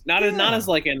Moe's. Not as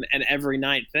like an every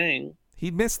night thing.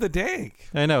 He'd miss the dank.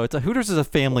 I know. Hooters is a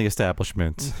family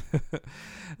establishment.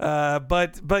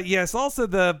 But yes,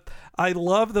 also I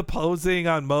love the posing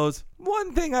on Moe's.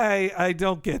 One thing I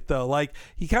don't get though, like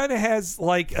he kind of has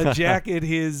like a jacket,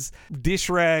 his dish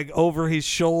rag over his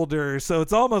shoulder, so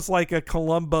it's almost like a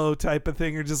Columbo type of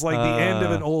thing, or just like the end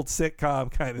of an old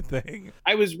sitcom kind of thing.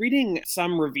 I was reading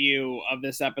some review of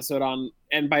this episode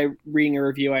and by reading a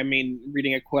review, I mean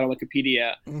reading a quote on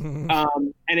Wikipedia,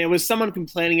 and it was someone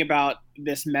complaining about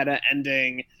this meta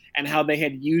ending and how they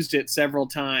had used it several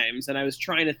times. And I was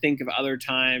trying to think of other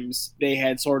times they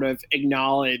had sort of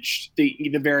acknowledged the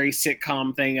very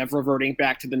sitcom thing of reverting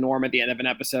back to the norm at the end of an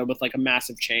episode with like a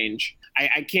massive change.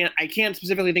 I can't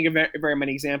specifically think of very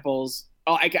many examples.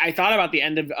 Oh, I thought about the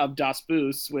end of Das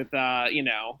Boos with,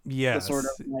 the sort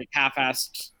of like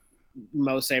half-assed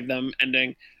Mo Save Them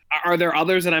ending. Are there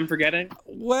others that I'm forgetting?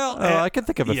 Well, I can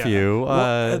think of a few.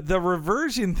 The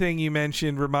reversion thing you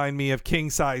mentioned remind me of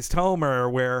King-Sized Homer,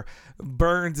 where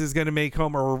Burns is going to make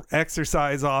Homer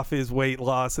exercise off his weight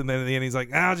loss, and then at the end he's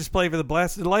like, "I'll just play for the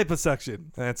blasted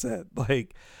liposuction." That's it.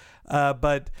 Like,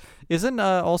 but isn't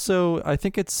also, I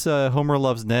think it's Homer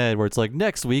Loves Ned, where it's like,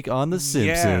 next week on The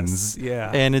Simpsons. Yes, yeah.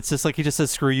 And it's just like he just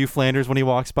says, "Screw you, Flanders," when he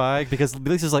walks by, because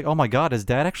Lisa's like, oh my God, is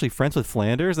Dad actually friends with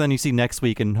Flanders? And then you see next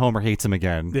week and Homer hates him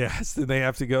again. Yes, and they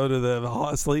have to go to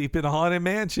the sleep in a haunted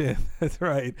mansion. That's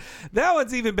right. That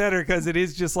one's even better because it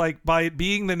is just like, by it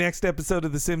being the next episode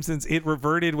of The Simpsons, it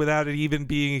reverted without it even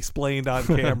being explained on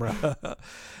camera.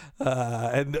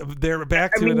 And they're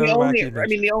back to another wacky.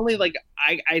 The only, like,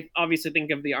 I obviously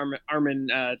think of the Armin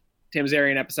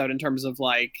Tamzarian episode in terms of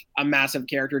like a massive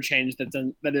character change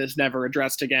that is never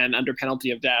addressed again under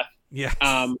penalty of death. Yes.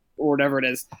 Or whatever it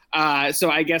is.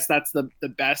 So I guess that's the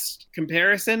best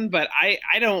comparison, but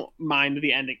I don't mind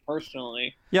the ending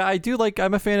personally. Yeah, I do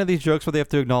I'm a fan of these jokes where they have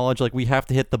to acknowledge, like, we have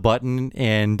to hit the button,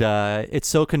 and it's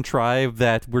so contrived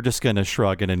that we're just going to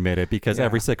shrug and admit it, because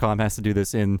every sitcom has to do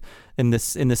this in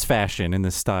this fashion, in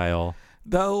this style.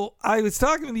 Though I was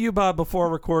talking to you, Bob, before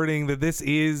recording that this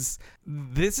is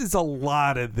a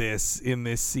lot of this in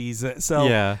this season.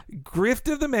 So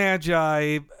Grift of the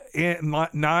Magi,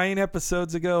 8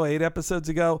 episodes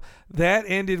ago, that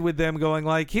ended with them going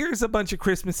like, here's a bunch of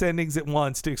Christmas endings at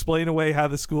once to explain away how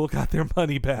the school got their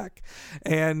money back.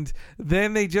 And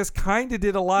then they just kind of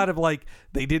did a lot of, like,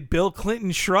 they did Bill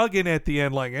Clinton shrugging at the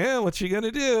end, like, what's she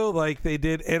gonna do? Like they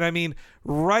did. And I mean,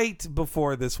 right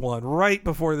before this one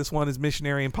is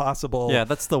Missionary Impossible. Yeah,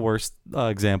 that's the worst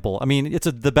example. I mean, it's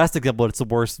the best example, but it's the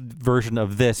worst version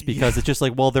of this, because it's just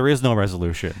like, well, there is no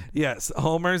resolution. Yes,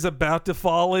 Homer's about to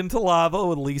fall into lava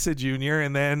with Lisa Jr.,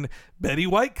 and then Betty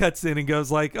White cuts in and goes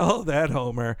like, oh, that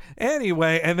Homer.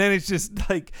 Anyway, and then it's just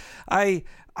like, I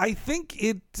think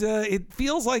it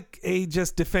feels like a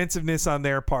just defensiveness on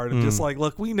their part of just like,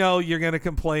 look, we know you're going to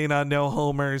complain on no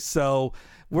Homers, so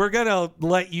we're going to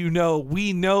let you know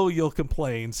we know you'll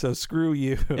complain, so screw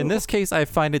you. In this case, I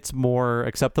find it's more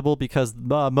acceptable because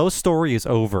most story is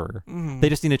over. They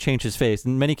just need to change his face.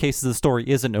 In many cases, the story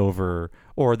isn't over,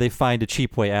 or they find a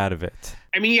cheap way out of it.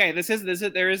 I mean, yeah,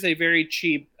 there is a very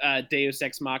cheap Deus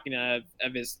Ex Machina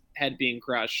of his head being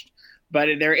crushed, but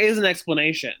there is an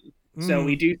explanation. So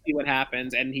we do see what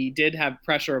happens, and he did have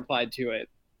pressure applied to it,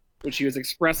 which he was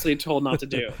expressly told not to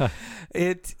do.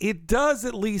 It does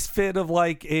at least fit of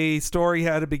like a story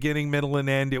had a beginning, middle, and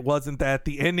end. It wasn't that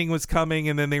the ending was coming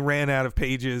and then they ran out of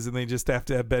pages and they just have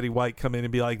to have Betty White come in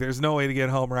and be like, there's no way to get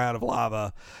Homer out of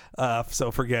lava,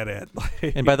 so forget it.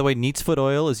 And by the way, Neat's foot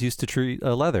oil is used to treat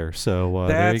leather, so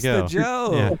there you go. That's the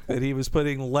joke, that he was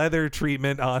putting leather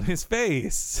treatment on his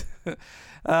face.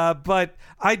 But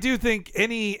I do think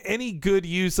any good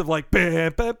use of like,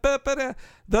 though,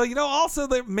 also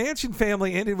the Mansion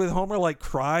family ended with Homer like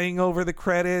crying over the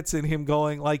credits and him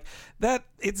going like that.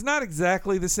 It's not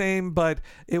exactly the same, but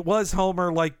it was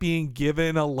Homer like being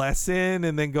given a lesson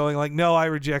and then going like, no, I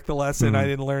reject the lesson. I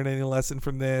didn't learn any lesson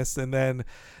from this. And then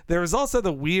there was also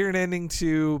the weird ending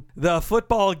to the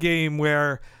football game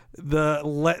where the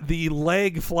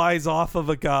leg flies off of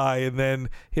a guy and then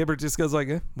Hibbert just goes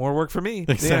like, more work for me.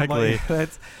 Exactly.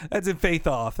 That's in Faith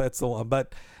Off. That's the one.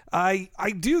 But I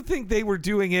do think they were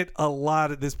doing it a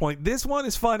lot at this point. This one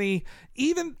is funny.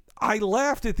 Even I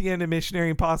laughed at the end of Missionary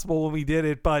Impossible when we did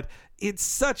it, but it's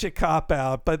such a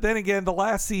cop-out. But then again, the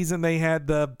last season they had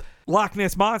the Loch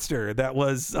Ness Monster that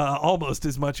was almost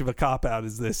as much of a cop-out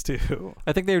as this, too.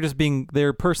 I think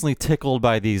they're personally tickled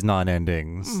by these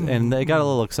non-endings, and they got a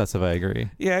little excessive, I agree.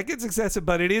 Yeah, it gets excessive,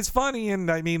 but it is funny,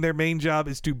 and I mean, their main job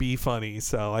is to be funny,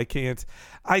 so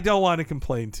I don't want to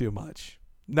complain too much.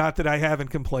 Not that I haven't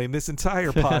complained this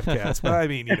entire podcast, but I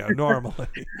mean, normally.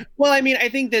 Well, I mean, I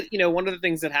think that, one of the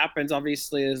things that happens,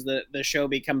 obviously, is that the show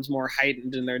becomes more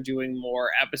heightened and they're doing more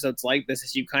episodes like this,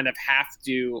 is you kind of have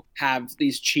to have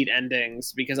these cheat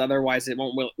endings because otherwise it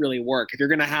won't really work. If you're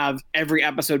going to have every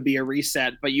episode be a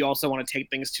reset, but you also want to take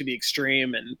things to the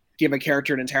extreme and give a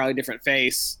character an entirely different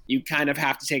face, you kind of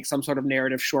have to take some sort of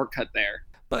narrative shortcut there.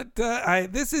 But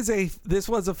this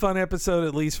was a fun episode,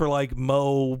 at least for like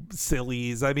Mo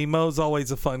sillies. I mean, Mo's always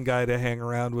a fun guy to hang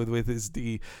around with his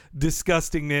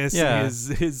disgustingness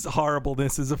and his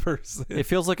horribleness as a person. It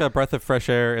feels like a breath of fresh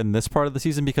air in this part of the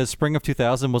season because Spring of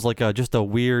 2000 was like just a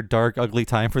weird, dark, ugly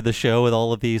time for the show with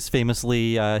all of these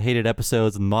famously hated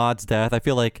episodes and Maud's death. I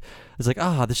feel like it's like,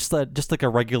 this is just like a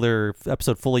regular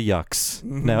episode full of yucks.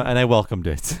 Mm-hmm. No, and I welcomed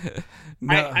it.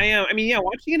 No. I mean,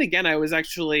 watching it again, I was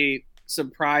actually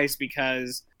surprised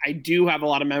because I do have a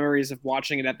lot of memories of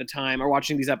watching it at the time or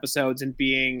watching these episodes and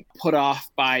being put off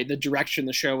by the direction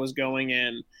the show was going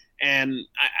in. And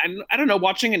I don't know,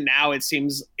 watching it now, it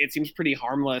seems pretty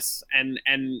harmless and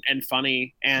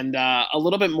funny and a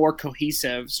little bit more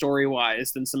cohesive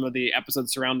story-wise than some of the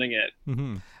episodes surrounding it.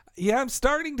 Mm-hmm. Yeah, I'm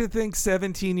starting to think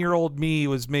 17-year-old me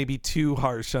was maybe too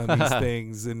harsh on these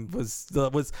things and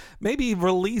was maybe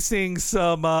releasing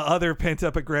some other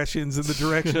pent-up aggressions in the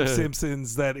direction of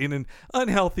Simpsons that in an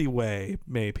unhealthy way,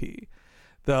 maybe.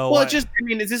 Though, well, is this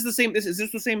the same? Is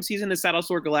this the same season as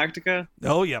Battlestar Galactica?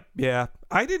 Oh, yeah.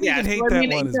 I didn't even hate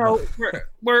that one as much.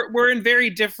 We're in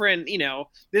very different.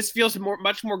 This feels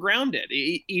much more grounded,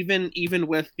 even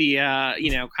with the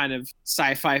kind of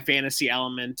sci-fi fantasy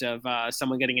element of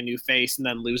someone getting a new face and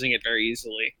then losing it very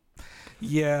easily.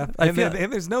 Yeah, and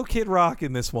there's no Kid Rock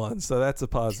in this one, so that's a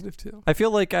positive too. I feel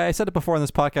like I said it before on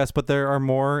this podcast, but there are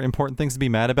more important things to be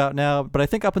mad about now. But I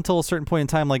think up until a certain point in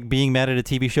time, like being mad at a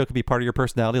TV show could be part of your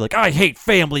personality. Like, I hate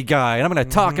Family Guy, and I'm going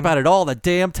to talk about it all the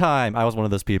damn time. I was one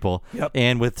of those people,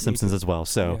 and with Simpsons as well.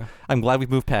 So I'm glad we've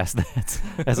moved past that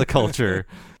as a culture.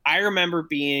 I remember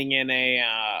being in a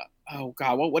oh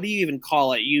god, what do you even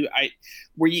call it?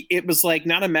 It was like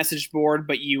not a message board,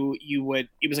 but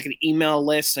it was like an email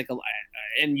list,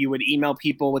 and you would email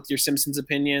people with your Simpsons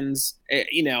opinions.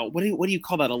 What do you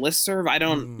call that? A listserv? I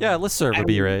don't. Yeah, listserv would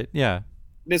be right. Yeah.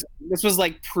 This was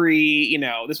like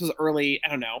this was early, I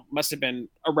don't know, must have been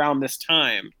around this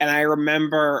time. And I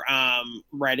remember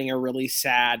writing a really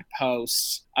sad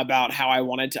post about how I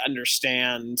wanted to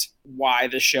understand why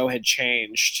the show had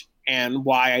changed and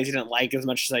why I didn't like as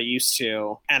much as I used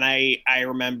to. And I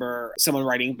remember someone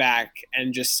writing back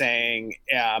and just saying,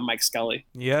 Mike Scully.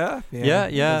 Yeah.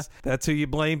 That's who you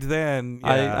blamed then.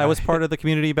 Yeah. I was part of the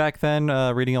community back then,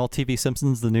 reading all TV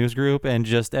Simpsons, the news group, and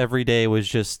just every day was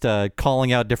just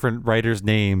calling out different writers'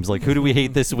 names. Like, who do we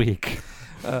hate this week?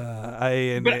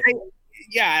 I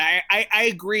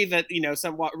agree that,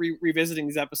 somewhat revisiting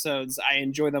these episodes, I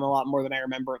enjoy them a lot more than I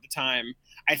remember at the time.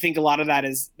 I think a lot of that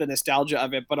is the nostalgia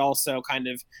of it, but also kind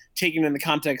of taking in the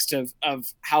context of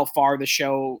how far the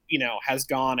show, has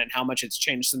gone and how much it's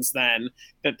changed since then,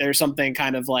 that there's something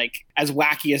kind of like, as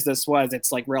wacky as this was,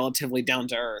 it's like relatively down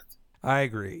to earth. I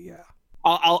agree, yeah.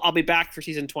 I'll be back for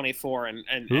season 24 and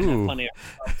have plenty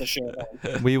of the show.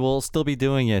 We will still be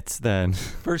doing it then.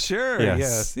 For sure.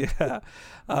 Yes. Yeah.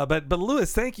 But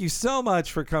Louis, thank you so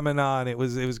much for coming on. It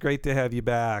was great to have you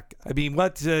back. I mean,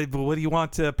 what do you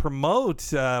want to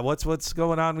promote? What's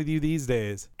going on with you these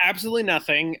days? Absolutely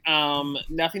nothing.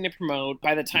 Nothing to promote.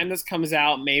 By the time this comes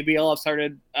out, maybe I'll have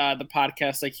started the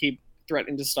podcast I keep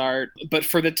threatening to start. But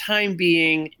for the time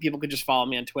being, people could just follow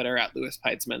me on Twitter at Louis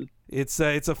Peitzman. It's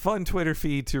a fun Twitter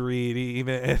feed to read.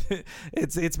 Even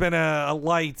it's been a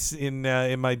light in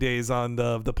my days on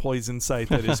the poison site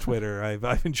that is Twitter.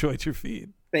 I've enjoyed your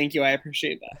feed. Thank you. I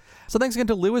appreciate that. So thanks again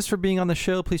to Louis for being on the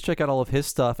show. Please check out all of his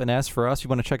stuff. And as for us, if you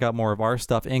want to check out more of our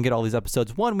stuff and get all these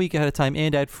episodes 1 week ahead of time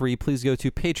and ad-free, please go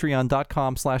to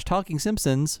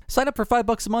patreon.com/TalkingSimpsons. Sign up for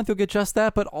 $5 a month. You'll get just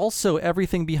that, but also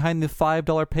everything behind the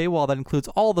 $5 paywall. That includes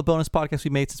all the bonus podcasts we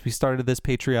made since we started this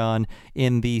Patreon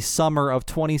in the summer of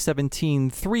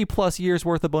 2017. 3+ years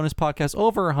worth of bonus podcasts,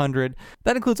 over 100.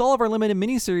 That includes all of our limited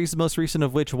miniseries, the most recent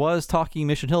of which was Talking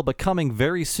Mission Hill, but coming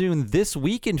very soon. This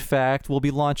week, in fact, we'll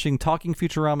be launching Talking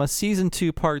Futurama Season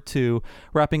 2 Part 2,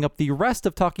 wrapping up the rest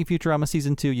of Talking Futurama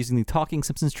Season 2 using the Talking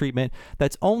Simpsons treatment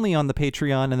that's only on the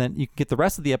Patreon, and then you can get the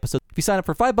rest of the episodes if you sign up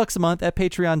for $5 a month at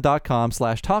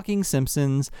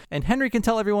patreon.com/TalkingSimpsons. And Henry can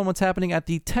tell everyone what's happening at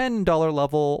the $10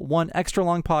 level, one extra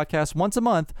long podcast once a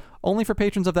month only for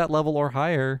patrons of that level or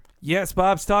higher. Yes,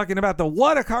 Bob's talking about the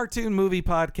What a Cartoon Movie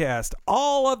podcast.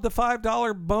 All of the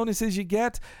 $5 bonuses you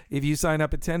get if you sign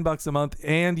up at $10 a month,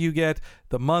 and you get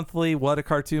the monthly What a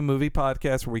Cartoon Movie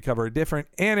podcast where we cover a different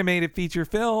animated feature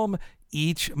film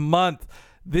each month.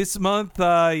 This month,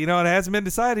 it hasn't been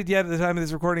decided yet at the time of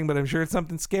this recording, but I'm sure it's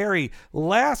something scary.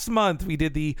 Last month, we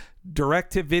did the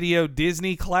direct-to-video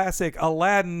Disney classic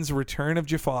Aladdin's Return of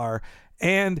Jafar.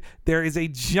 And there is a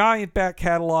giant back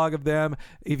catalog of them.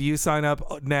 If you sign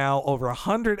up now, over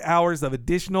 100 hours of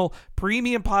additional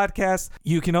premium podcasts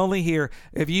you can only hear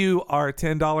if you are a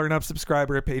 $10 and up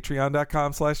subscriber at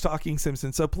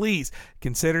patreon.com/TalkingSimpsons. So please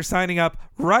consider signing up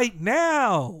right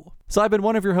now. So I've been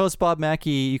one of your hosts, Bob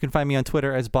Mackey. You can find me on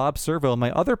Twitter as Bob Servo. My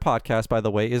other podcast, by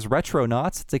the way, is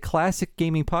Retronauts. It's a classic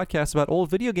gaming podcast about old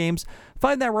video games.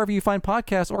 Find that wherever you find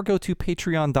podcasts, or go to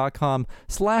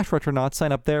patreon.com/Retronauts.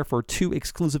 Sign up there for 2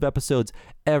 exclusive episodes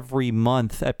every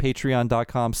month at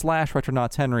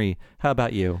patreon.com/RetronautsHenry. How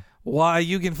about you? Why,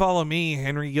 you can follow me,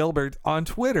 Henry Gilbert, on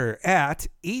Twitter at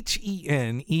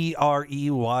HENEREYG.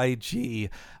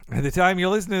 At the time you're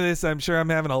listening to this, I'm sure I'm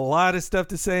having a lot of stuff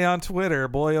to say on Twitter.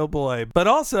 Boy, oh boy. But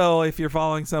also, if you're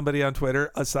following somebody on Twitter,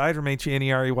 aside from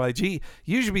HENEREYG,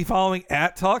 you should be following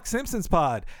at Talk Simpsons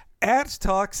Pod. At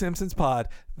Talk Simpsons Pod.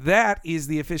 That is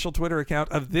the official Twitter account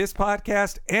of this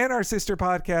podcast and our sister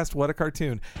podcast, What a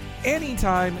Cartoon.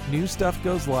 Anytime new stuff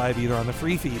goes live, either on the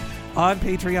free feed, on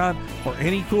Patreon, or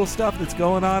any cool stuff that's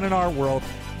going on in our world,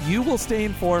 you will stay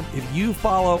informed if you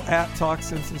follow at Talk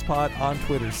Simpsons Pod on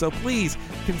Twitter. So please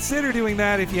consider doing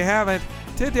that if you haven't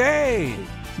today.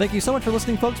 Thank you so much for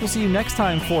listening, folks. We'll see you next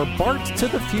time for Bart to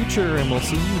the Future, and we'll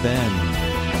see you then.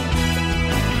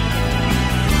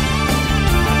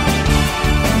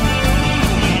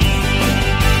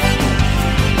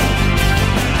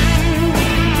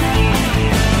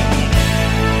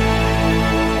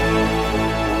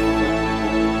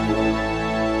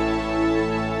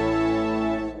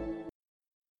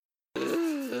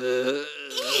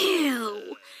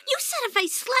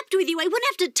 With you, I wouldn't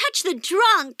have to touch the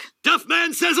trunk.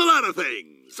 Duffman says a lot of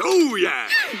things. Oh, yeah.